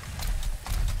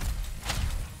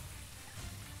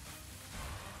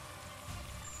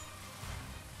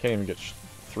 Can't even get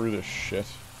through this shit.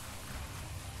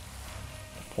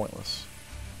 Pointless.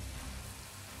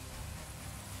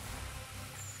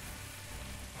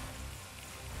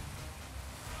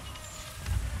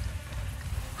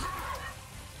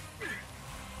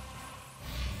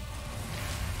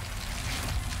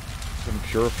 Couldn't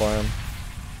purify him.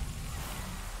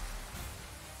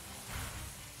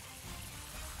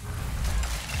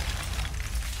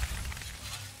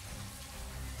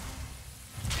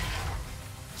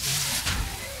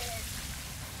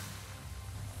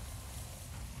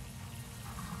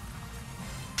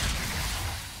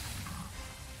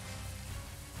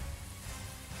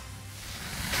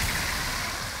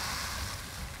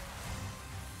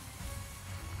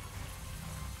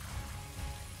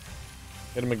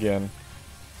 Hit him again.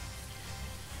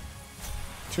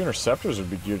 2 interceptors would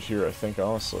be good here, I think,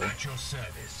 honestly. At your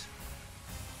service.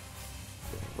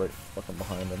 Right fucking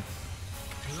behind him.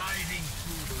 Gliding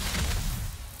through the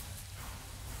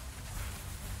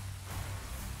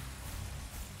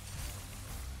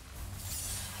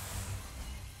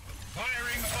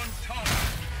Firing on top.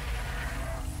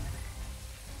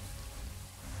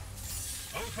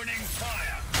 Opening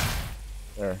fire.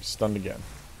 There, stunned again.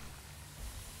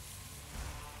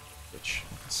 Bitch.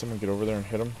 Can someone get over there and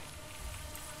hit him?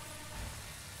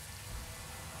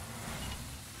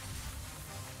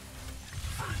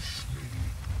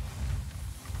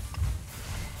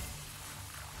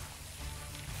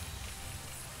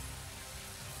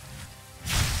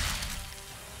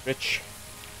 Bitch.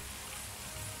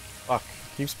 Fuck.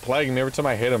 Keeps plaguing me every time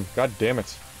I hit him. God damn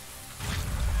it.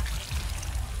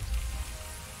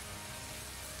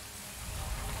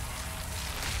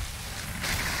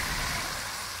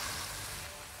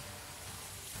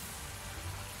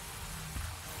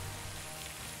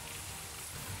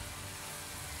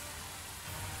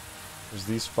 There's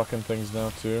these fucking things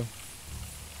now too.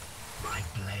 My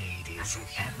blade is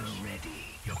ever ready.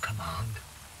 Your command?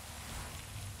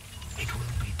 It will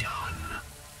be done.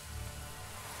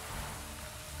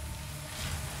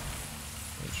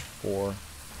 Page 4.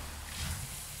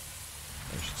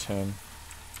 Page 10.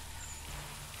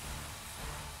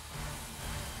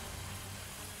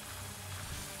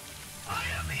 I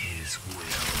am his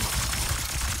will.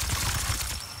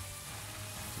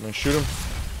 I'm gonna shoot him.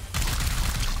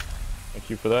 Thank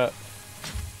you for that.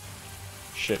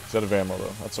 Shit, he's out of ammo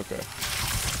though. That's okay.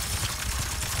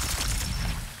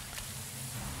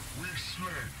 We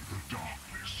slay the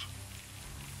darkness.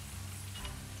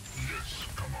 Yes,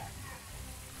 Commander.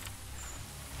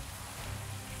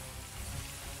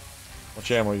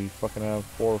 Much ammo you fucking have?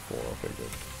 4 or 4. Okay, good.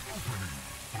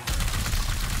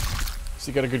 So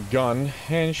you got a good gun,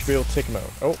 and you should be able to take him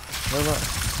out. Oh, never mind.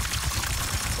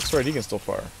 That's right, he can still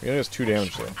fire. He only has 2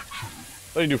 damage though. I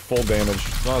thought he'd do full damage.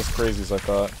 It's not as crazy as I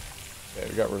thought. Yeah,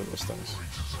 we got rid of those things.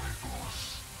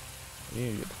 You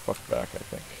need to get the fuck back, I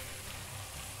think.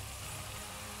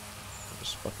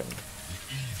 Just fucking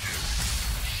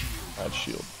add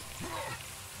shield.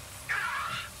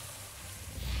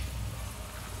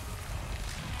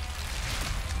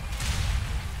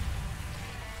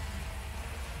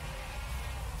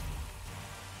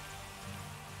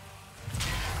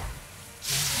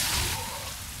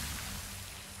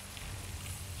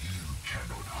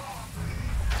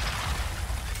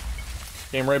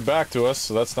 Came right back to us,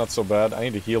 so that's not so bad. I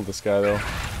need to heal this guy though.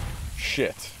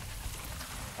 Shit.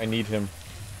 I need him.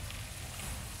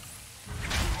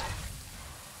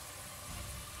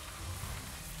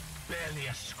 Barely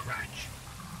a scratch.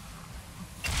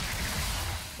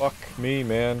 Fuck me,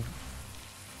 man.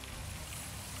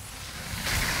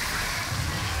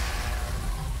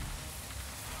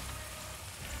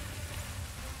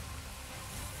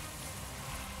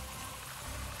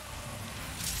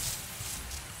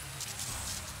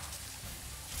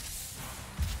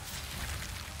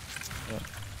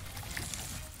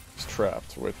 He's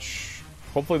trapped, which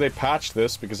hopefully they patched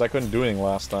this because I couldn't do anything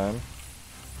last time.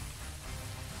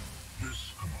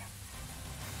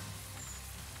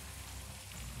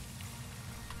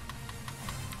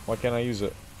 Why can't I use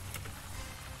it?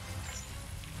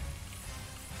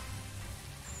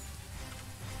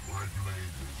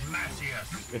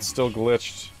 It's still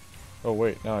glitched. Oh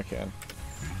wait, now I can.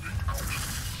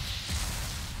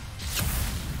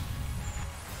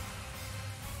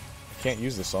 I can't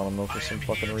use this on him though for some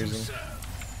fucking reason.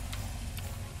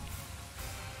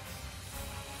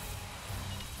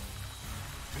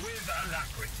 With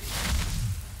alacrity.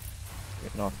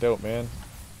 Get knocked out, man.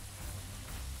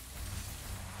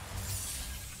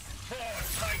 For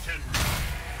Titan.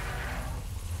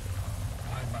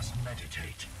 I must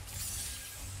meditate.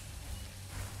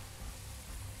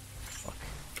 Fuck.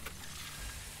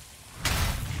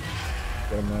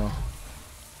 Get him now.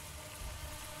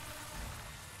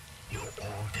 Your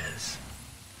orders.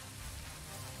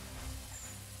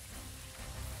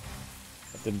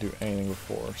 I didn't do anything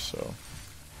before, so.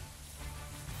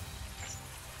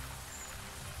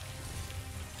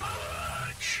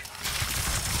 Purge.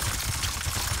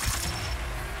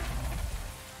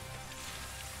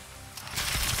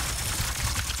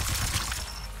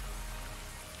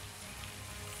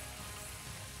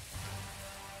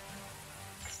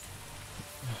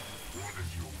 What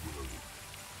is your will?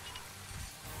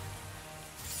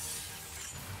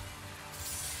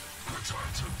 The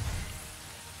Titan.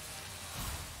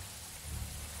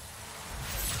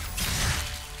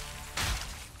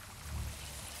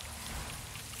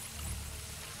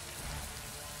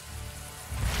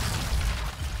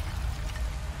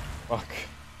 Fuck.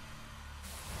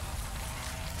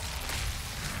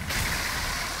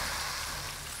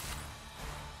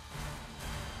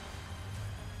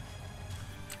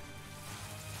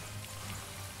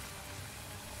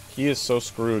 He is so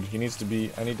screwed. He needs to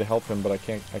be. I need to help him, but I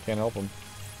can't help him.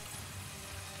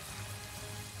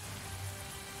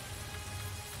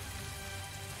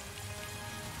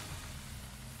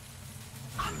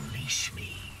 Unleash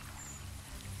me.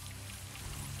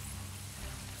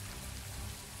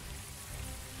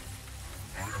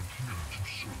 I am here to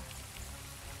serve.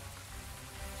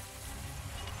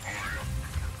 I am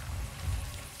moving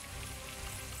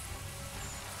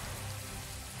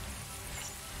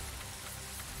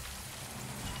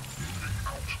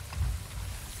out.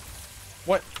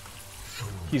 What?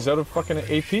 He's out of fucking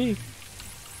AP?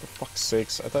 For fuck's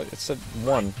sakes, I thought it said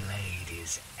 1. Blade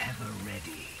is ever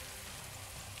ready.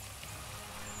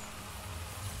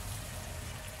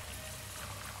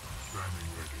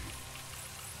 Standing ready.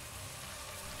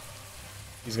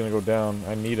 He's gonna go down.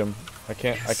 I need him. I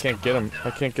can't get him.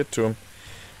 I can't get to him.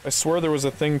 I swear there was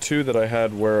a thing too that I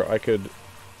had where I could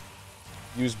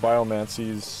use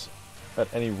biomancies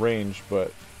at any range,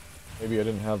 but maybe I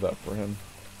didn't have that for him.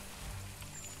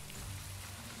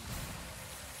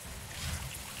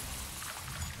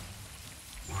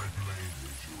 My blade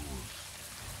is yours.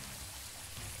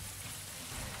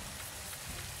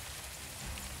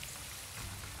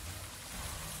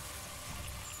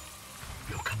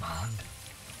 Your command.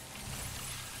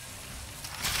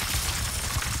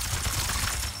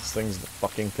 This thing's the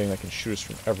fucking thing that can shoot us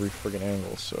from every friggin'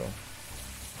 angle, so.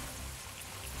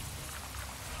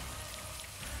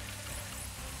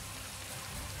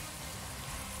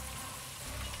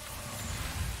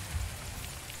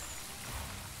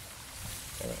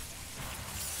 Damn it.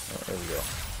 There we go.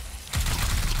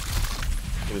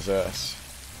 Get his ass.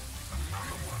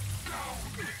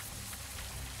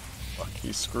 Fuck,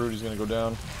 he's screwed. He's gonna go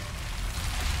down.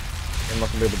 I'm not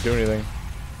gonna be able to do anything.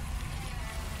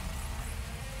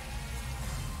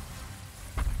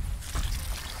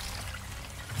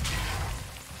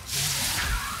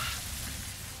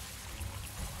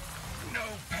 No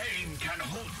pain can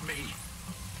hold me.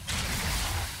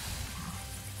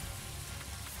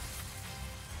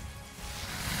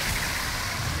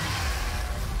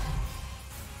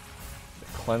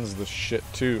 Cleanse the shit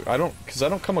too. Because I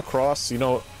don't come across, you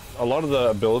know, a lot of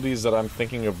the abilities that I'm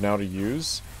thinking of now to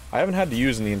use, I haven't had to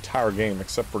use in the entire game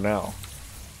except for now.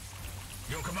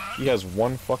 He has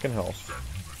 1 fucking health.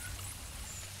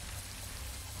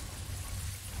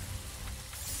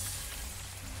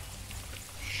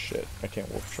 Shit, I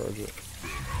can't wolf charge it.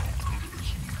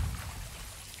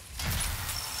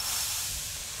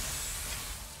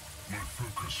 My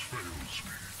focus fails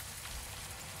me.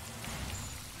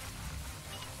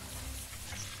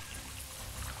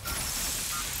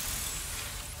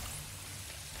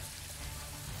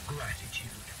 Gratitude.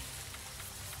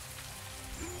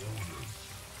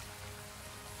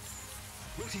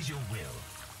 What is your will?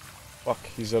 Fuck,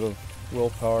 he's out of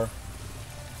willpower.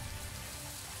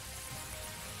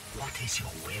 What is your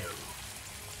will?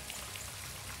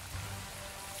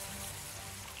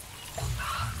 On the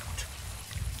hunt.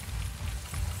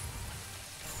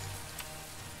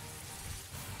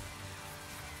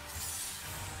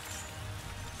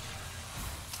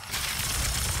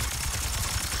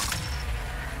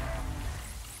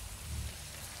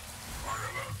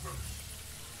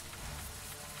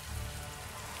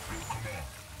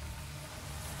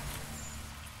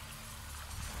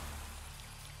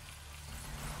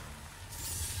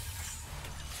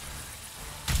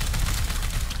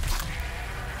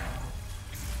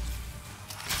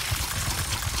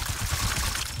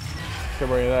 Can't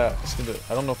bring that.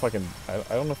 I don't know if I can.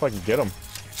 I don't know if I can get him.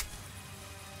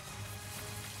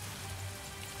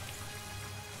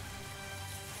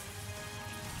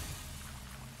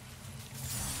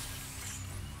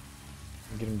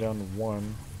 Get him down to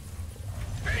 1.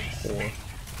 4.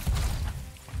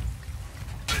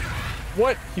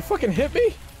 What? He fucking hit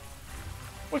me?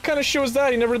 What kind of shit was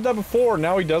that? He never did that before.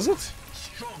 Now he does it?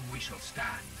 Strong we shall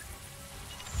stand.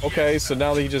 Okay, so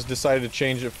now that he just decided to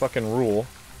change the fucking rule.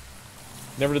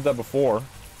 Never did that before.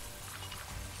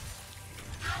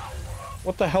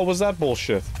 What the hell was that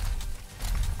bullshit?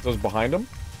 That was behind him?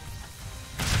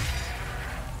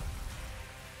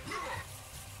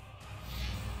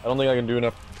 I don't think I can do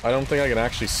enough. I don't think I can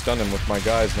actually stun him with my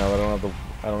guys now that I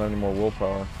don't have any more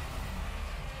willpower.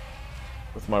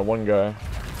 With my one guy.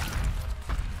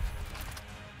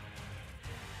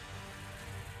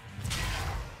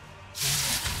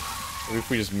 Maybe if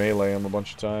we just melee him a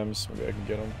bunch of times, maybe I can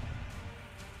get him.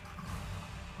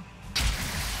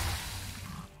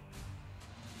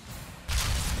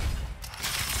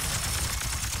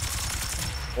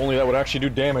 Only that would actually do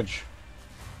damage.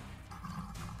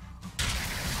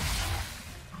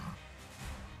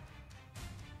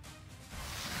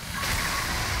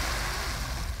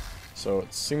 So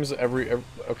it seems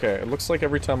okay, it looks like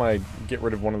every time I get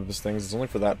rid of one of these things, it's only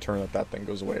for that turn that thing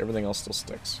goes away. Everything else still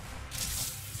sticks.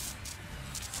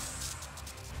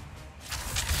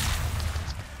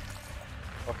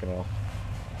 Fucking hell.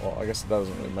 Well, I guess that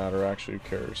doesn't really matter, actually. Who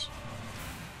cares?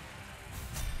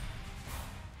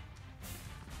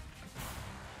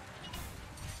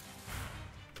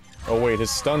 Oh wait, his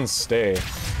stuns stay.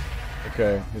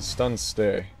 Okay, his stuns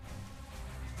stay.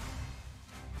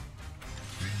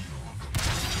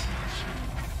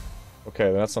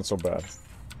 Okay, that's not so bad.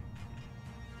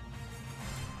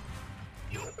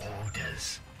 Your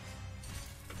orders.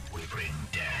 We bring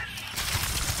death.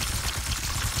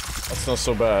 That's not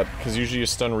so bad, because usually your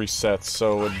stun resets,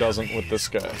 so it doesn't with this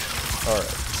guy. Alright,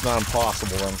 it's not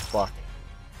impossible then, fuck.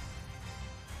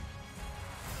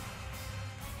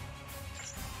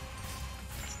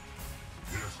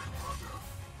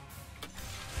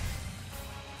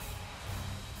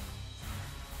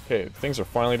 Okay, things are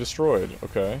finally destroyed,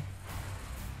 okay.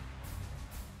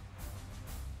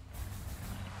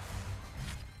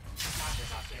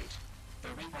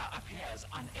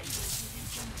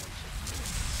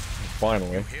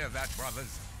 Finally. You hear that,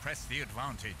 brothers? Press the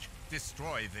advantage.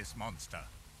 Destroy this monster.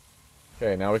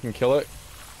 Okay, now we can kill it.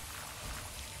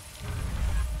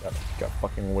 Got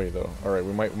fucking away though. Alright,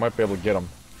 we might be able to get him.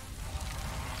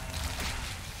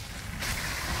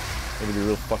 Need to be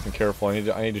real fucking careful. I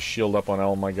need to shield up on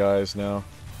all my guys now.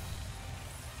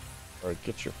 Alright,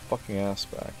 get your fucking ass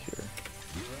back here.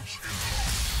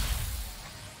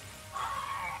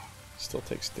 Still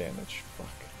takes damage. Fuck.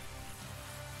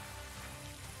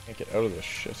 Can't get out of this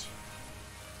shit.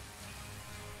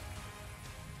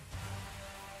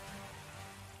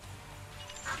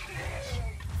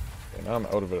 Okay, now I'm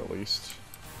out of it at least.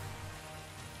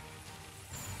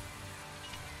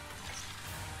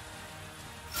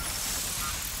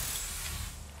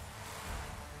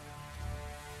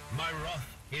 My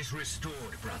wrath is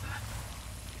restored, brother.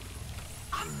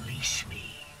 Unleash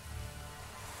me.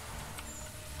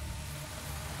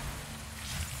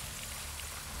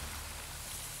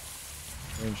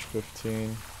 Range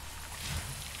 15.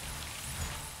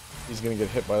 He's gonna get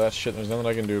hit by that shit, and there's nothing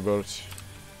I can do about it.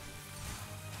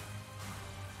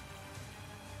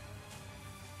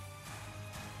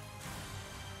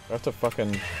 I have to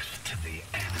fucking...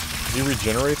 Does he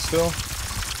regenerate still?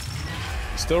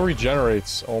 He still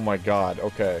regenerates. Oh my god,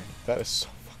 okay. That is so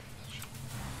fucking bullshit.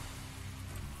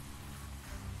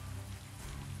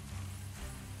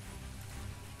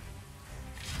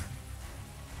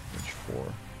 Range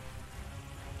 4.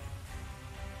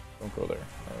 Don't go there.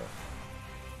 Alright.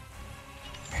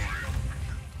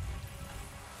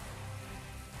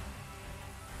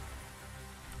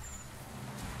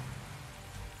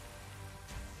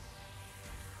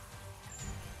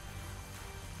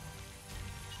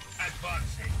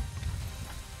 Advancing.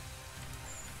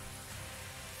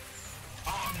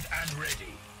 Armed and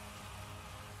ready.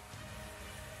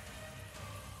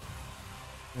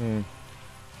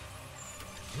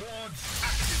 Wards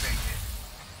activated.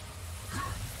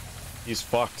 He's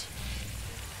fucked.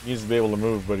 He needs to be able to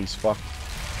move, but he's fucked.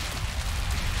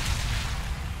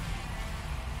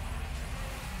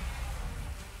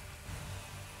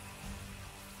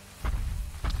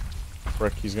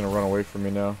 Frick, he's gonna run away from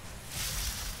me now.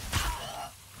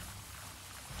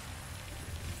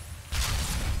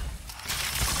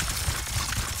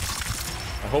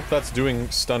 I hope that's doing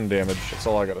stun damage, that's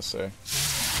all I gotta say.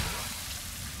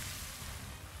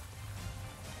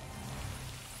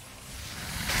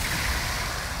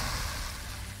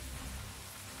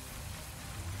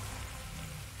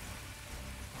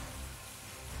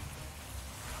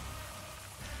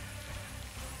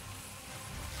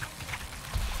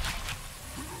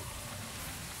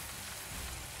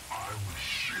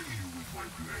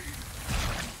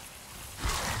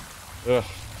 Ugh,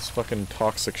 this fucking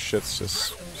toxic shit's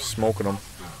just smoking them.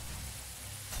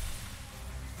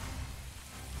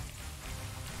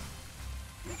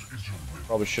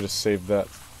 Probably should have saved that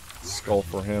skull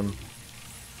for him.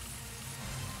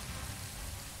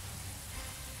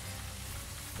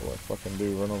 What do I fucking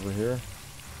do? Run over here?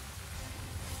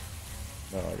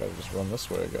 No, I gotta just run this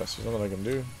way, I guess. There's nothing I can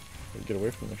do. Gotta get away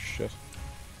from this shit.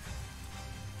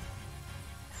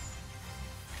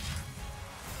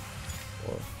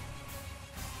 Or...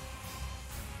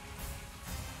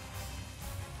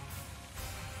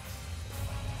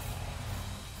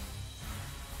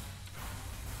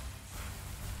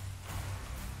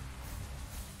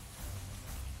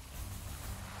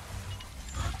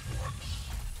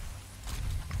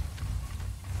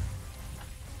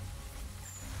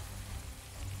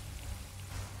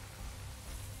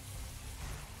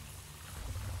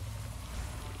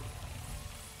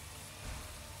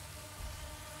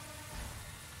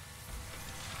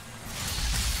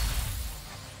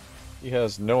 He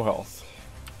has no health.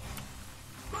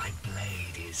 My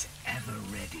blade is ever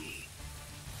ready.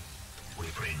 We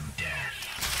bring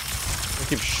death. I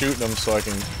keep shooting him so I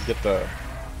can get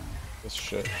this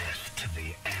shit. Death to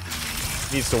the enemy.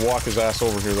 He needs to walk his ass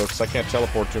over here though, because I can't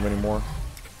teleport to him anymore.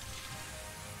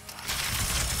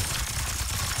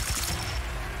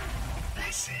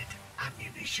 Blessed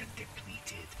ammunition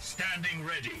depleted. Standing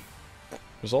ready.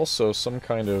 There's also some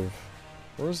kind of...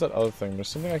 Where's that other thing? There's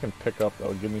something I can pick up that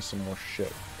will give me some more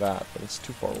shit. That, but it's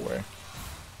too far away.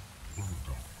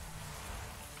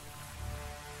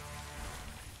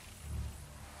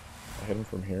 I hit him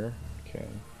from here?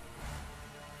 Can.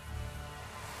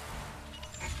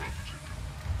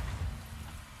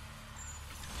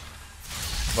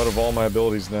 I'm out of all my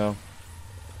abilities now.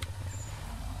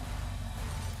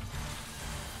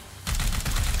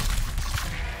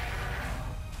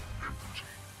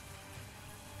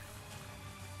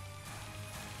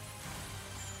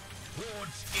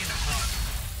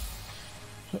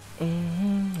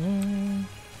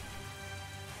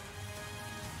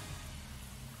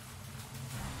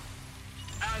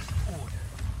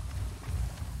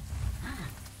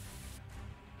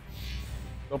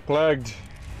 So plagued.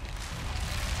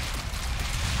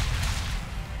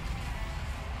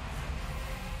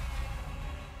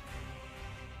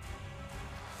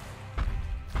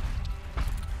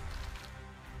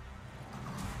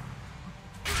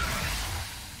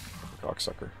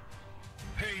 Cocksucker.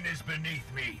 Pain is beneath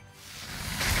me.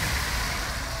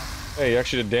 Hey, you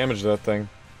actually did damage to that thing.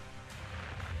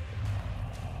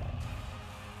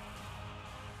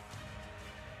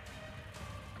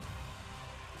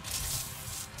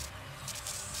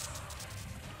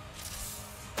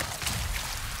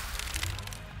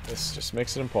 This just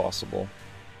makes it impossible.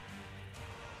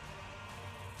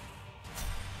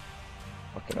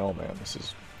 Fucking hell, man, this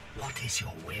is What is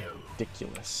your will?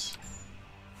 ridiculous.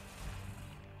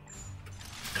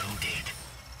 Noted.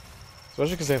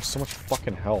 Especially because they have so much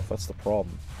fucking health, that's the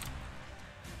problem.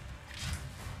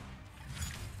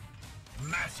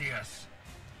 Matthias.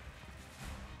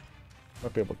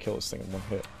 Might be able to kill this thing in one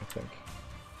hit, I think.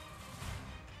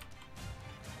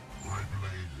 My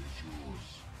blade is yours.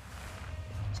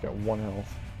 It's got 1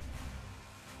 health.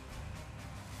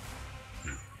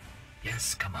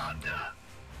 Yes, Commander.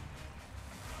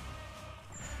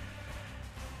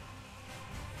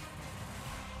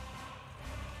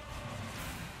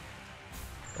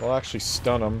 I'll actually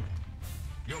stun him.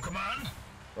 Your command?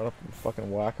 Run up and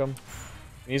fucking whack him.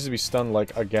 He needs to be stunned,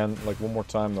 like, again, like, one more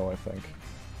time, though, I think.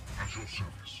 At your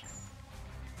service.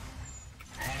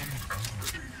 Armed and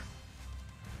ready.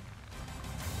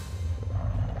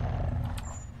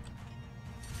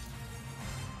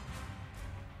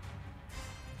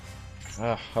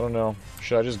 I don't know.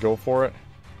 Should I just go for it?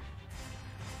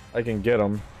 I can get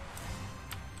him.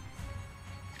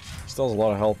 Still has a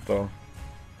lot of health, though.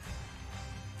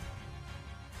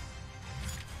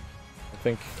 I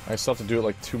think I still have to do it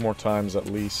like 2 more times at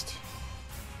least.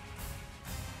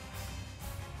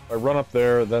 If I run up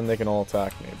there, then they can all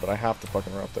attack me, but I have to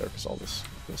fucking run up there because all this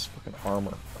fucking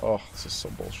armor. Oh, this is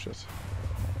so bullshit.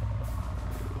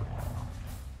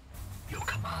 Your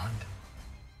command?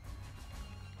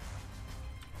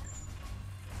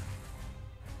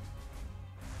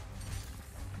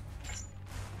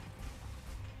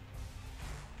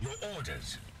 Your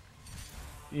orders?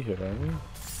 He hit on me.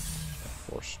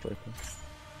 Force striking.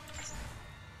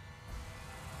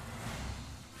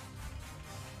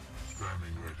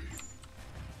 Standing ready.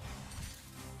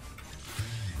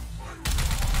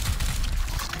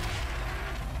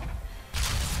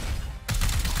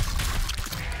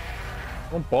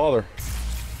 Don't bother.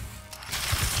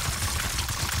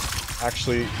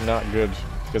 Actually, not good,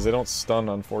 because they don't stun,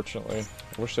 unfortunately.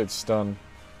 I wish they'd stun.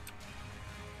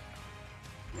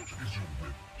 What is your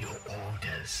will? Your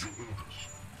orders? Your orders.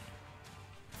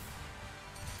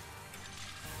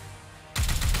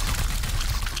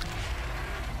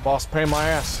 Boss, pay my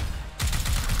ass.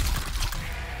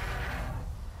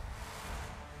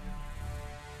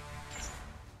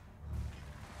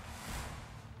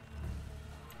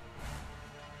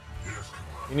 Yes,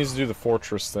 Commander. He needs to do the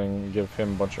fortress thing and give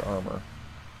him a bunch of armor.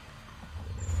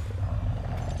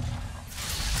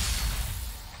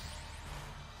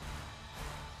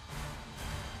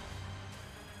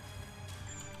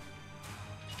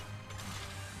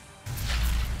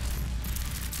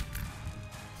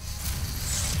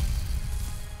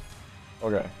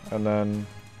 Okay, and then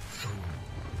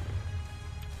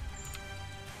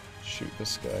shoot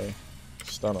this guy,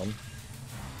 stun him.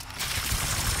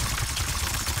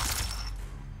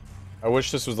 I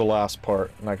wish this was the last part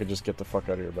and I could just get the fuck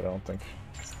out of here, but I don't think.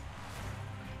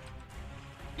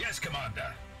 Yes,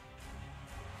 Commander.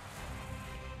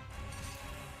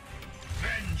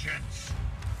 Vengeance.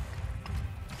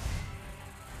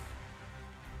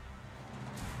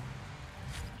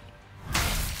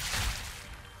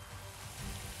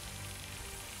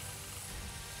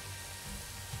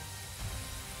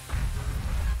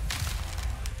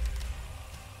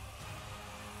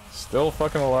 Still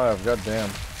fucking alive, goddamn.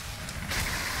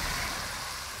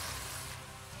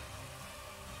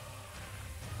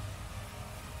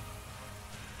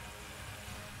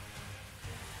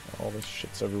 All this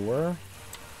shit's everywhere.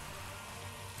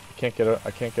 I can't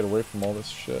get away from all this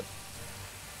shit.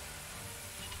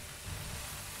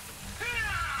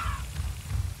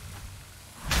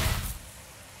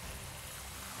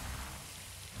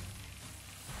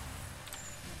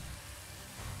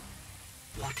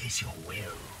 What is your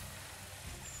will?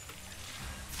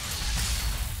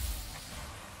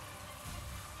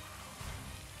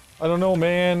 I don't know,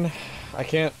 man. I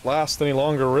can't last any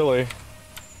longer, really.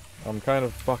 I'm kind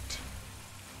of fucked.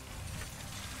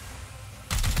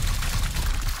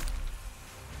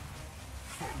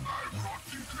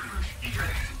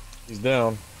 He's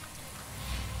down.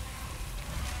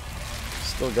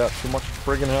 Still got too much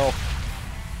friggin' health.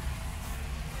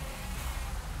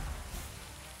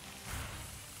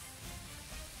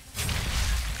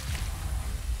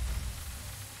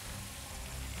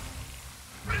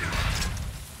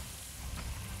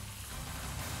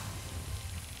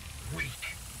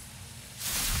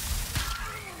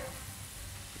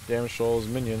 damage to all his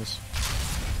minions.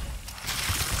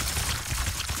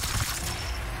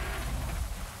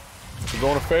 We're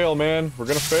going to fail, man. We're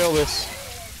gonna fail this.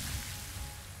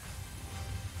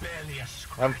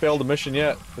 I haven't failed a mission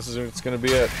yet. It's gonna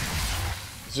be it.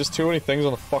 There's just too many things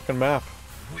on the fucking map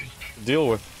to deal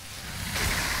with.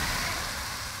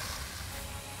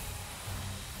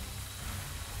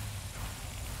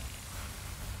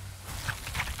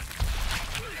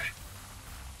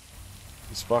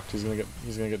 He's fucked. He's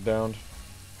gonna get downed.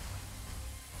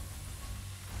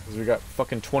 Because we got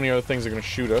fucking 20 other things that are gonna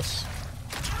shoot us.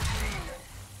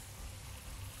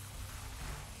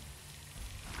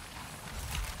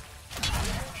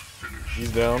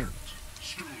 He's down.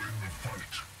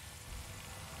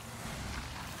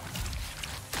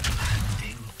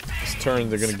 This turn,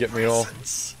 they're gonna get me all.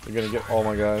 They're gonna get all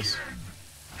my guys.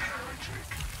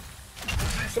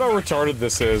 Look how retarded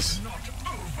this is.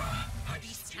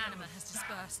 Beast anima has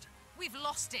dispersed. We've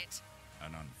lost it.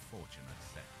 An unfortunate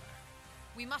setback.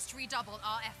 We must redouble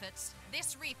our efforts.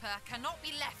 This Reaper cannot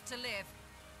be left to live.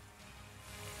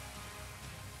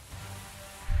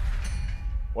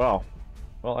 Wow.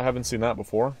 Well, I haven't seen that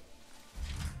before.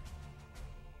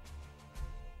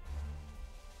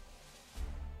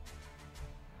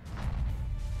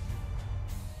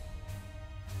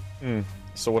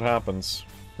 So what happens?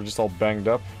 We're just all banged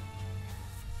up?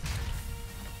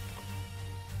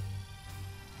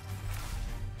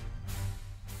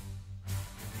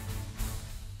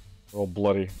 We're all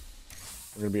bloody.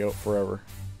 We're gonna be out forever.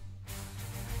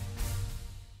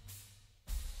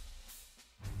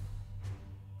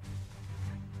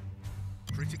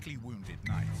 Critically wounded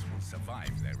knights will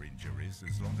survive their injuries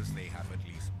as long as they have at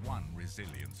least one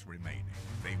resilience remaining.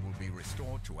 They will be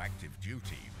restored to active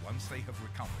duty once they have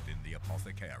recovered in the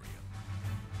apothecarium.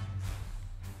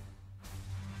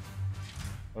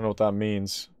 I don't know what that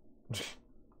means.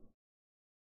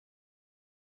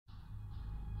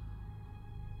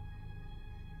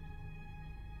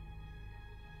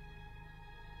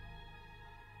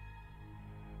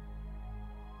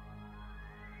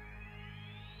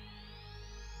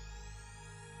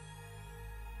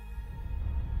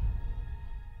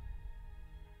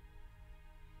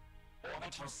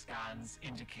 Orbital scans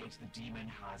indicate the demon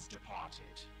has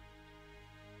departed.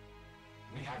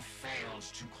 We have failed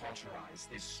to cauterize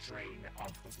this strain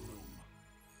of the bloom.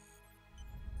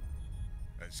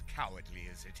 As cowardly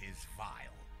as it is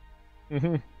vile.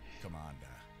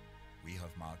 Commander, we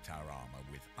have marked our armor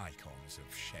with icons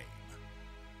of shame.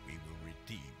 We will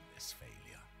redeem this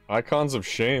failure. Icons of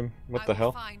shame? What the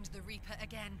hell? I will find the Reaper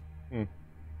again.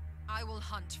 I will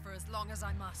hunt for as long as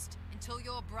I must, until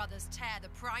your brothers tear the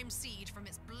prime seed from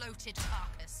its bloated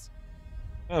carcass.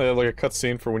 Oh, they have like a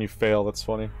cutscene for when you fail. That's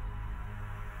funny.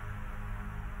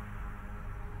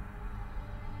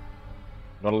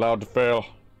 Not allowed to fail.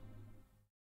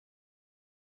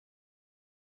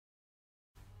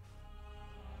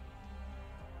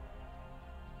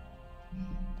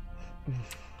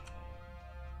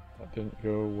 That didn't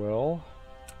go well.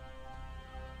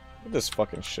 Look at this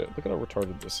fucking shit. Look at how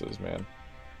retarded this is, man.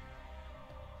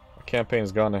 My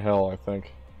campaign's gone to hell, I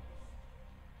think.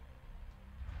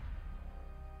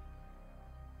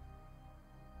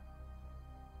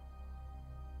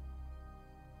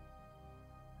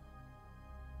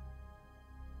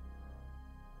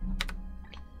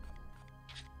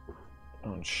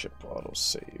 On ship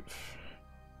autosave.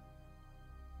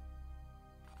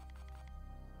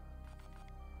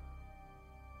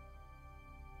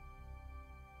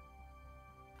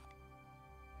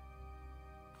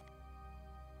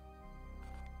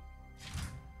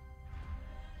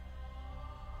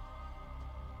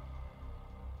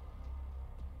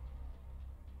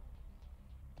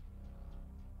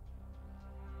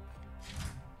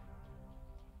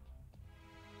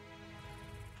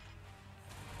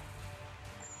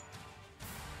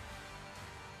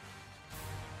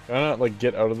 Can I not, like,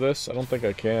 get out of this? I don't think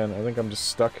I can. I think I'm just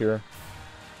stuck here.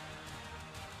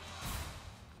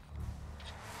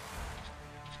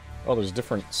 Oh, there's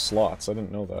different slots. I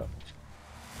didn't know that.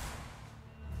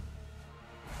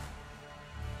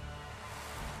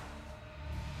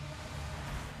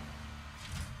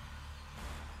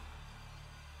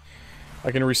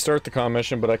 I can restart the comm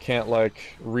mission, but I can't,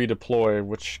 like, redeploy,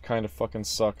 which kind of fucking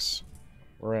sucks.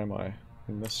 Where am I?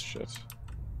 In this shit.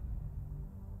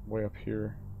 Way up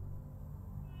here.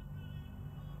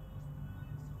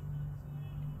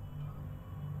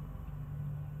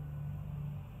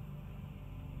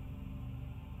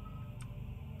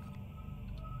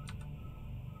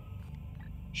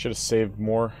 Should have saved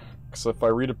more, because if I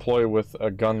redeploy with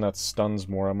a gun that stuns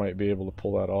more, I might be able to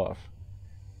pull that off.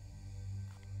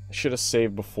 I should have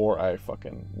saved before I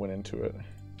fucking went into it.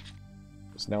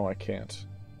 Because now I can't.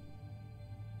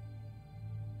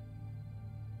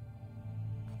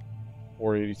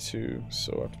 482,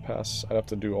 so I have to pass. I'd have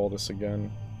to do all this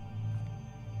again.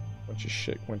 Bunch of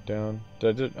shit went down.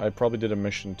 I probably did a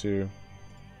mission too.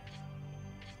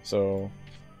 So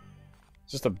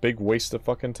it's just a big waste of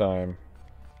fucking time.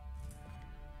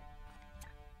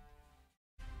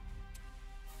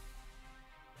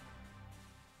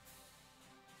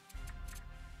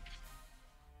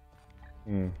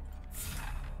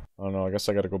 I don't know, I guess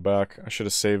I gotta go back. I should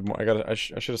have saved more. I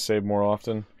should have saved more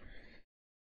often.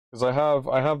 Because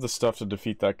I have the stuff to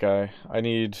defeat that guy. I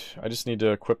just need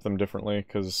to equip them differently,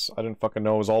 because I didn't fucking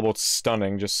know it was all about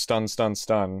stunning. Just stun, stun,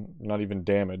 stun. Not even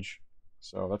damage.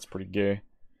 So that's pretty gay.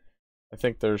 I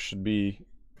think there should be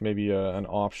maybe an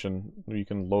option where you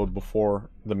can load before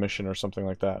the mission or something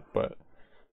like that, but...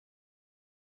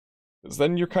 Because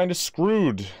then you're kind of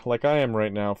screwed, like I am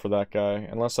right now for that guy.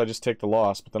 Unless I just take the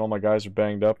loss, but then all my guys are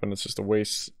banged up and it's just a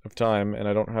waste of time, and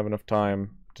I don't have enough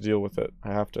time to deal with it.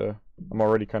 I'm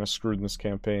already kind of screwed in this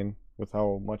campaign with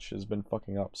how much has been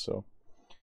fucking up, so...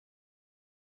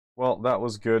 Well, that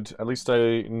was good. At least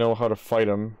I know how to fight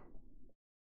him.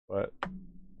 But,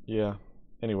 yeah.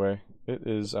 Anyway, it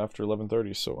is after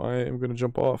 11:30, so I am going to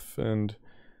jump off, and...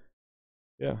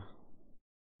 Yeah.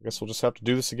 I guess we'll just have to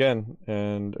do this again,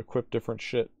 and equip different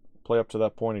shit. Play up to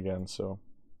that point again, so...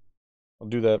 I'll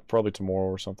do that probably tomorrow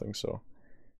or something, so...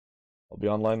 I'll be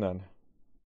online then.